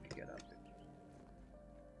this let me get up?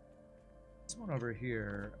 This one over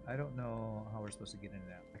here, I don't know how we're supposed to get in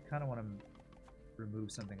and out. I kind of want to remove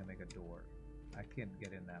something and make a door. I can't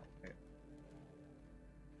get in that way.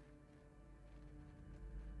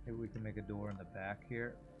 Maybe we can make a door in the back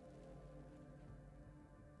here.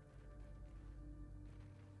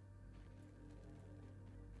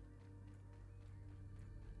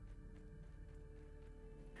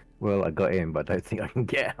 Well, I got in, but I don't think I can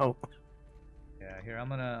get out. Yeah, here I'm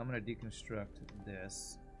gonna deconstruct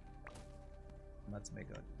this. Let's make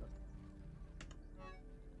a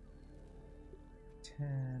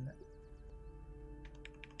 10.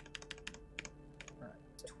 Alright,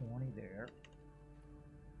 20 there.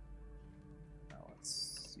 Now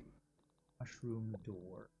let's see. Mushroom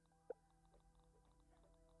door.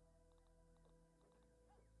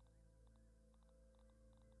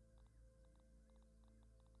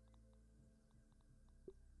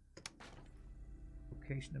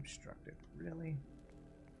 Location obstructed. Really?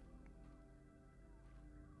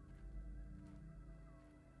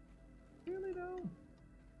 Really though?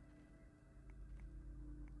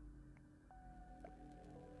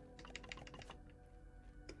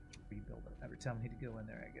 Rebuild it. Every time I need to go in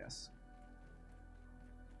there, I guess.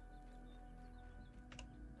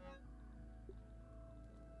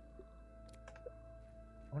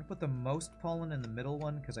 I'm gonna put the most pollen in the middle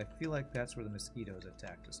one because I feel like that's where the mosquitoes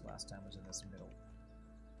attacked us last time, was in this middle.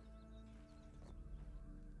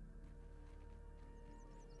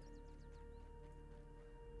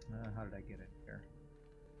 How did I get in here?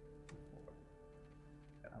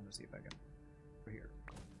 I'm gonna see if I can. Over here.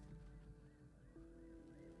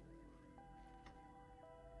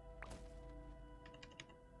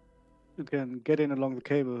 You can get in along the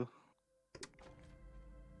cable.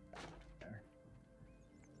 There.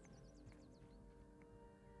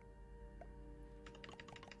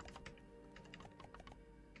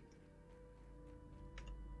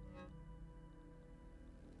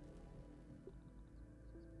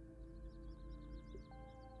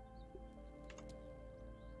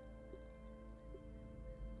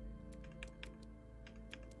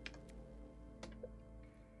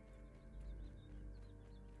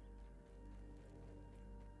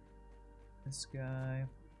 This guy.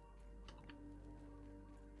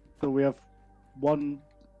 So we have one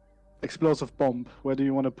explosive bomb. Where do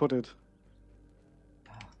you want to put it?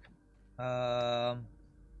 Gosh,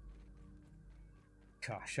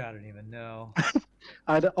 I don't even know.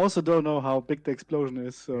 Also don't know how big the explosion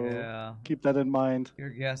is, so Yeah. keep that in mind. Your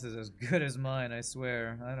guess is as good as mine, I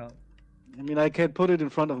swear. I don't. I mean, I can't put it in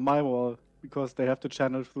front of my wall because they have to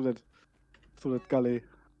channel through that gully.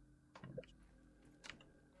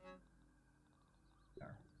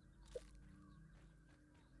 There.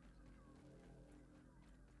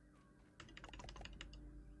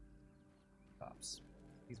 Ops.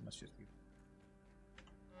 These must just be.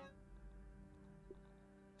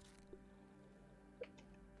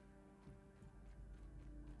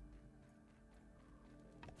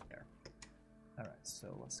 There. Alright,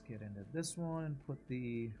 so let's get into this one and put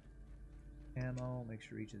the ammo. Make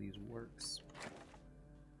sure each of these works.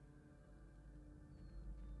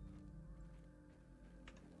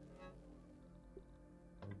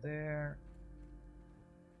 Go there.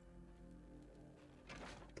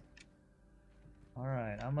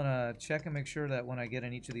 Alright, I'm gonna check and make sure that when I get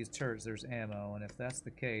in each of these turrets there's ammo, and if that's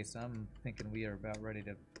the case, I'm thinking we are about ready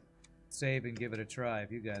to save and give it a try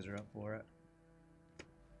if you guys are up for it.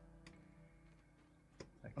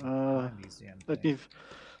 I can climb these damn things.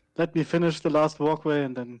 Let me finish the last walkway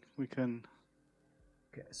and then we can.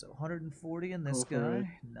 Okay, so 140 in this Go for it.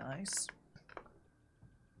 guy. Nice.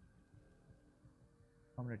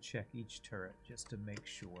 I'm gonna check each turret just to make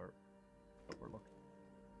sure what we're looking.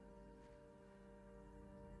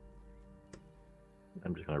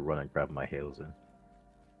 I'm just gonna run and grab my heals in.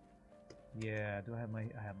 Yeah, do I have my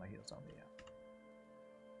heals on me? Yeah.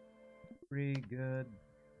 Pretty good.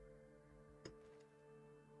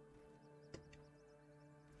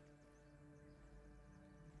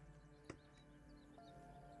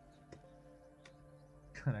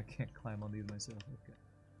 God, I can't climb on these myself. Okay.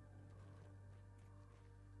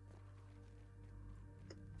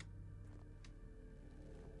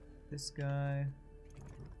 This guy,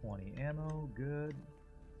 20 ammo, good.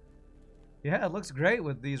 Yeah, it looks great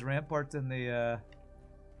with these ramparts and the,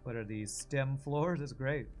 what are these, stem floors? It's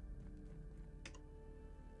great.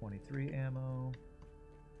 23 ammo.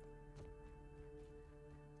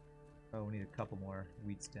 Oh, we need a couple more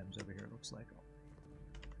wheat stems over here, it looks like. I'll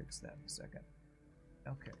fix that in a second.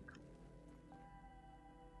 Okay, cool.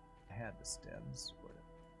 I had the stems. Where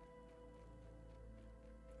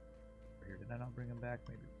here, did I not bring them back?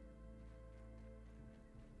 Maybe.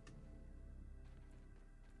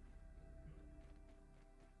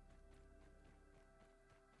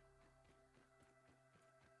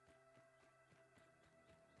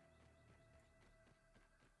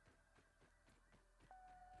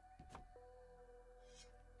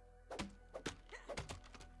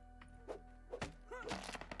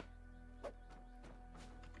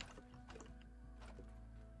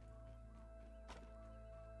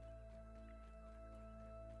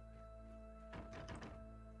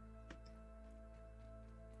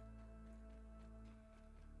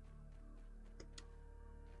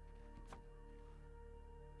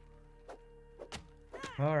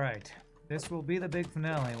 Alright, this will be the big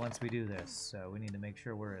finale once we do this, so we need to make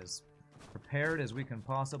sure we're as prepared as we can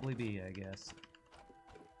possibly be, I guess.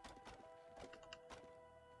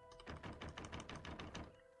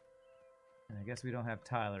 And I guess we don't have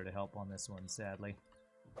Tyler to help on this one, sadly.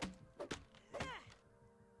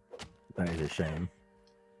 That is a shame.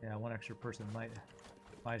 Yeah, one extra person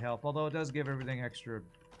might help, although it does give everything extra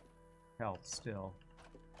health still.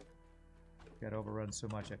 Got overrun so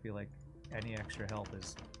much, I feel like any extra health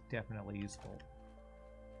is definitely useful.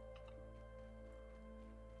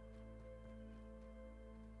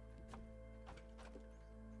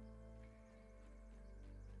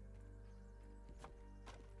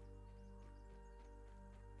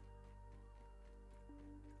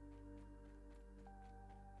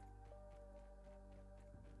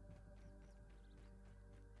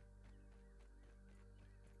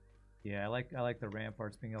 Yeah, I like the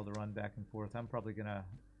ramparts being able to run back and forth. I'm probably gonna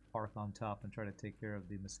park on top and try to take care of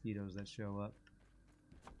the mosquitoes that show up.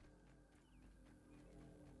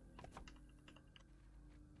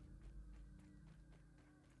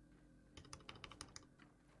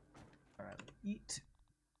 Alright, eat.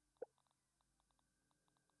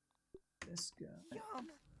 This guy. Yum!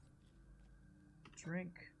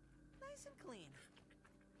 Drink. Nice and clean.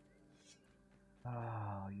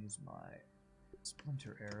 Ah, I'll use my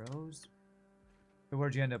splinter arrows. So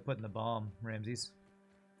where'd you end up putting the bomb, Ramses?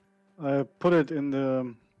 I put it in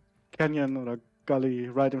the canyon or the gully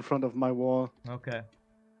right in front of my wall Okay.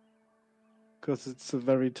 because it's a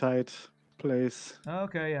very tight place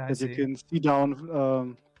Okay, yeah, I that you see. can see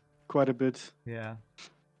down quite a bit. Yeah.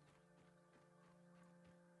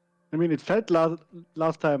 I mean, it felt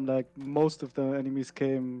last time like most of the enemies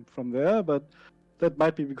came from there, but that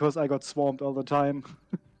might be because I got swarmed all the time.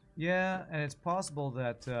 Yeah, and it's possible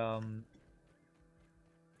that,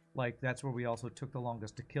 like, that's where we also took the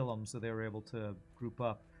longest to kill them, so they were able to group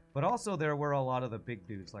up. But also there were a lot of the big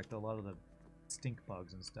dudes, like a lot of the stink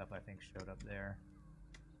bugs and stuff, I think, showed up there.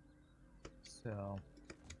 So,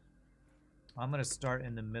 I'm going to start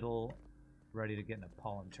in the middle, ready to get in a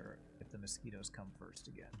pollen turret if the mosquitoes come first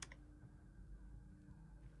again.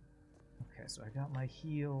 Okay, so I got my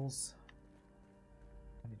heals.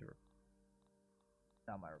 I need to...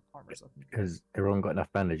 Now my armor's looking good. Has everyone got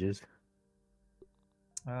enough bandages?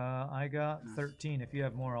 I got 13. If you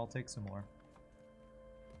have more, I'll take some more.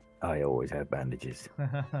 I always have bandages.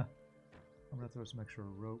 I'm gonna throw some extra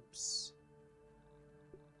ropes.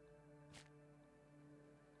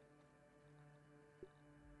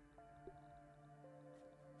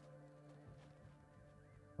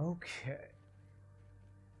 Okay.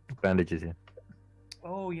 Bandages here.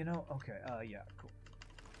 Oh, you know, okay, yeah, cool.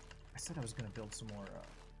 I said I was gonna build some more,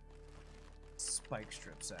 spike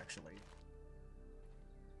strips, actually.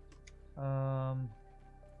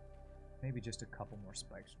 Maybe just a couple more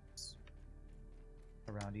spike strips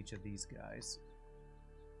around each of these guys.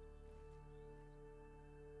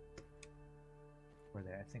 Where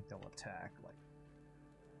I think they'll attack, like...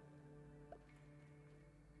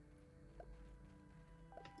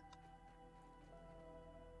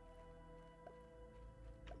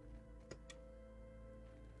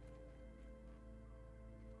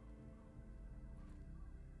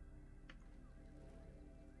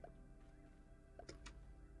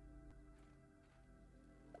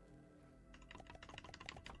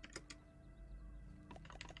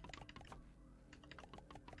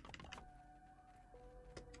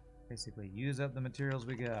 Basically, use up the materials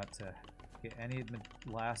we got to get any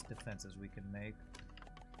last defenses we can make.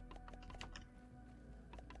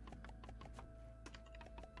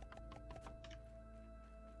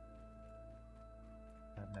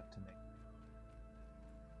 Not enough to make.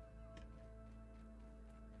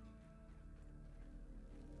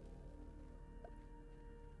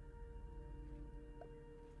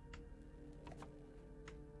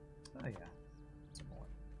 Oh yeah, some more.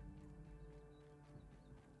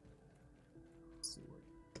 Let's see where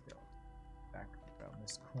we go. Back around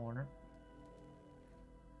this corner.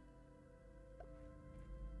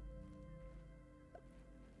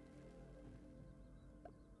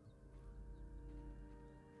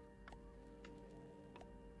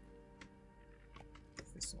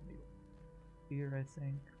 This will be here, I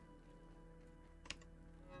think.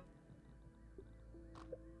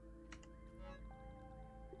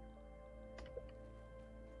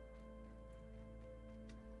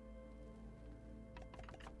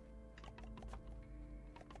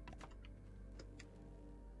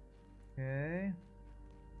 Okay.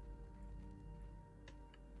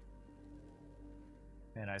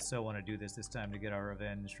 And I so want to do this time to get our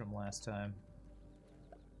revenge from last time.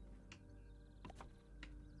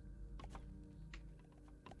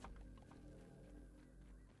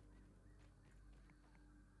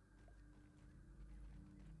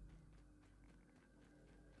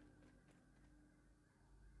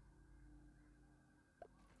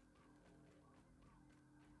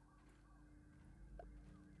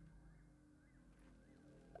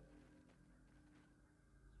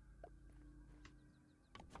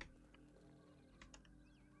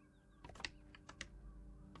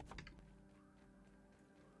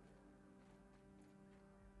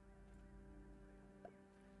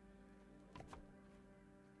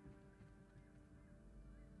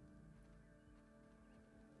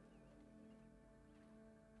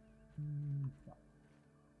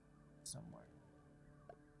 Somewhere.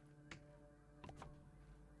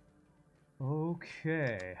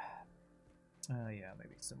 Okay. Yeah,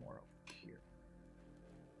 maybe some more over here.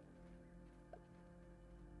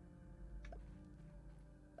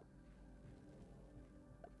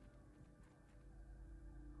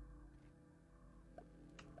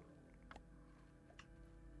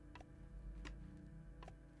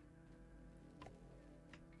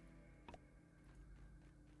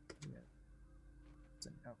 Yeah. It's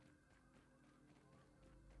an out.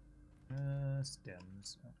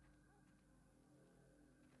 Stems. Oh.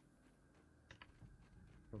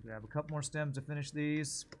 We'll grab a couple more stems to finish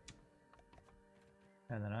these.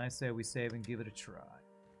 And then I say we save and give it a try.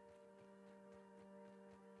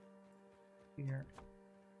 Here.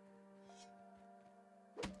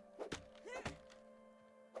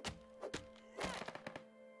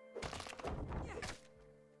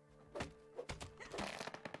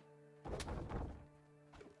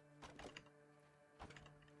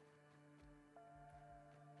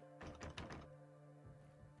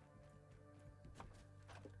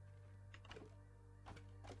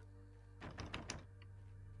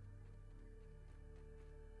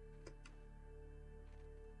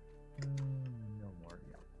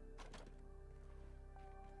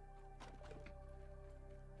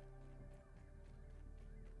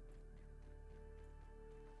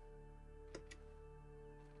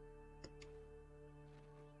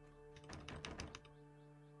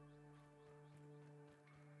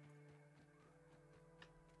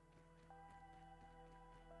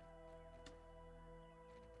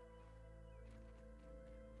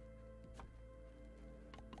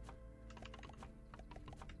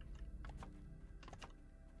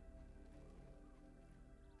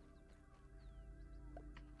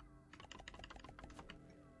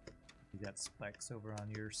 got spikes over on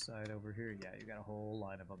your side over here. Yeah, you got a whole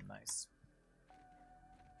line of them. Nice.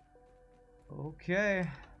 Okay.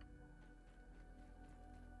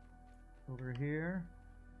 Over here.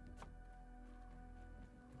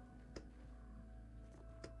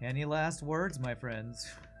 Any last words, my friends?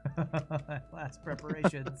 Last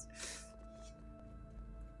preparations.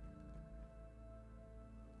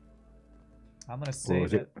 I'm gonna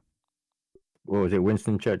save it. What was it?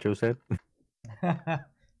 Winston Churchill said. The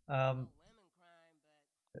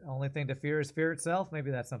only thing to fear is fear itself. Maybe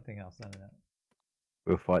that's something else. I don't know.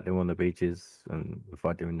 We'll fight them on the beaches and we'll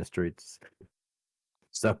fight them in the streets.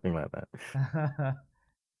 Something like that. Is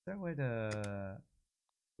there a way to...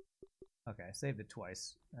 Okay, I saved it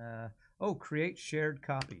twice. Oh, create shared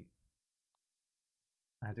copy.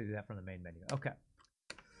 I have to do that from the main menu. Okay.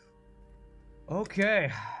 Okay.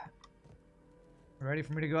 Ready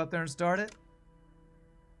for me to go out there and start it?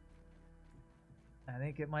 I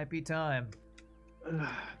think it might be time.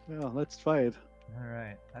 Well, let's try it. All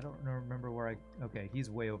right. I don't remember where I... Okay,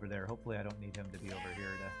 he's way over there. Hopefully I don't need him to be over here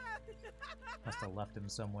to... Must have left him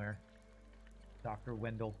somewhere. Dr.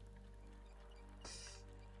 Wendell.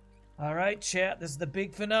 All right, chat. This is the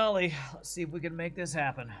big finale. Let's see if we can make this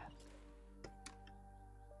happen.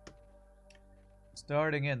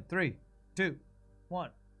 Starting in 3, 2, 1.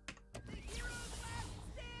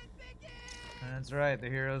 That's right, the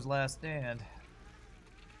hero's last stand.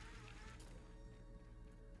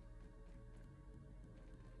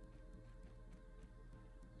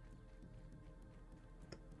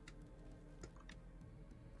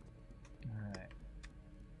 Alright.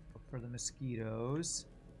 Look for the mosquitoes.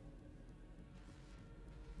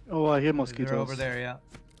 Oh, I hear mosquitoes. They're over there, yeah.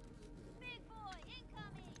 Big boy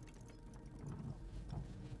incoming.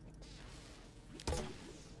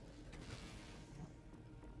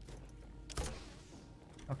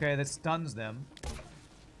 Okay, that stuns them.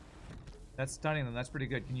 That's stunning them. That's pretty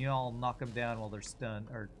good. Can you all knock them down while they're stunned,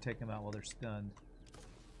 or take them out while they're stunned?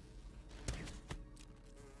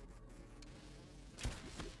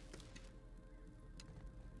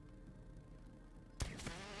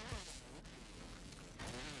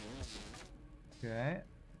 Okay.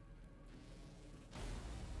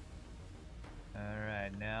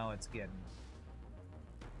 Alright, now it's getting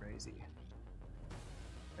crazy.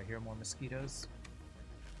 I hear more mosquitoes.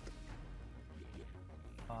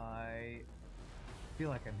 I feel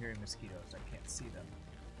like I'm hearing mosquitoes. I can't see them.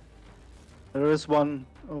 There is one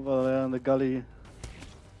over there in the gully.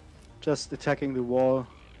 Just attacking the wall,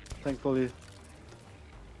 thankfully.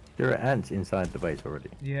 There are ants inside the base already.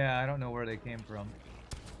 Yeah, I don't know where they came from.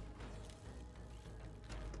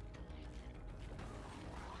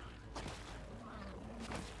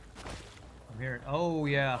 I'm hearing... Oh,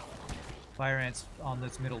 yeah. Fire ants on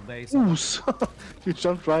this middle base. Ooh, you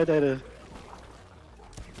jumped right at it.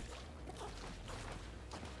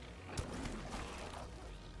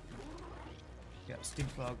 Yeah,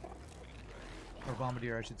 stink bug. Or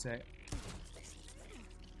bombardier, I should say.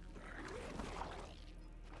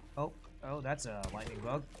 Oh, that's a lightning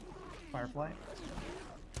bug. Firefly.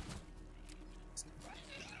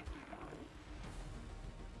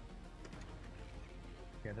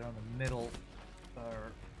 Okay, they're on the middle.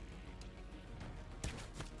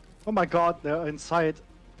 Oh my god, they're inside.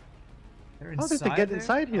 They're How inside did they get there?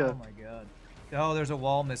 inside here? Oh my god. Oh, there's a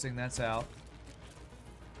wall missing. That's out.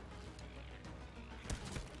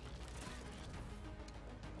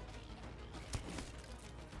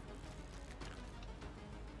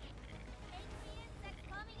 Insects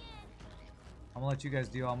coming in. I'm gonna let you guys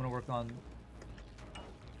deal. I'm gonna work on.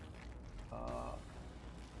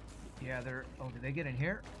 Yeah, they're. Oh, did they get in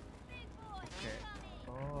here? Big boy Okay.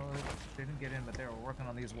 incoming. Oh, they didn't get in, but they were working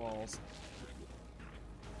on these walls.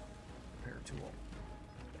 Repair tool.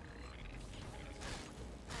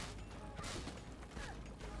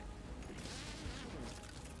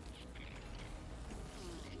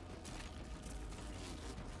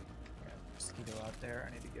 Yeah, mosquito out there.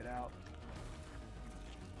 I need to get out.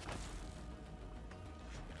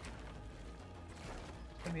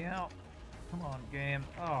 Get me out. Come on, game.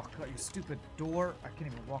 Oh, God, you stupid door. I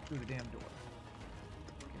can't even walk through the damn door.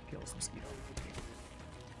 Okay, kill this mosquito.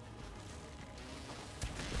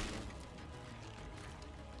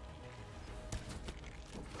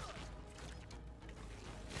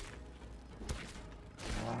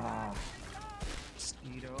 Ah,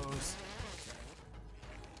 mosquitoes.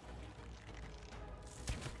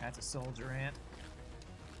 That's a soldier ant.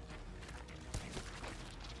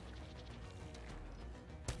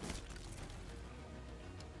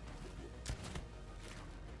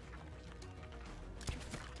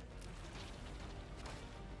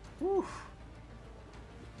 Whew.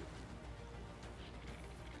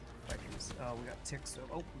 Like these We got ticks.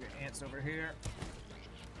 Oh, we got ants over here.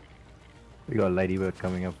 We got a ladybird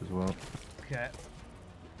coming up as well. Okay.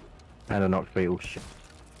 And an ox beetle. Shit.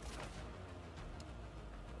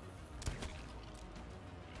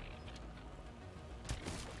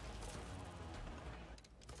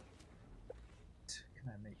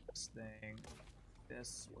 Can I make this thing?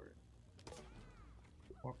 This or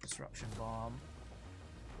Warp disruption bomb.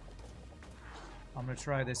 I'm gonna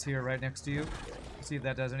try this here right next to you. See if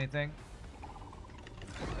that does anything.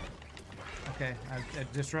 Okay, a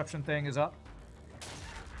disruption thing is up.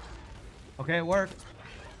 Okay, it worked.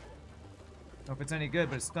 Don't know if it's any good,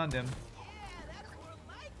 but it stunned him.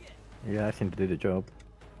 Yeah, that seemed to do the job.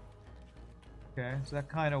 Okay, so that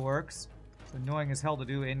kind of works. It's annoying as hell to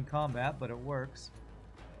do in combat, but it works.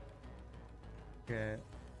 Okay.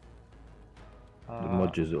 The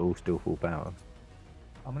modules are all still full power.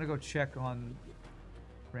 I'm gonna go check on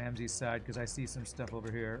Ramsey's side because I see some stuff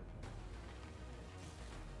over here.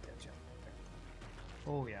 Gotcha.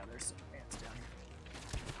 Oh yeah, there's some ants down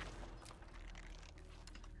here.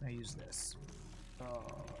 Can I use this?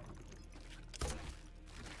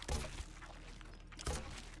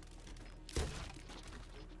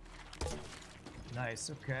 Nice,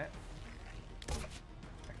 okay.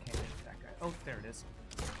 I can't hit that guy. Oh, there it is.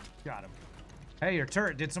 Got him. Hey, your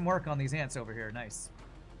turret did some work on these ants over here. Nice.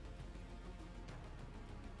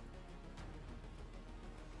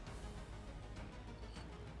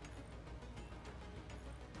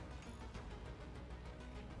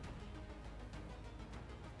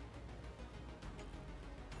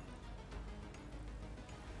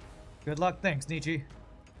 Good luck. Thanks, Nietzsche.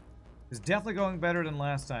 It's definitely going better than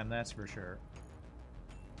last time, that's for sure.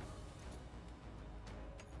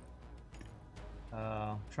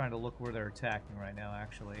 Trying to look where they're attacking right now,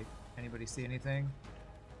 actually. Anybody see anything?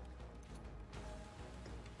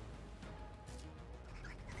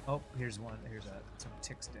 Oh, here's one. Here's some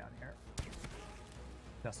ticks down here.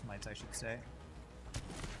 Dust mites, I should say.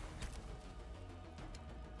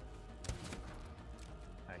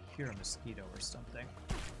 I hear a mosquito or something.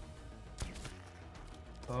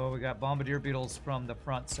 Oh, we got bombardier beetles from the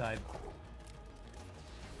front side.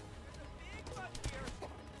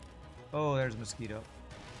 Oh, there's a mosquito.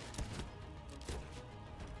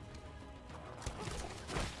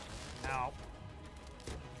 Ow.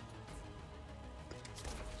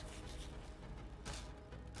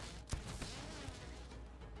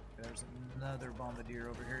 There's another bombardier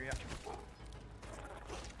over here, yeah.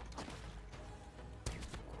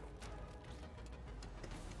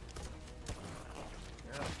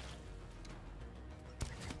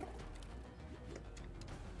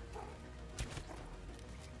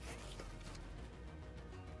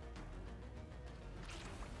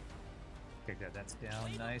 Good, that's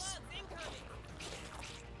down, nice.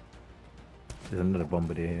 There's another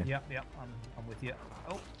bombardier here. Yep, I'm with you.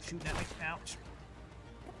 Oh, shooting at me, ouch.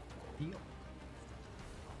 Heal.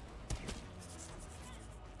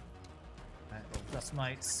 Alright, dust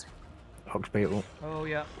mites. Ox beetle. Oh,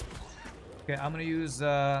 yeah. Okay, I'm gonna use,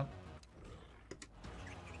 why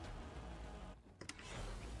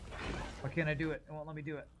can't I do it? It won't let me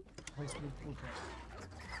do it. Place blueprint.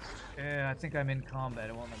 Yeah, I think I'm in combat,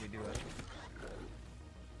 it won't let me do it.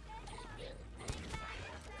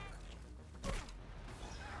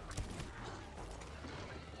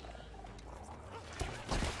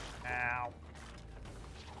 Ow.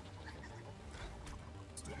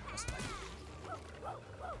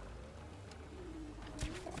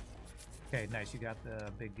 Okay, nice, you got the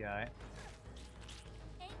big guy.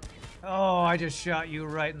 Oh, I just shot you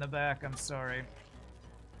right in the back, I'm sorry.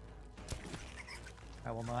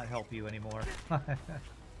 I will not help you anymore. I'm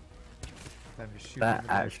just shooting That in the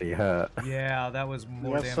back. actually hurt. Yeah, that was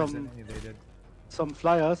more have damage some- than any they did. Some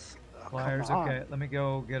flyers. Oh, Flyers, come on. okay. Let me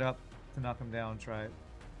go get up to knock them down, try it.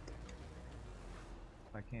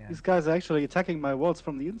 If I can. These guys are actually attacking my walls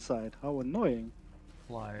from the inside. How annoying.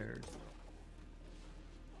 Flyers.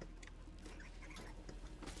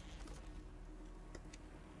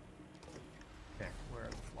 Okay, where are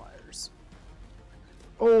the flyers?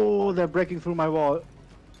 Oh, they're breaking through my wall.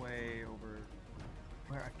 Way over.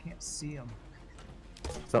 Where? I can't see them.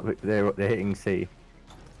 Something they're hitting C.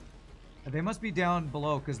 They must be down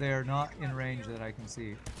below because they are not in range that I can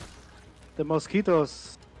see. The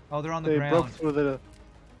mosquitoes, Oh, they're on the they ground. broke through the...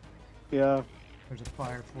 Yeah. There's a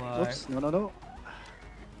firefly. Oops, no.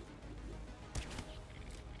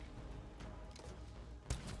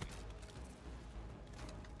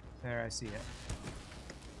 There, I see it.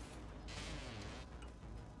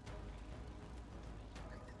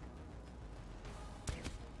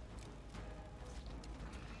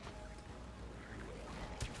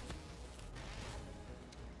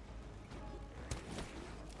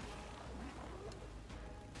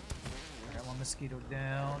 mosquito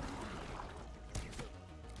down.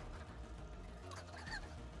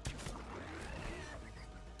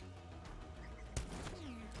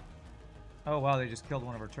 Oh wow, they just killed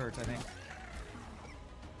one of our turrets, I think.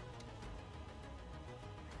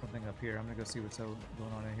 Something up here. I'm gonna go see what's going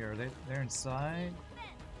on in here. They're inside?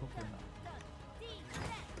 Hopefully not.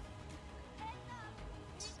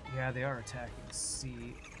 Yeah, they are attacking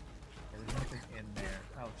C. There's nothing in there.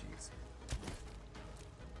 Oh jeez.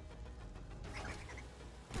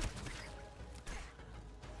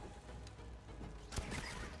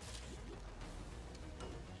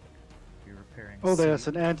 You're repairing Oh, C. there's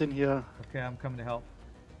an ant in here. Okay, I'm coming to help.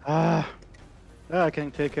 Ah, yeah, I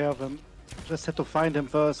can take care of him. Just have to find him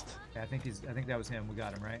first. Yeah, I think that was him. We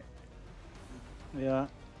got him, right? Yeah.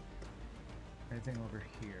 Anything over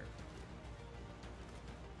here?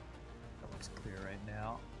 That looks clear right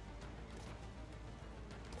now.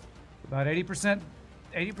 About 80%.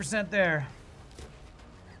 80% there.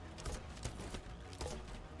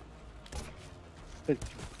 It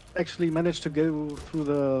actually managed to go through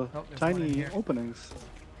the Oh, there's one in tiny here. openings.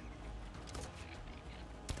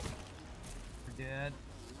 We're dead.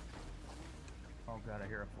 Oh god, I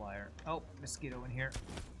hear a flyer. Oh, mosquito in here.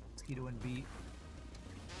 Mosquito in B.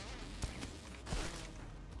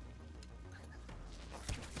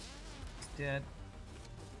 He's dead.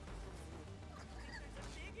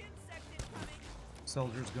 Big insect incoming.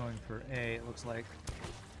 Soldiers going for A, it looks like.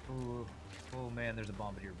 Ooh. Oh man, there's a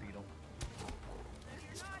bombardier beetle.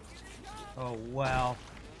 Oh wow.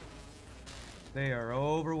 They are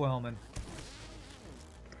overwhelming.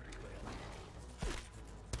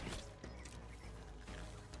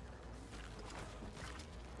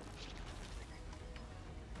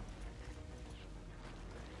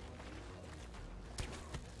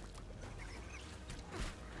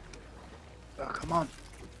 Oh, come on.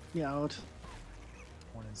 Get out.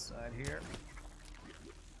 One inside here.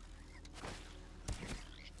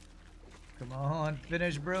 Come on,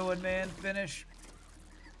 finish brewing, man, finish.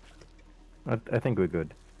 I think we're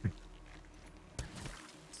good.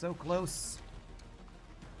 So close.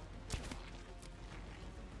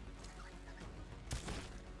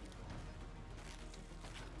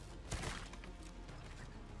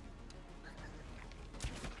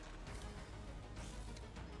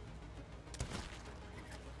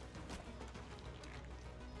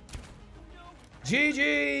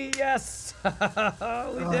 GG! Yes! We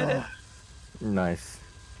did it! Nice.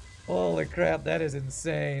 Holy crap, that is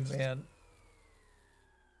insane, man.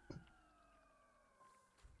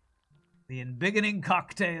 The embiggening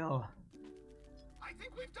cocktail. I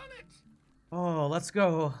think we've done it. Oh, let's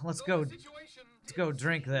go. Let's go. Situation Let's go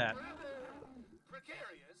drink that. rather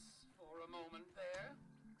precarious for a moment there.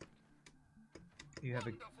 You have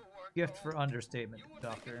a Wonderful work, gift for though. understatement, You would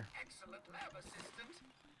make Doctor. an excellent lab assistant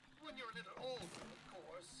when you're a little older, of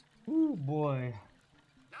course. Ooh, boy.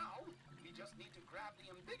 Now we just need to grab the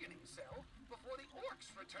embiggening cell before the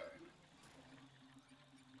orcs return.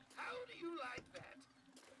 How do you like that,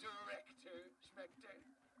 Director Spectre?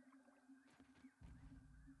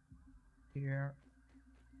 Here.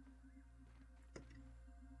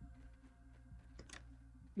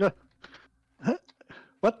 What?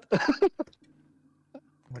 What,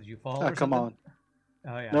 did you fall Ah, or come something?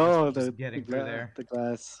 on. Oh, yeah. No, just the getting through there. The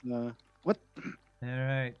glass. What? All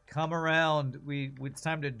right, come around. It's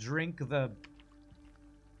time to drink the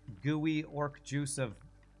gooey orc juice of.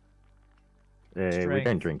 We Strength.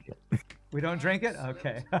 don't drink it. We don't drink it?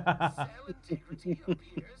 Okay. Cell integrity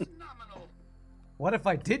appears nominal. What if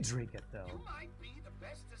I did drink it though? You might be the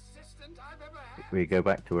best assistant I've ever had. We go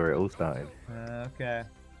back to where it all started. Okay.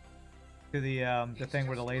 To the thing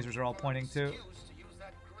where the lasers are all pointing to. Excuse to use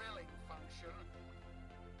that grilling function.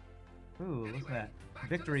 Ooh, look at that.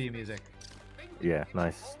 Victory music. Yeah,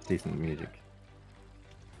 nice, decent music.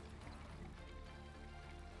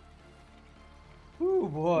 Ooh, We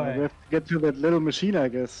boy. have to get to that little machine, I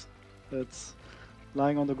guess. That's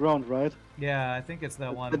lying on the ground, right? Yeah, I think it's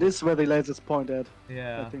that one. That is where the lasers point at, I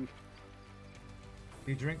Yeah. think.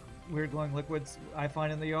 You drink weird glowing liquids I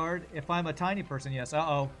find in the yard? If I'm a tiny person, yes.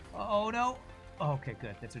 Uh-oh. Uh-oh, no. Oh, okay,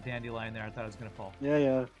 good. It's a dandelion there. I thought it was going to fall.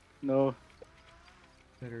 Yeah. No.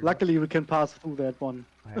 Better- Luckily, we can pass through that one.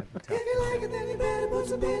 I have the tough-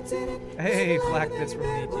 Hey, Black Bits from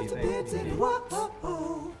Nietzsche. Thank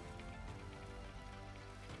you.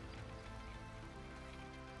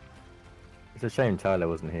 It's a shame Tyler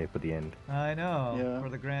wasn't here for the end. I know. Yeah. For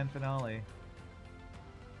the grand finale.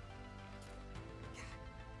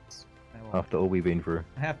 I will- After all we've been through.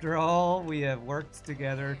 After all, we have worked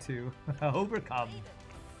together to overcome.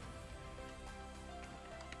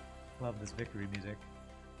 Love this victory music.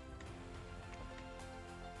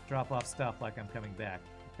 drop off stuff like I'm coming back.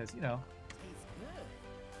 Because, you know, Tastes good.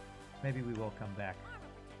 maybe we will come back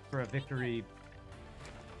for a victory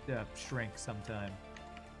shrink sometime.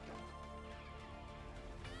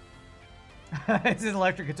 It's an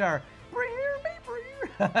electric guitar.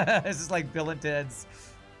 This is like Bill and Ted's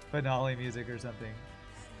finale music or something.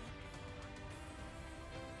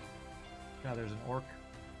 God, there's an orc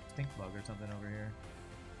stink bug or something over here.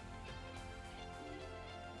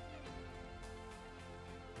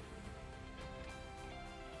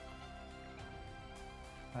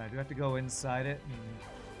 Alright, do I have to go inside it and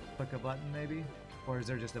click a button maybe? Or is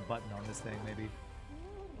there just a button on this thing maybe?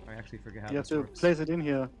 I actually forget how You have this to works. place it in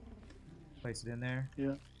here. Place it in there.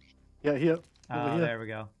 Yeah. Yeah, here. Over Oh, here. there we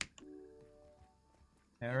go.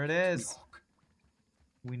 There it is.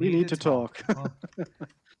 We need to talk. Well,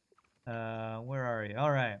 where are you?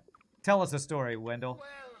 All right. Tell us a story, Wendell. Well,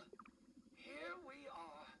 here we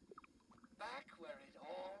are, back where it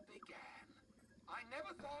all began. I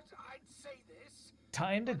never thought I'd say this.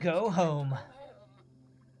 Time to but it's go time to home. go home.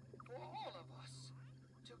 For all of us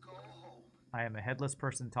to go home. I am a headless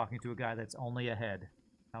person talking to a guy that's only a head.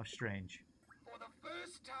 How strange. For the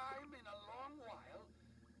first time in a long while,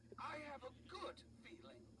 I have a good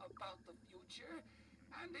feeling about the future,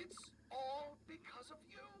 and it's all because of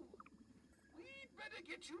you. We'd better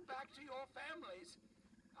get you back to your families.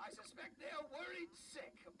 I suspect they're worried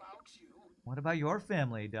sick about you. What about your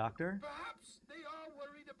family, Doctor? Perhaps they are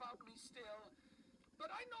worried about me still, but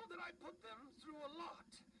I know that I put them through a lot.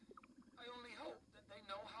 I only hope that they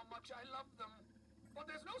know how much I love them. But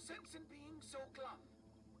there's no sense in being so glum.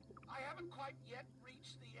 I haven't quite yet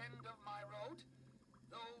reached the end of my road,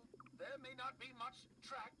 though there may not be much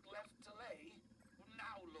track left to lay.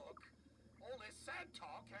 Now look, all this sad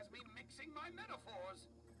talk has me mixing my metaphors.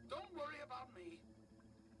 Don't worry about me.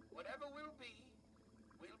 Whatever will be,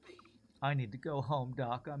 will be. I need to go home,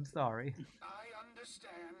 Doc. I'm sorry. I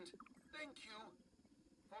understand. Thank you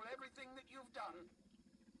for everything that you've done.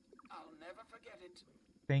 I'll never forget it.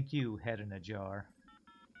 Thank you, head in a jar.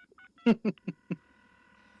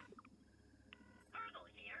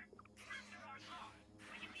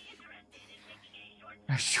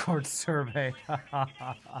 A short survey. For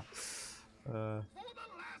the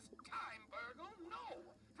last time, Burgle, no!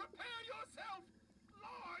 Prepare yourself!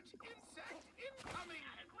 Large insect incoming!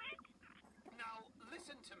 Now,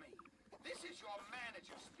 listen to me. This is your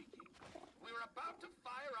manager speaking. We're about to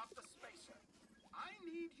fire up the spacer. I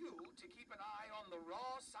need you to keep an eye on the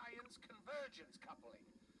raw science convergence coupling.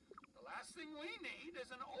 The last thing we need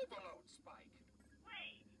is an overload spike.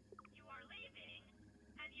 Wait, you are leaving?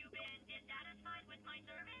 Have you been dissatisfied with my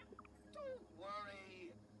service? Don't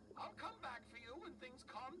worry. I'll come back for you when things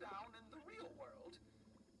calm down in the real world.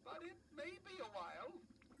 But it may be a while.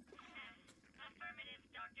 Affirmative,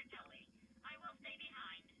 Dr. Tully. I will stay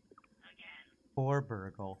behind. Again. Poor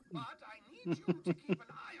Burgle. But I need you to keep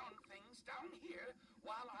an eye on things down here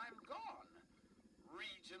while I'm gone.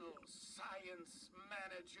 Regional Science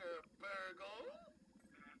Manager Burgle.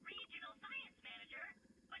 Regional Science Manager?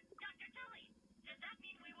 But, Dr. Tully, does that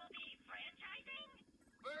mean we will be franchising?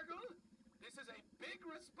 Burgle, this is a big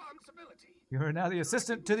responsibility. You're now the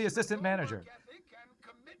assistant to the assistant manager. Work ethic and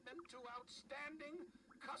commitment to outstanding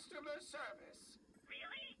customer service.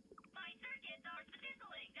 Really? My circuits are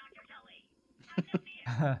sizzling, Dr. Tully. Have no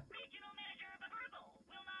fear. Regional Manager of Herbal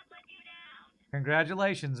will not let you down.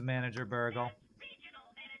 Congratulations, Manager Burgle. Regional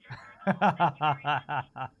Manager Herbal.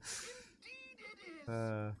 Indeed it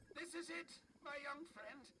is. This is it, my young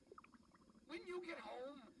friend. When you get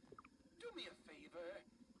home, do me a favor.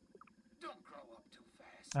 Don't grow up too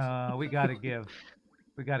fast. We gotta give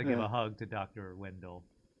Yeah. a hug to Dr. Wendell.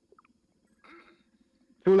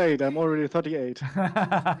 Too late, I'm already 38. The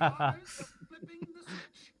honors of flipping the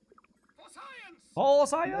switch. For science! Full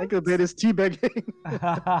science. Ankle bait is teabagging.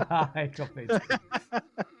 Ankle bait.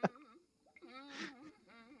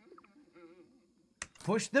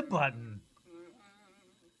 Push the button.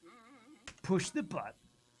 Push the button.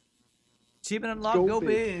 Achievement unlocked. Go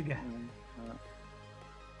big.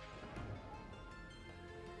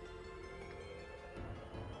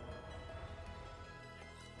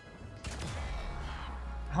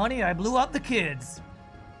 Honey, I blew up the kids.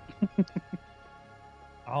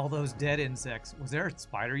 All those dead insects. Was there a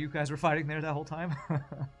spider you guys were fighting there that whole time?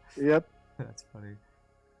 Yep. That's funny.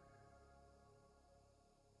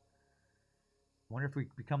 Wonder if we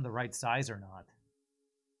become the right size or not.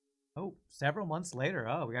 Oh, several months later.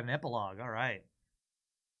 Oh, we got an epilogue. All right.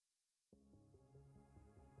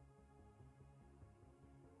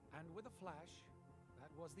 And with a flash, that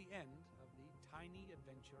was the end of the tiny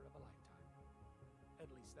adventure of a lifetime. At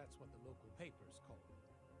least that's what the local papers call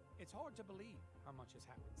it. It's hard to believe how much has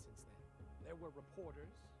happened since then. There were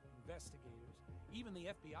reporters, investigators, even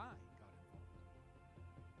the FBI got involved.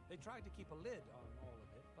 They tried to keep a lid on all of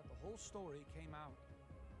it, but the whole story came out.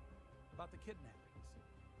 About the kidnappings,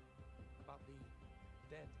 about the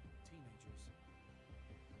dead teenagers,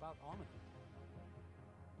 about Armand.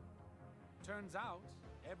 Turns out,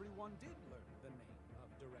 everyone did learn the name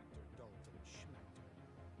of director Dalton Schmechter,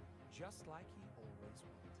 just like he always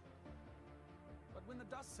wanted. But when the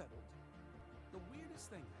dust settled, the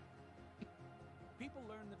weirdest thing happened. People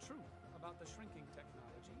learned the truth about the shrinking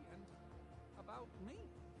technology and about me.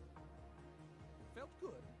 It felt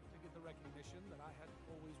good to get the recognition that I had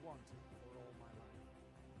always wanted for all my life.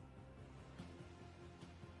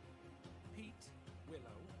 Pete,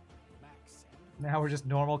 Willow, Max, and Now we're just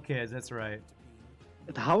normal kids. That's right.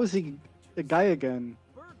 And how is he a guy again?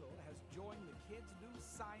 Burgle has joined the Kids Do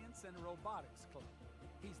Science and Robotics Club.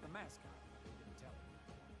 He's the mascot, I didn't tell you.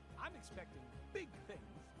 I'm expecting big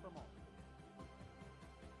things from all of them.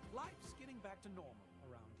 Life's getting back to normal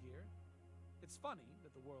around here. It's funny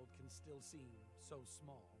that the world can still seem so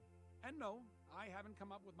small. And no, I haven't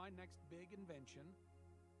come up with my next big invention.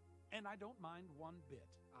 And I don't mind one bit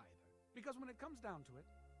either. Because when it comes down to it,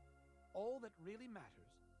 all that really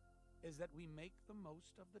matters is that we make the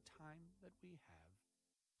most of the time that we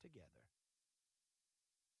have together.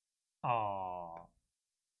 Aww.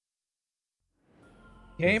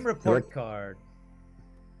 Game report Direct- card.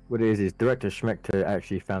 What it is Director Schmechter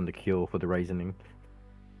actually found the cure for the raisoning.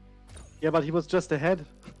 Yeah, but he was just ahead.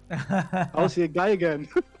 How's he a guy again?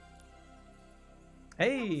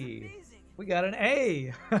 Hey, we got an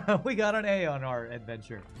A. We got an A on our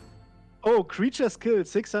adventure. Oh, creatures killed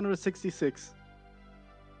 666.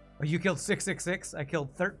 Oh, you killed 666. I killed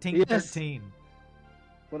 1313.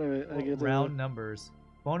 What do I get? Round numbers.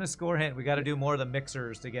 Bonus score hint. We got to do more of the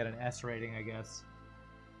mixers to get an S rating, I guess.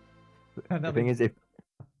 The thing is,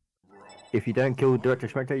 if you don't kill Director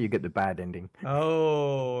Schmechter, you get the bad ending,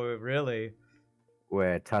 Oh, really?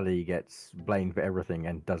 where Tully gets blamed for everything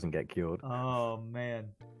and doesn't get cured. Oh man.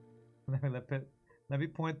 Let me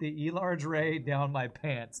point the E-large ray down my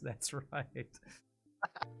pants. That's right.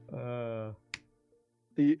 The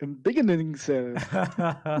beginning cell.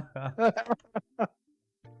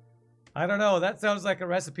 I don't know. That sounds like a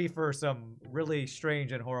recipe for some really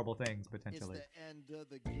strange and horrible things, potentially. It's the end of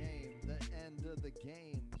the game, the end of the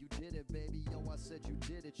game. You did it, baby. Yo, I said you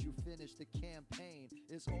did it. You finished the campaign.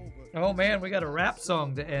 It's over. Oh man, we got a rap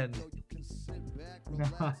song to end. Yo, you can sit back,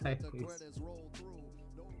 relax, let the Nice. credits roll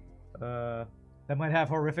through. That might have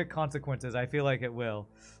horrific consequences. I feel like it will.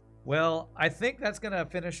 Well, I think that's gonna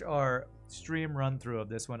finish our stream run through of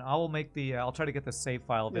this one. I will make the. I'll try to get the save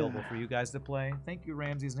file available for you guys to play. Thank you,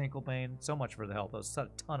 Ramses and Anklebane, so much for the help. It was a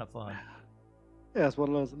ton of fun. Yeah, it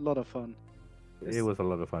was a lot of fun. It was a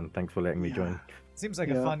lot of fun. Thanks for letting me join. Seems like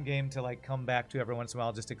a Yeah. fun game to like come back to every once in a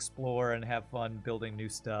while, just explore and have fun building new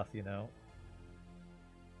stuff. You know.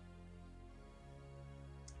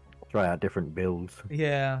 Try out different builds.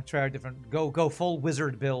 Yeah, try a different go full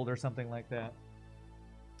wizard build or something like that.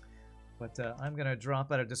 But I'm gonna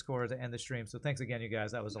drop out of Discord to end the stream. So thanks again, you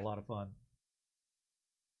guys. That was a lot of fun.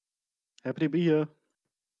 Happy to be here.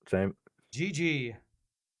 Same. GG.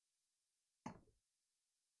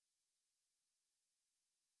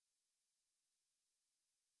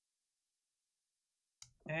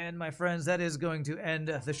 And my friends, that is going to end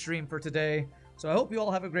the stream for today. So I hope you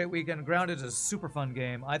all have a great weekend. Grounded is a super fun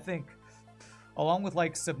game. I think, along with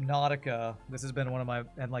like Subnautica, this has been one of my,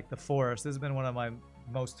 and like The Forest, this has been one of my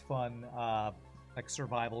most fun like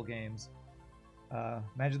survival games.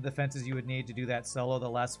 Imagine the defenses you would need to do that solo, the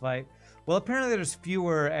last fight. Well, apparently there's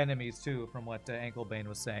fewer enemies too, from what Anklebane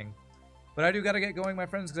was saying. But I do got to get going, my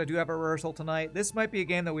friends, because I do have a rehearsal tonight. This might be a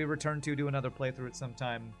game that we return to, do another playthrough at some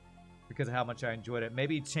time, because of how much I enjoyed it.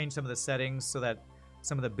 Maybe change some of the settings so that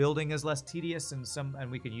some of the building is less tedious,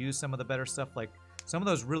 and we can use some of the better stuff. Like some of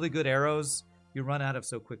those really good arrows you run out of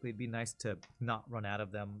so quickly. It'd be nice to not run out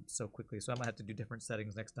of them so quickly. So I might have to do different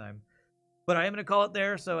settings next time. But I am going to call it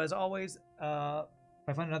there. So as always, if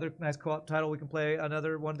I find another nice co-op title, we can play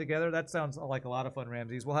another one together. That sounds like a lot of fun,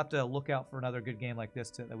 Ramses. We'll have to look out for another good game like this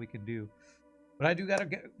that we can do. But I do got to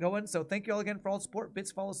get going. So thank you all again for all the support.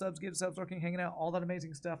 Bits, follow, subs, give subs, working, hanging out, all that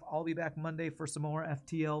amazing stuff. I'll be back Monday for some more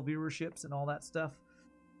FTL viewerships and all that stuff.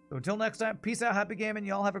 So until next time, peace out, happy gaming.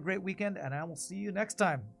 Y'all have a great weekend, and I will see you next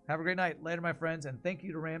time. Have a great night. Later, my friends. And thank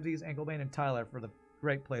you to Ramses, Anklebane, and Tyler for the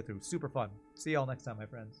great playthrough. Super fun. See y'all next time, my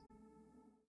friends.